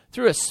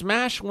 through a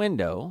smashed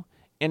window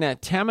in a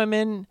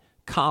Tamimine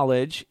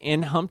College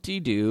in Humpty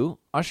Doo,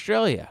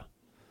 Australia.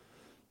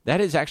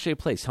 That is actually a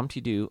place, Humpty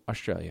Doo,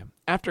 Australia.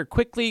 After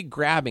quickly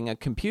grabbing a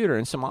computer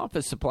and some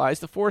office supplies,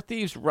 the 4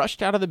 thieves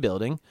rushed out of the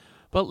building,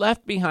 but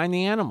left behind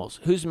the animals,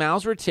 whose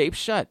mouths were taped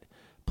shut.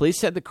 Police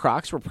said the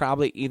crocs were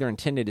probably either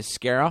intended to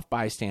scare off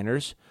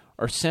bystanders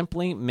or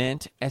simply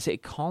meant as a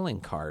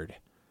calling card.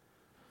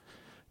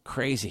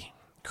 Crazy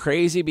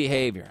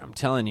behavior. I'm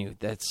telling you,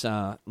 that's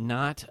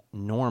not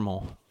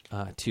normal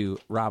to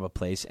rob a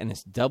place, and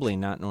it's doubly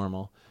not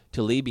normal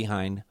to leave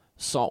behind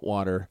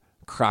saltwater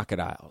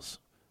crocodiles.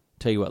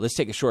 Tell you what, let's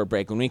take a short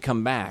break. When we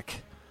come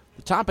back,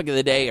 the topic of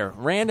the day are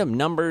random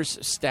numbers,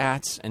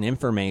 stats, and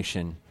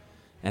information,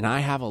 and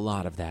I have a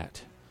lot of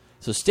that.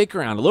 So stick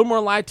around. A little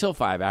more live till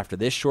 5 after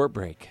this short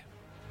break.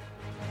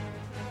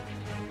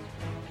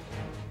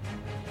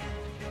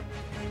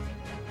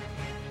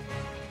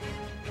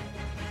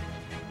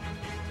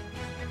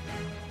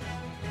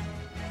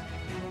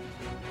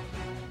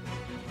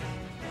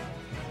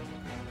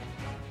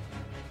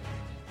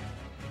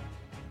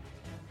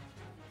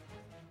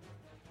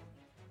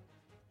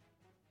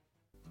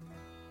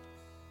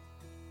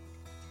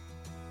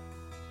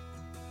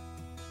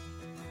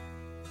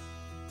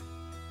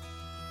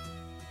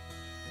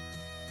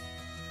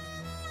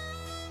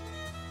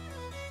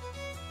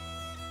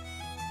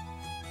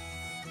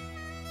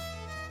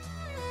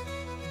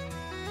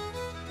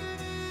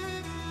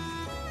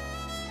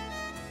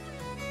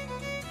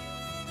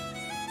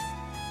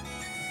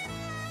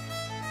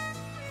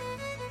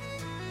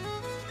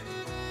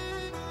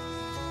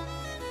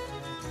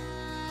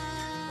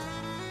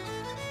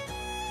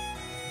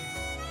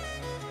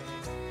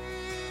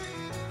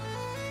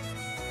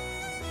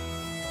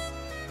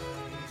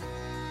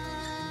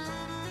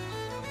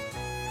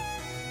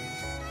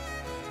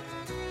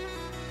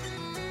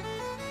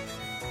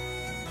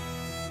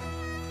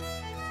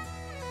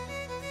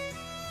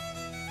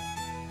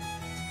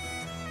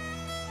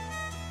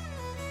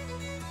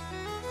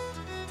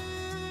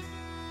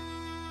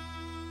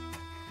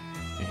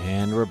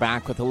 And we're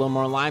back with a little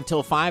more live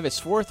till 5. It's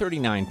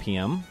 4:39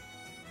 p.m.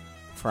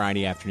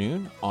 Friday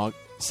afternoon,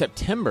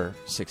 September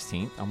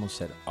 16th. Almost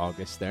said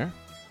August there.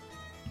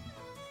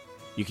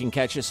 You can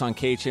catch us on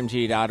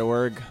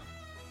khmg.org.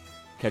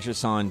 Catch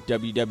us on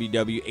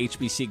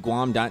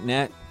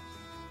www.hbcguam.net.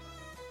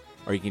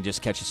 Or you can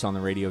just catch us on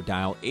the radio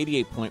dial,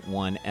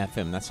 88.1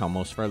 FM. That's how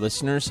most of our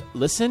listeners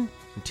listen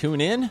and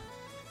tune in.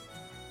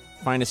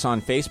 Find us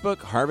on Facebook,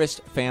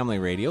 Harvest Family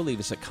Radio. Leave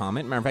us a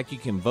comment. Matter of fact, you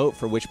can vote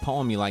for which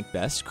poem you like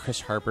best,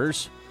 Chris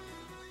Harper's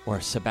or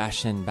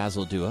Sebastian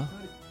Basildua.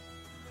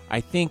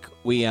 I think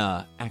we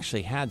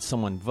actually had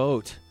someone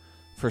vote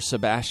for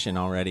Sebastian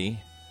already.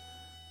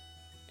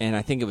 And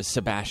I think it was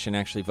Sebastian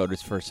actually voted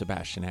for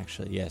Sebastian,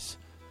 actually, yes.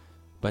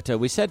 But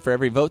we said for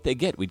every vote they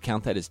get, we'd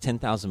count that as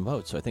 10,000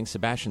 votes. So I think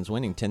Sebastian's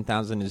winning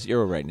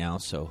 10,000-0 right now.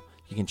 So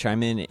you can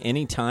chime in at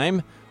any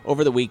time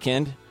over the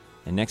weekend.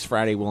 And next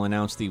Friday we'll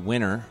announce the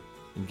winner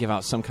and give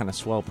out some kind of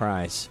swell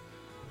prize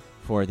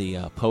for the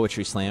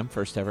Poetry Slam,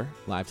 first ever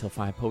Live Till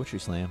 5 Poetry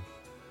Slam.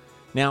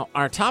 Now,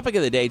 our topic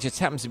of the day just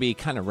happens to be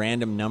kind of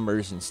random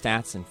numbers and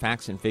stats and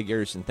facts and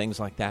figures and things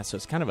like that. So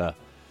it's kind of a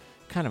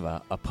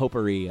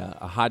potpourri,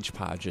 a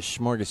hodgepodge, a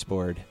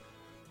smorgasbord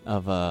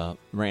of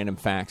random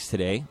facts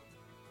today.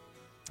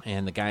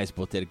 And the guys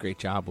both did a great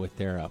job with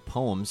their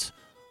poems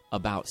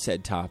about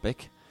said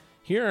topic.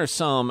 Here are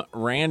some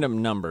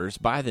random numbers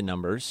by the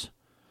numbers.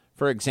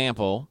 For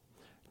example,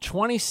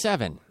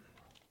 27.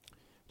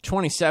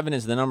 27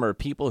 is the number of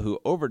people who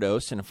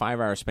overdosed in a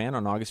 5-hour span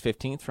on August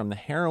 15th from the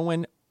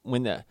heroin.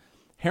 When the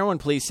heroin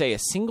police say a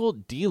single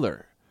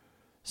dealer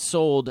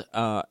sold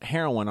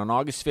heroin on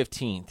August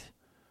 15th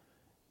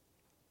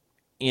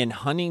in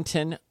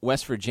Huntington,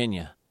 West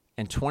Virginia,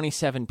 and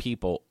 27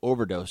 people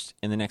overdosed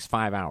in the next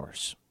 5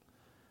 hours.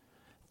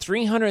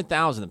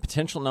 300,000, the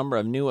potential number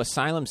of new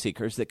asylum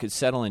seekers that could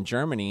settle in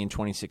Germany in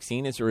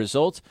 2016 as a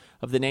result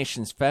of the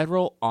nation's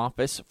Federal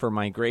Office for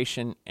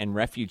Migration and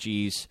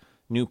Refugees'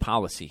 new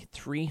policy.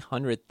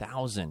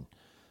 300,000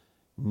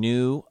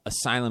 new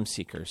asylum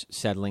seekers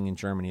settling in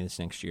Germany this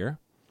next year.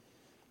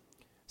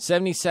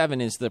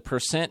 77 is the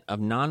percent of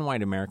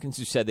non-white Americans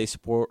who said they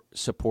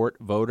support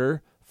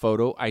voter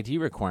photo ID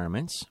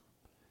requirements.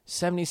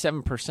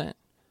 77%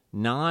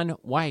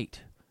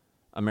 non-white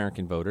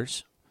American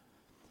voters.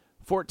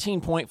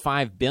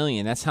 $14.5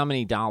 billion, that's how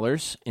many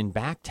dollars in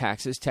back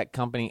taxes tech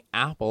company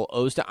Apple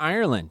owes to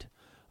Ireland,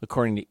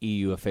 according to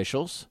EU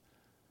officials.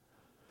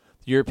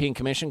 The European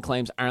Commission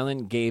claims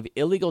Ireland gave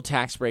illegal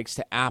tax breaks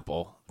to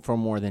Apple for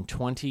more than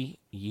 20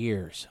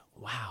 years.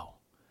 Wow.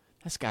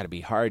 That's got to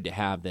be hard to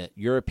have the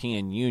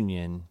European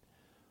Union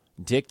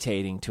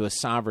dictating to a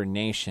sovereign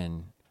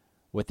nation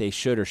what they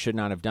should or should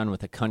not have done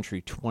with a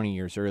country 20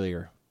 years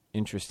earlier.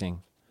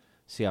 Interesting.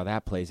 See how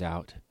that plays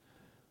out.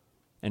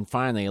 And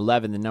finally,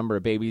 11, the number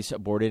of babies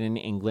aborted in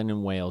England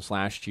and Wales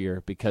last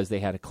year because they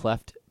had a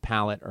cleft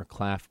palate or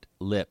cleft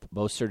lip,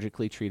 both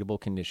surgically treatable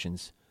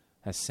conditions.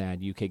 That's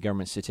sad. UK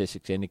government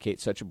statistics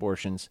indicate such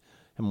abortions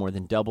have more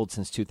than doubled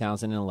since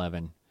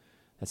 2011.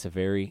 That's a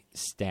very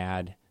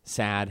sad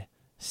stat.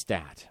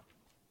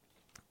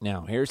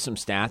 Now, here's some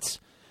stats.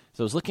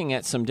 So I was looking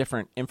at some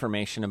different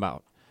information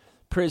about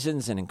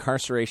prisons and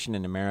incarceration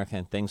in America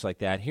and things like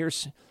that.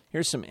 Here's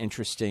some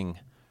interesting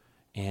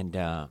and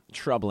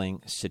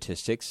troubling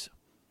statistics.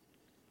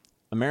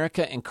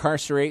 America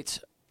incarcerates,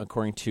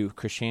 according to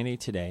Christianity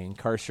Today,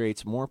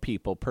 incarcerates more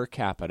people per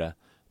capita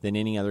than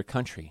any other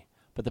country.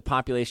 But the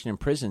population in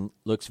prison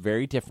looks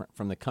very different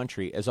from the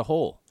country as a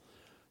whole.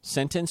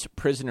 Sentenced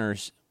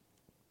prisoners,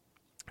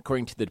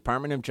 according to the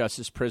Department of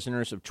Justice,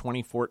 prisoners of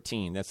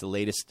 2014, that's the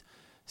latest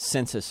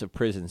census of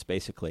prisons,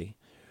 basically,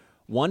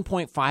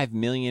 1.5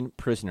 million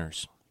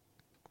prisoners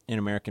in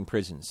American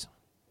prisons.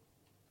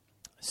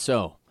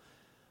 So,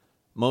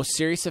 most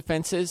serious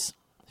offenses,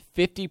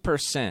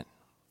 50%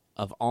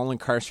 of all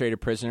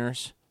incarcerated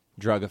prisoners,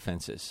 drug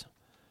offenses.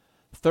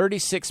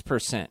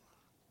 36%,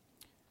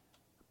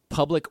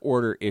 public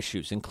order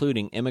issues,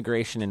 including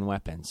immigration and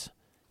weapons.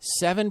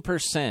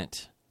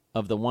 7%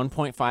 of the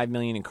 1.5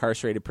 million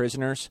incarcerated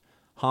prisoners,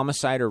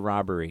 homicide or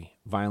robbery,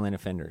 violent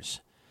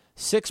offenders.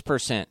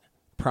 6%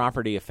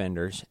 property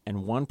offenders,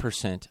 and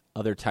 1%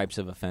 other types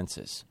of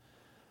offenses.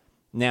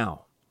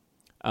 Now,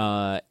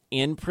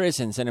 in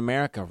prisons in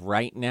America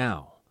right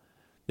now,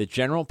 the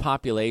general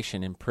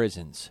population in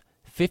prisons,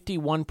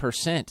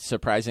 51%,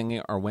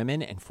 surprisingly, are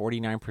women and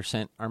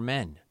 49% are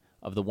men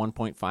of the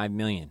 1.5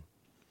 million.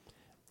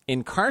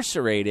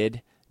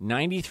 Incarcerated,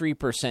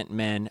 93%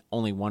 men,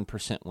 only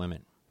 1%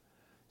 women.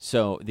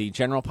 So the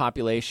general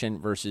population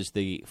versus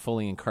the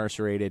fully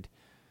incarcerated.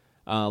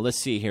 Let's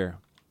see here.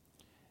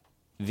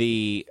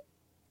 The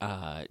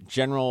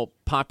general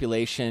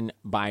population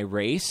by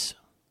race,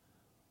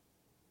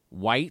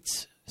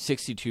 whites,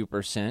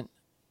 62%,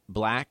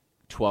 black,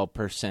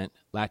 12%,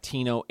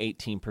 Latino,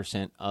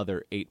 18%,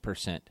 other,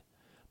 8%.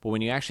 But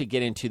when you actually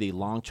get into the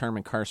long-term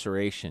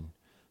incarceration,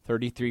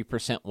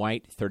 33%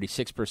 white,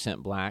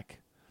 36% black.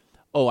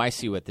 Oh, I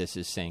see what this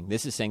is saying.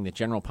 This is saying the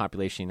general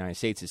population of the United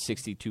States is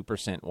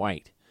 62%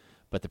 white,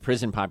 but the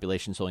prison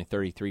population is only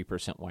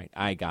 33% white.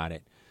 I got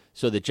it.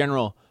 So the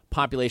general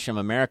population of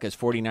America is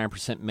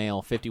 49%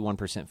 male,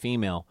 51%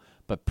 female,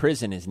 but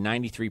prison is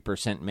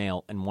 93%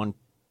 male and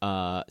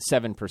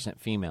 7%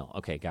 female.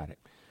 Okay, got it.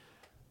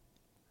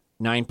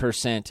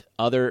 9%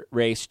 other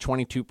race,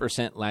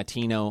 22%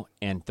 Latino,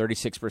 and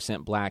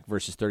 36% black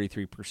versus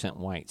 33%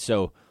 white.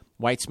 So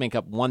whites make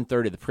up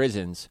 1/3 of the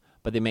prisons,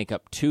 but they make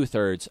up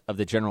 2/3 of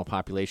the general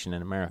population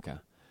in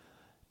America.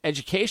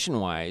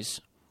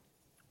 Education-wise,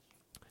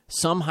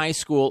 some high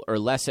school or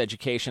less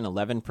education,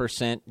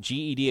 11%.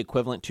 GED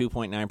equivalent,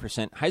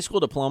 2.9%. High school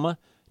diploma,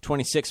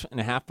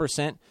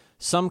 26.5%.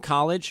 Some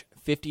college,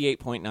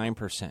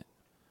 58.9%.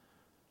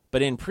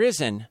 But in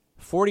prison,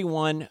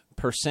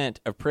 41%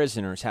 of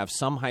prisoners have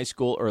some high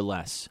school or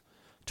less.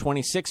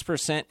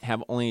 26%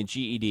 have only a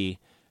GED.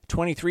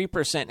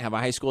 23% have a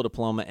high school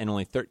diploma, and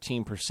only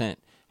 13%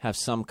 have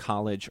some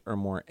college or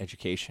more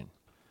education.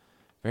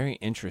 Very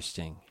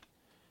interesting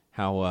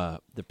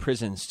how the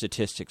prison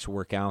statistics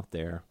work out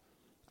there.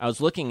 I was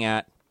looking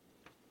at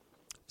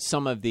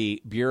some of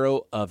the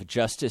Bureau of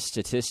Justice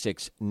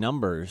Statistics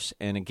numbers,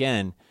 and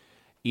again,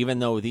 even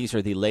though these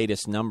are the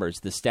latest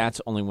numbers, the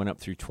stats only went up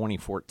through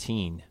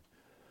 2014.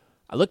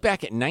 I look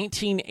back at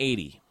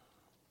 1980.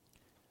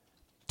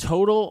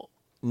 Total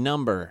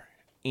number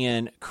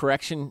in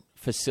correction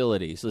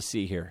facilities, let's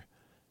see here,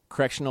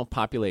 correctional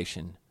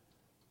population,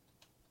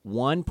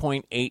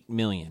 1.8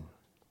 million.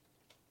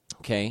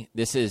 Okay,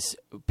 this is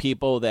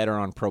people that are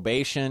on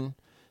probation,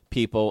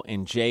 people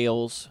in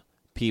jails,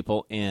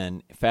 people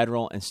in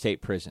federal and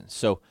state prisons.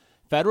 So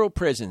federal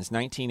prisons,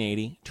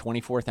 1980,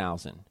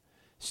 24,000.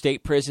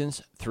 State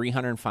prisons,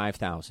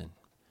 305,000.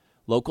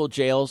 Local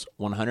jails,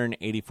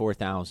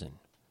 184,000.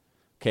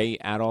 Okay, you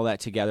add all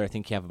that together, I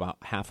think you have about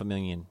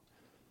 500,000.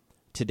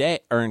 Today,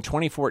 or in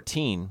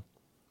 2014,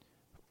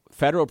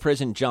 federal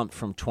prison jumped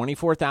from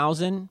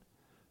 24,000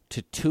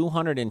 to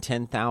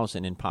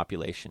 210,000 in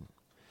population.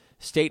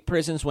 State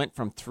prisons went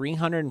from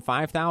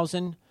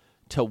 305,000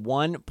 to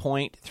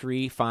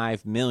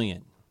 1.35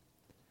 million.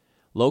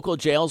 Local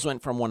jails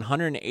went from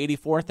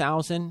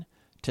 184,000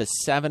 to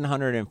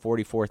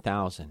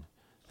 744,000.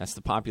 That's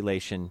the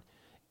population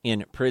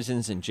in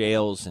prisons and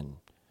jails and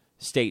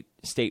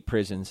state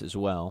prisons as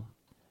well.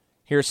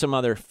 Here's some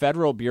other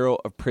Federal Bureau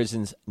of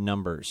Prisons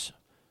numbers.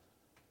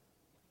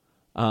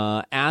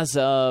 As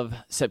of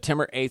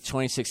September 8th,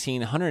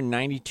 2016,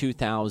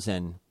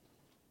 192,000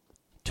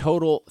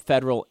 total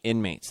federal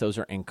inmates. Those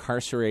are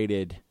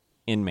incarcerated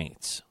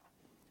inmates.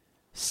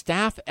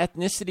 Staff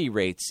ethnicity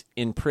rates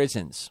in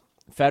prisons,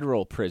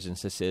 federal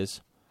prisons this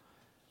is.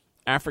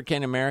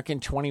 African American,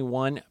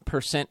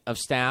 21% of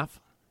staff.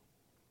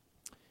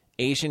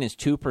 Asian is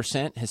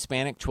 2%,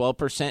 Hispanic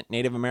 12%,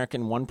 Native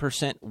American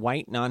 1%,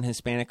 white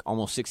non-Hispanic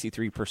almost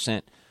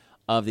 63%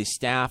 of the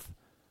staff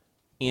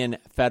in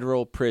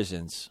federal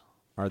prisons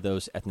are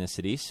those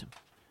ethnicities.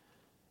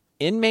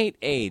 Inmate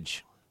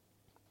age,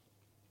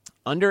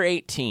 under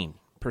 18,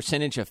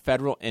 percentage of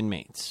federal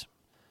inmates.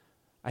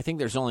 I think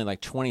there's only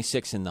like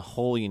 26 in the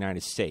whole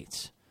United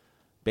States,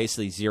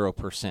 basically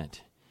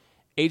 0%.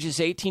 Ages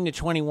 18 to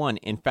 21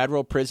 in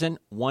federal prison,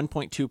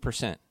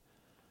 1.2%.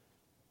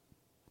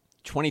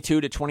 22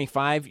 to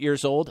 25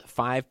 years old,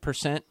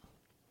 5%.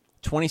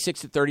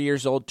 26 to 30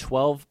 years old,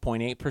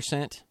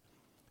 12.8%.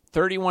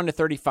 31 to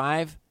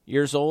 35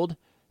 years old,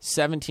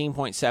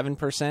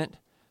 17.7%.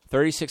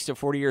 36 to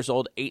 40 years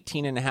old,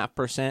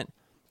 18.5%.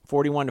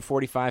 41 to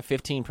 45,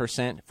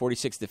 15%.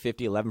 46 to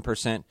 50,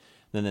 11%.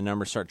 Then the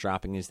numbers start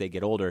dropping as they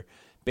get older.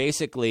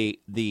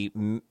 Basically, the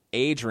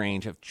age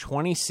range of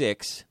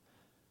 26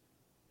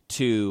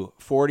 to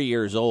 40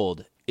 years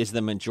old is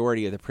the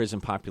majority of the prison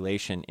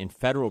population in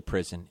federal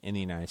prison in the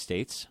United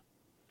States.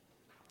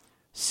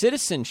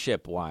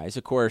 Citizenship-wise,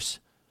 of course,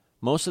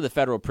 most of the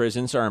federal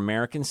prisons are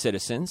American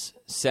citizens,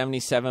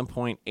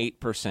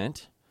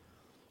 77.8%.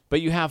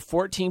 But you have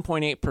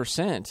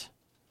 14.8%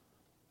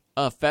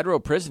 of federal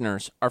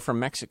prisoners are from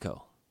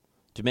Mexico.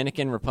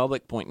 Dominican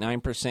Republic,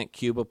 0.9%,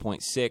 Cuba,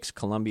 0.6%,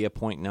 Colombia,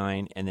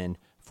 0.9%, and then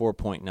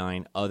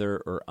 4.9%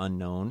 other or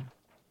unknown.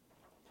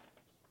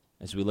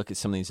 As we look at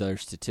some of these other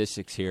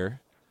statistics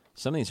here,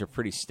 some of these are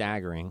pretty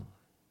staggering.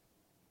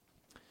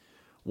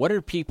 What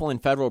are people in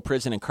federal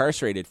prison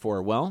incarcerated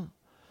for? Well,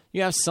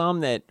 you have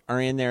some that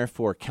are in there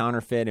for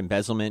counterfeit,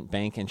 embezzlement,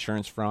 bank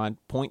insurance fraud,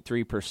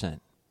 0.3%.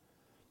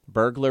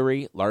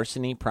 Burglary,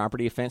 larceny,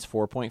 property offense,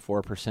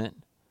 4.4%.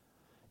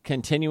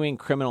 Continuing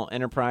criminal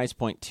enterprise,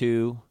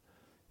 0.2%.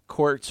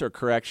 Courts or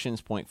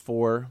corrections,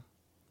 0.4%.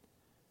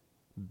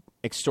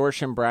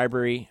 Extortion,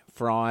 bribery,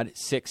 fraud,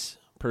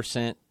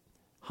 6%.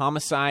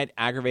 Homicide,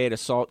 aggravated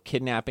assault,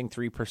 kidnapping,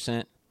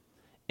 3%.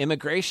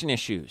 Immigration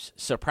issues,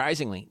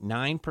 surprisingly,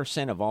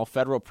 9% of all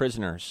federal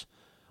prisoners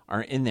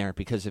are in there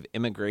because of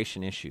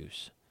immigration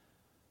issues.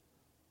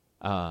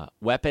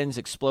 Weapons,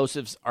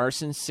 explosives,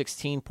 arson,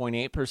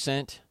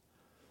 16.8%.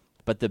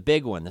 But the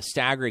big one, the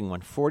staggering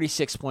one,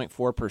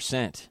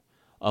 46.4%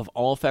 of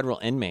all federal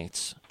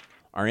inmates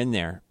are in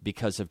there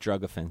because of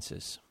drug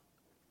offenses.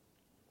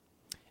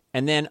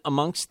 And then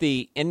amongst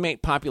the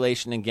inmate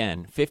population,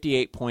 again,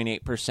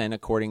 58.8%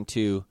 according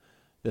to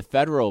the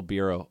Federal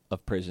Bureau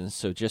of Prisons,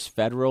 so just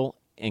federal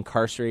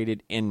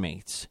incarcerated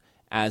inmates,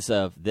 as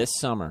of this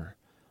summer,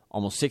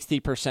 almost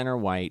 60% are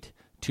white,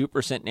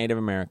 2% Native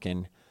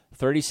American,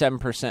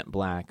 37%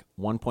 black,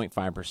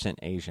 1.5%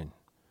 Asian.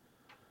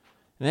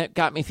 And that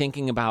got me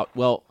thinking about,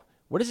 well,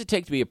 what does it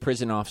take to be a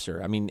prison officer?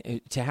 I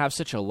mean, to have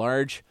such a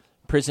large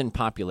prison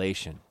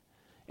population.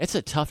 It's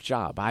a tough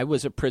job. I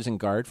was a prison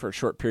guard for a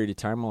short period of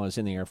time while I was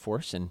in the Air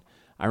Force, and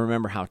I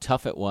remember how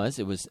tough it was.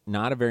 It was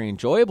not a very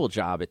enjoyable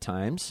job at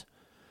times.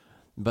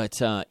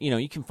 But,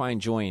 you can find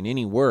joy in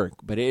any work,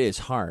 but it is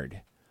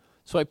hard.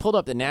 So I pulled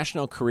up the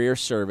National Career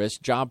Service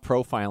job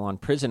profile on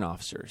prison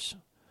officers.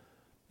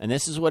 And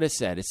this is what it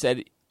said. It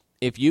said,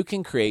 if you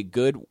can create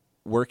good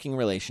working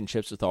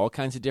relationships with all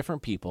kinds of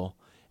different people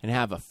and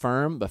have a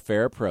firm but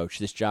fair approach,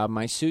 this job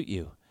might suit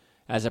you.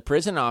 As a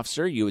prison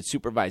officer, you would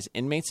supervise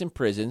inmates in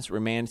prisons,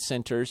 remand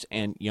centers,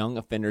 and young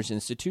offenders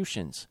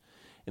institutions.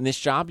 In this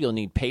job, you'll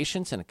need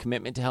patience and a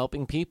commitment to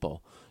helping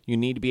people. You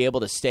need to be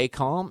able to stay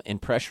calm in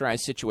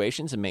pressurized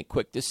situations and make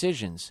quick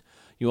decisions.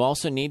 You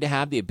also need to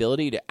have the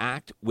ability to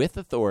act with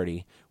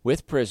authority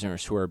with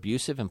prisoners who are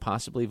abusive and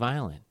possibly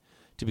violent.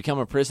 To become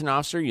a prison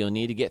officer, you'll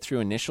need to get through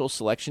initial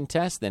selection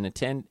tests, then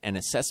attend an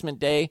assessment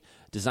day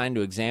designed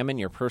to examine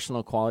your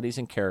personal qualities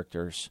and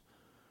characters.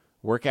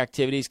 Work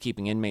activities,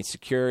 keeping inmates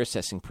secure,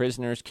 assessing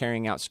prisoners,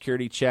 carrying out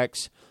security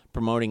checks,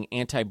 promoting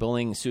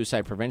anti-bullying and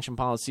suicide prevention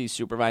policies,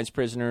 supervise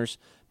prisoners,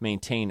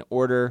 maintain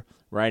order,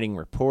 writing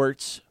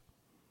reports.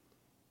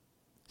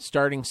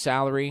 Starting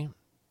salary,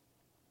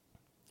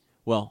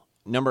 well,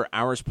 number of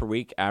hours per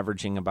week,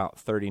 averaging about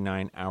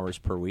 39 hours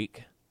per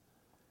week.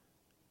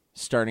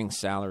 starting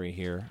salary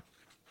here,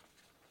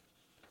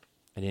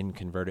 I didn't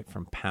convert it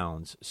from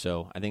pounds,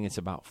 so I think it's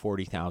about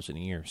 $40,000 a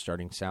year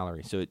starting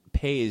salary. So it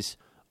pays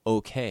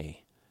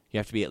okay. You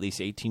have to be at least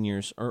 18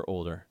 years or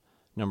older,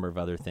 number of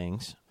other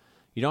things.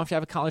 You don't have to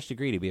have a college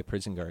degree to be a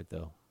prison guard,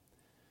 though.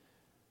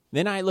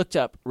 Then I looked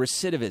up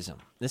recidivism.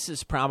 This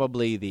is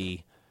probably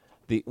the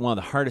one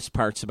of the hardest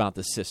parts about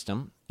the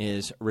system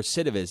is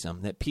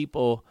recidivism, that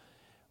people,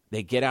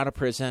 they get out of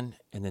prison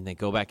and then they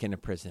go back into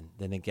prison.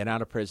 Then they get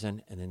out of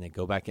prison and then they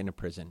go back into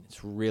prison.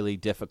 It's really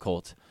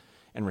difficult.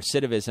 And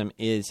recidivism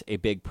is a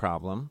big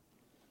problem.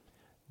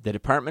 The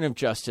Department of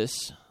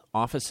Justice,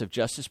 Office of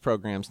Justice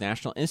Programs,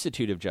 National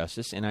Institute of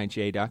Justice,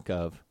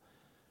 NIJ.gov,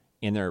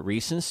 in their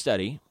recent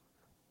study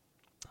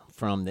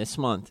from this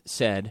month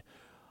said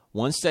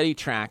one study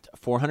tracked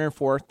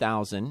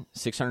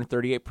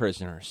 404,638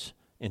 prisoners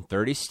in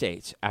 30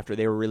 states after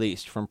they were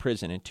released from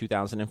prison in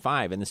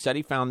 2005. And the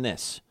study found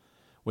this.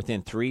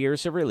 Within 3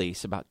 years of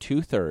release, about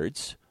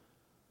two-thirds,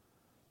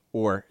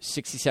 or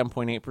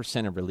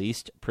 67.8% of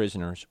released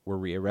prisoners were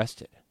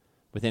rearrested.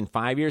 Within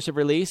 5 years of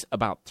release,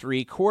 about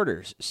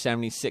three-quarters,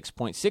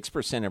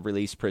 76.6% of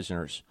released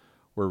prisoners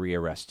were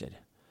rearrested.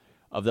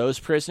 Of those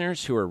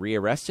prisoners who were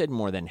rearrested,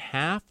 more than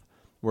half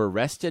were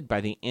arrested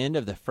by the end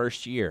of the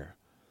first year.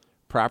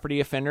 Property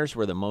offenders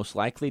were the most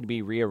likely to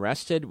be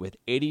rearrested, with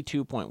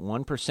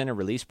 82.1% of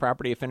released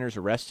property offenders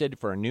arrested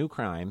for a new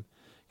crime,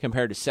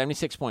 compared to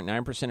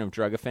 76.9% of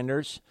drug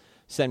offenders,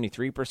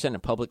 73%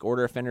 of public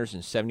order offenders,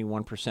 and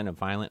 71% of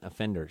violent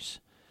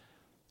offenders.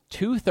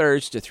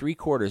 Two-thirds to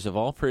three-quarters of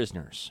all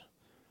prisoners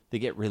that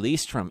get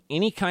released from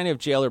any kind of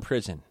jail or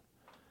prison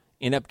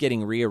end up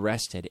getting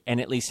rearrested,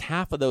 and at least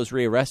half of those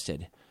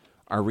rearrested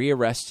are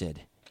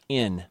rearrested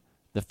in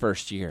the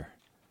first year.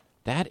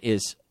 That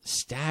is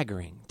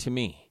staggering to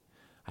me.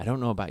 I don't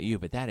know about you,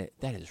 but that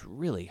is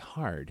really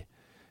hard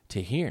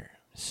to hear.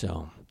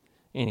 So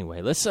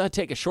anyway, let's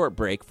take a short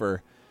break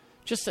for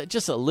just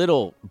a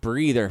little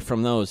breather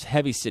from those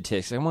heavy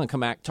statistics. I want to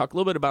come back, talk a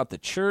little bit about the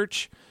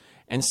church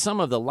and some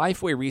of the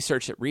Lifeway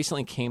research that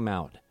recently came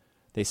out.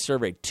 They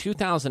surveyed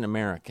 2,000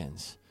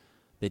 Americans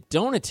that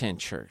don't attend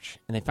church,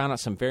 and they found out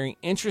some very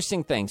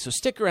interesting things. So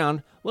stick around.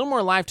 A little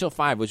more Live Till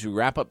 5 as we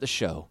wrap up the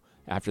show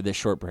after this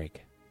short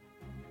break.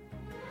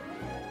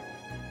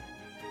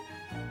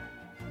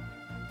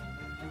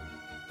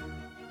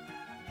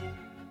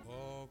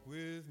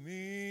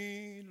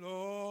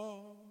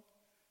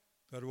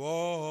 God,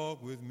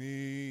 walk with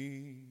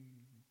me.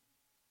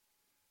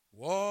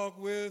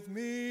 Walk with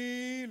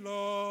me,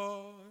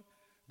 Lord.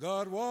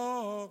 God,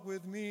 walk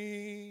with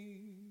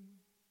me.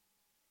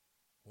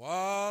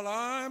 While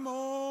I'm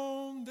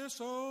on this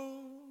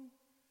old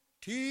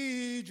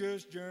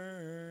tedious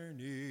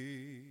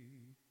journey,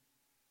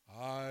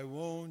 I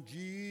want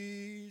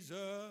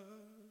Jesus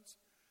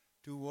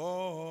to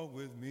walk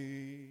with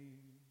me.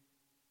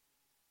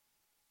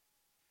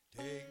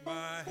 Take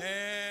my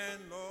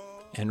hand,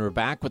 Lord. And we're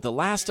back with the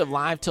last of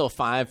Live Till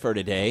 5 for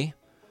today,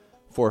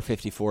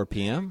 4:54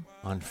 p.m.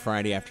 on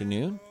Friday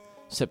afternoon,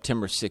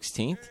 September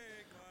 16th.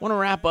 Want to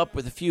wrap up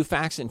with a few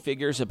facts and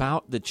figures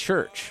about the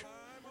church.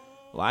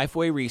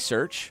 Lifeway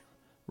Research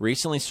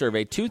recently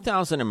surveyed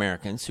 2,000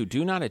 Americans who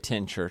do not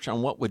attend church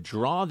on what would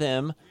draw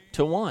them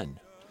to one.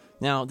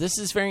 Now, this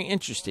is very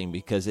interesting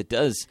because it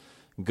does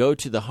go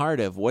to the heart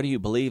of what do you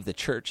believe the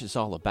church is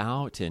all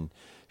about, and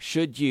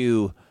should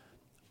you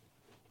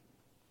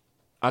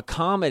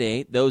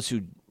accommodate those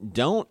who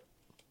don't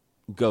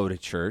go to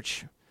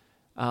church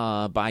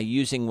by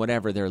using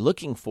whatever they're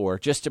looking for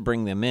just to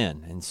bring them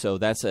in. And so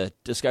that's a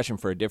discussion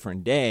for a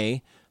different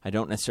day. I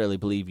don't necessarily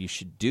believe you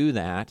should do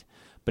that,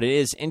 but it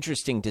is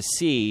interesting to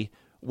see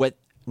what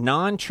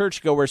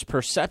non-churchgoers'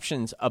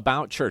 perceptions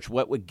about church,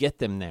 what would get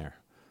them there.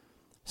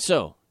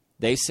 So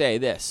they say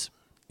this: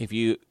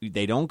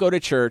 they don't go to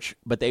church,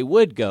 but they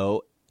would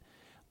go.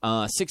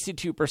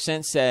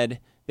 62% said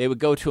they would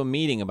go to a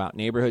meeting about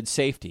neighborhood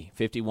safety.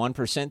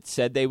 51%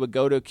 said they would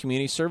go to a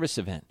community service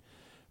event.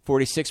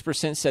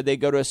 46% said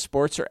they'd go to a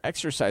sports or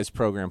exercise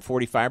program.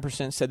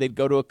 45% said they'd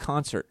go to a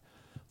concert.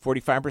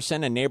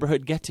 45% a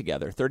neighborhood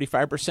get-together.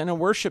 35% a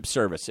worship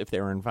service if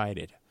they were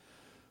invited,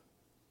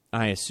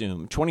 I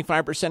assume.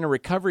 25% a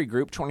recovery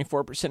group.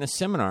 24% a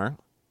seminar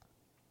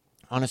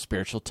on a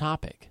spiritual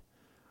topic.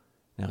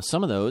 Now,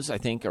 some of those, I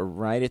think, are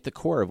right at the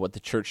core of what the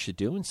church should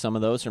do, and some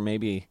of those are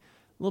maybe a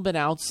little bit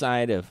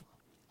outside of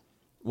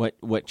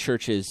what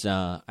churches,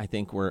 I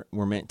think, were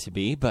meant to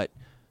be. But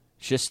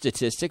just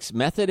statistics.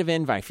 Method of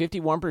invite.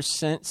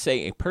 51%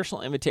 say a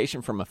personal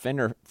invitation from a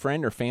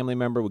friend or family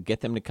member would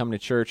get them to come to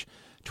church.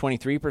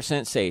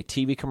 23% say a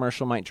TV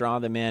commercial might draw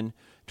them in.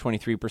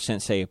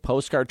 23% say a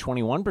postcard.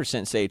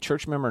 21% say a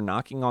church member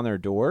knocking on their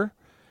door.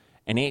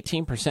 And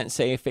 18%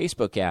 say a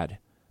Facebook ad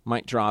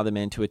might draw them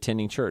into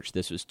attending church.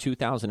 This was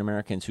 2,000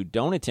 Americans who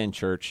don't attend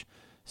church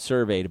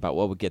surveyed about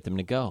what would get them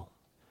to go.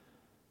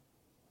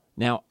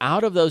 Now,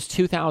 out of those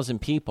 2,000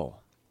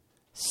 people,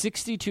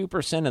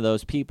 62% of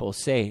those people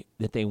say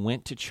that they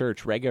went to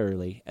church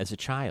regularly as a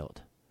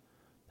child.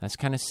 That's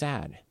kind of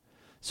sad.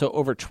 So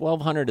over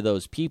 1,200 of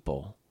those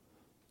people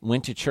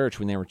went to church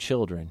when they were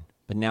children,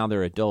 but now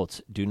they're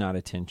adults, do not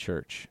attend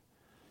church.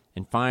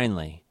 And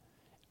finally,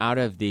 out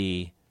of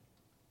the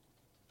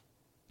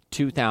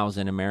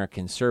 2,000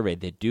 Americans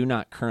surveyed that do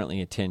not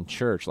currently attend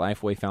church,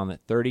 Lifeway found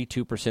that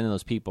 32% of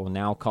those people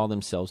now call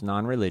themselves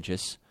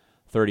non-religious,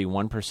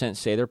 31%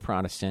 say they're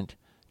Protestant,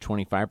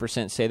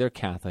 25% say they're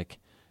Catholic,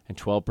 and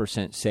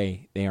 12%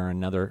 say they are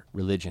another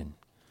religion.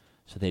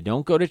 So they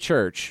don't go to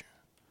church,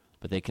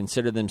 but they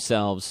consider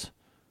themselves,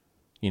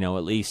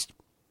 at least,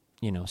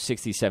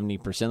 60,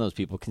 70% of those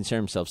people consider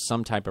themselves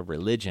some type of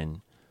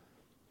religion.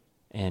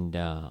 And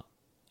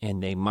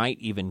they might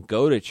even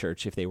go to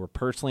church if they were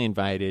personally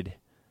invited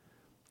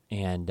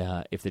and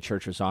if the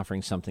church was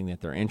offering something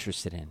that they're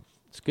interested in.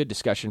 It's a good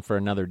discussion for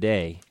another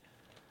day.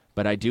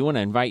 But I do want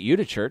to invite you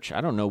to church.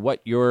 I don't know what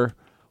your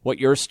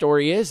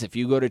story is, if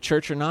you go to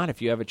church or not,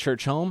 if you have a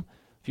church home.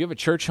 If you have a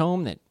church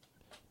home that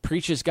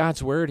preaches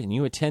God's word and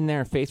you attend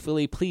there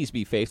faithfully, please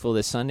be faithful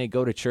this Sunday.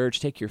 Go to church.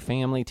 Take your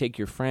family. Take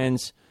your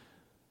friends.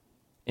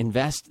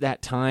 Invest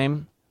that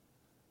time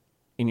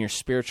in your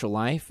spiritual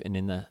life and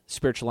in the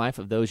spiritual life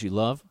of those you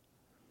love.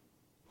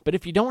 But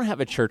if you don't have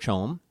a church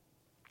home,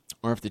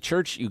 or if the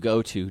church you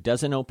go to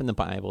doesn't open the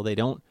Bible, they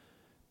don't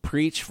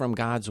preach from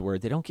God's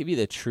word, they don't give you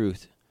the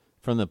truth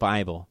from the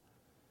Bible,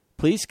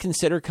 please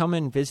consider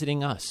coming and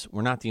visiting us.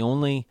 We're not the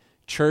only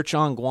church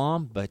on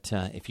Guam, but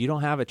if you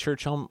don't have a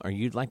church home or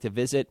you'd like to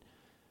visit,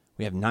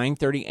 we have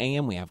 9:30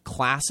 a.m. We have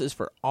classes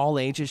for all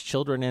ages,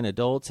 children and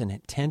adults. And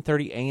at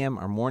 10:30 a.m.,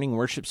 our morning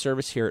worship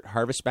service here at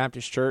Harvest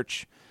Baptist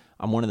Church.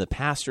 I'm one of the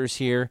pastors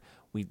here.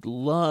 We'd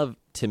love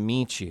to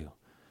meet you.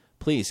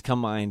 Please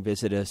come by and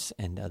visit us.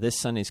 And this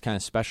Sunday is kind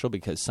of special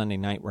because Sunday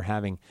night we're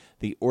having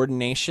the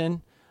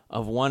ordination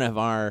of one of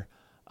our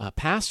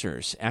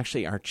pastors,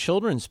 actually our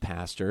children's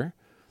pastor,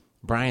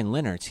 Brian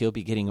Leonards. He'll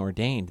be getting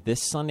ordained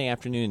this Sunday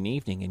afternoon and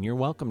evening, and you're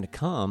welcome to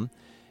come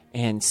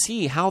and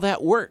see how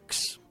that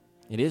works.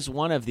 It is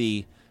one of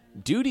the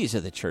duties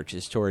of the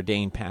churches to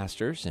ordain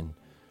pastors, and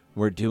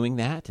we're doing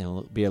that, and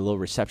it'll be a little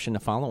reception to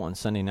follow on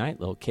Sunday night, a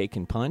little cake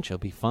and punch. It'll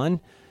be fun.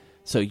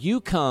 So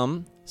you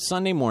come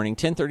Sunday morning,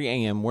 10:30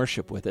 a.m.,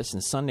 worship with us,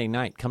 and Sunday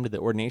night, come to the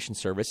ordination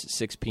service at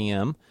 6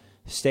 p.m.,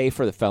 stay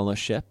for the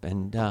fellowship,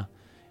 and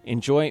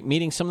enjoy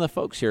meeting some of the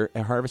folks here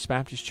at Harvest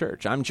Baptist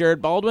Church. I'm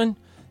Jared Baldwin,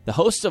 the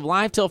host of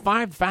Live Till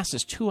 5, the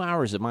fastest 2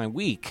 hours of my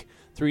week,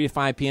 3 to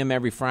 5 p.m.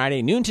 every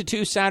Friday, noon to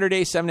 2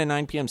 Saturday, 7 to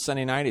 9 p.m.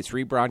 Sunday night. It's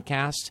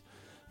rebroadcast.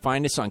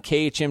 Find us on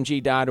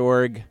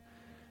khmg.org.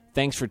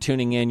 Thanks for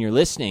tuning in. You're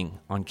listening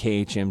on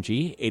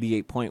KHMG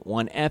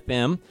 88.1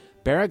 FM,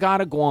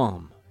 Barrigada,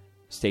 Guam.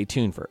 Stay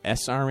tuned for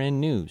SRN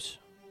News.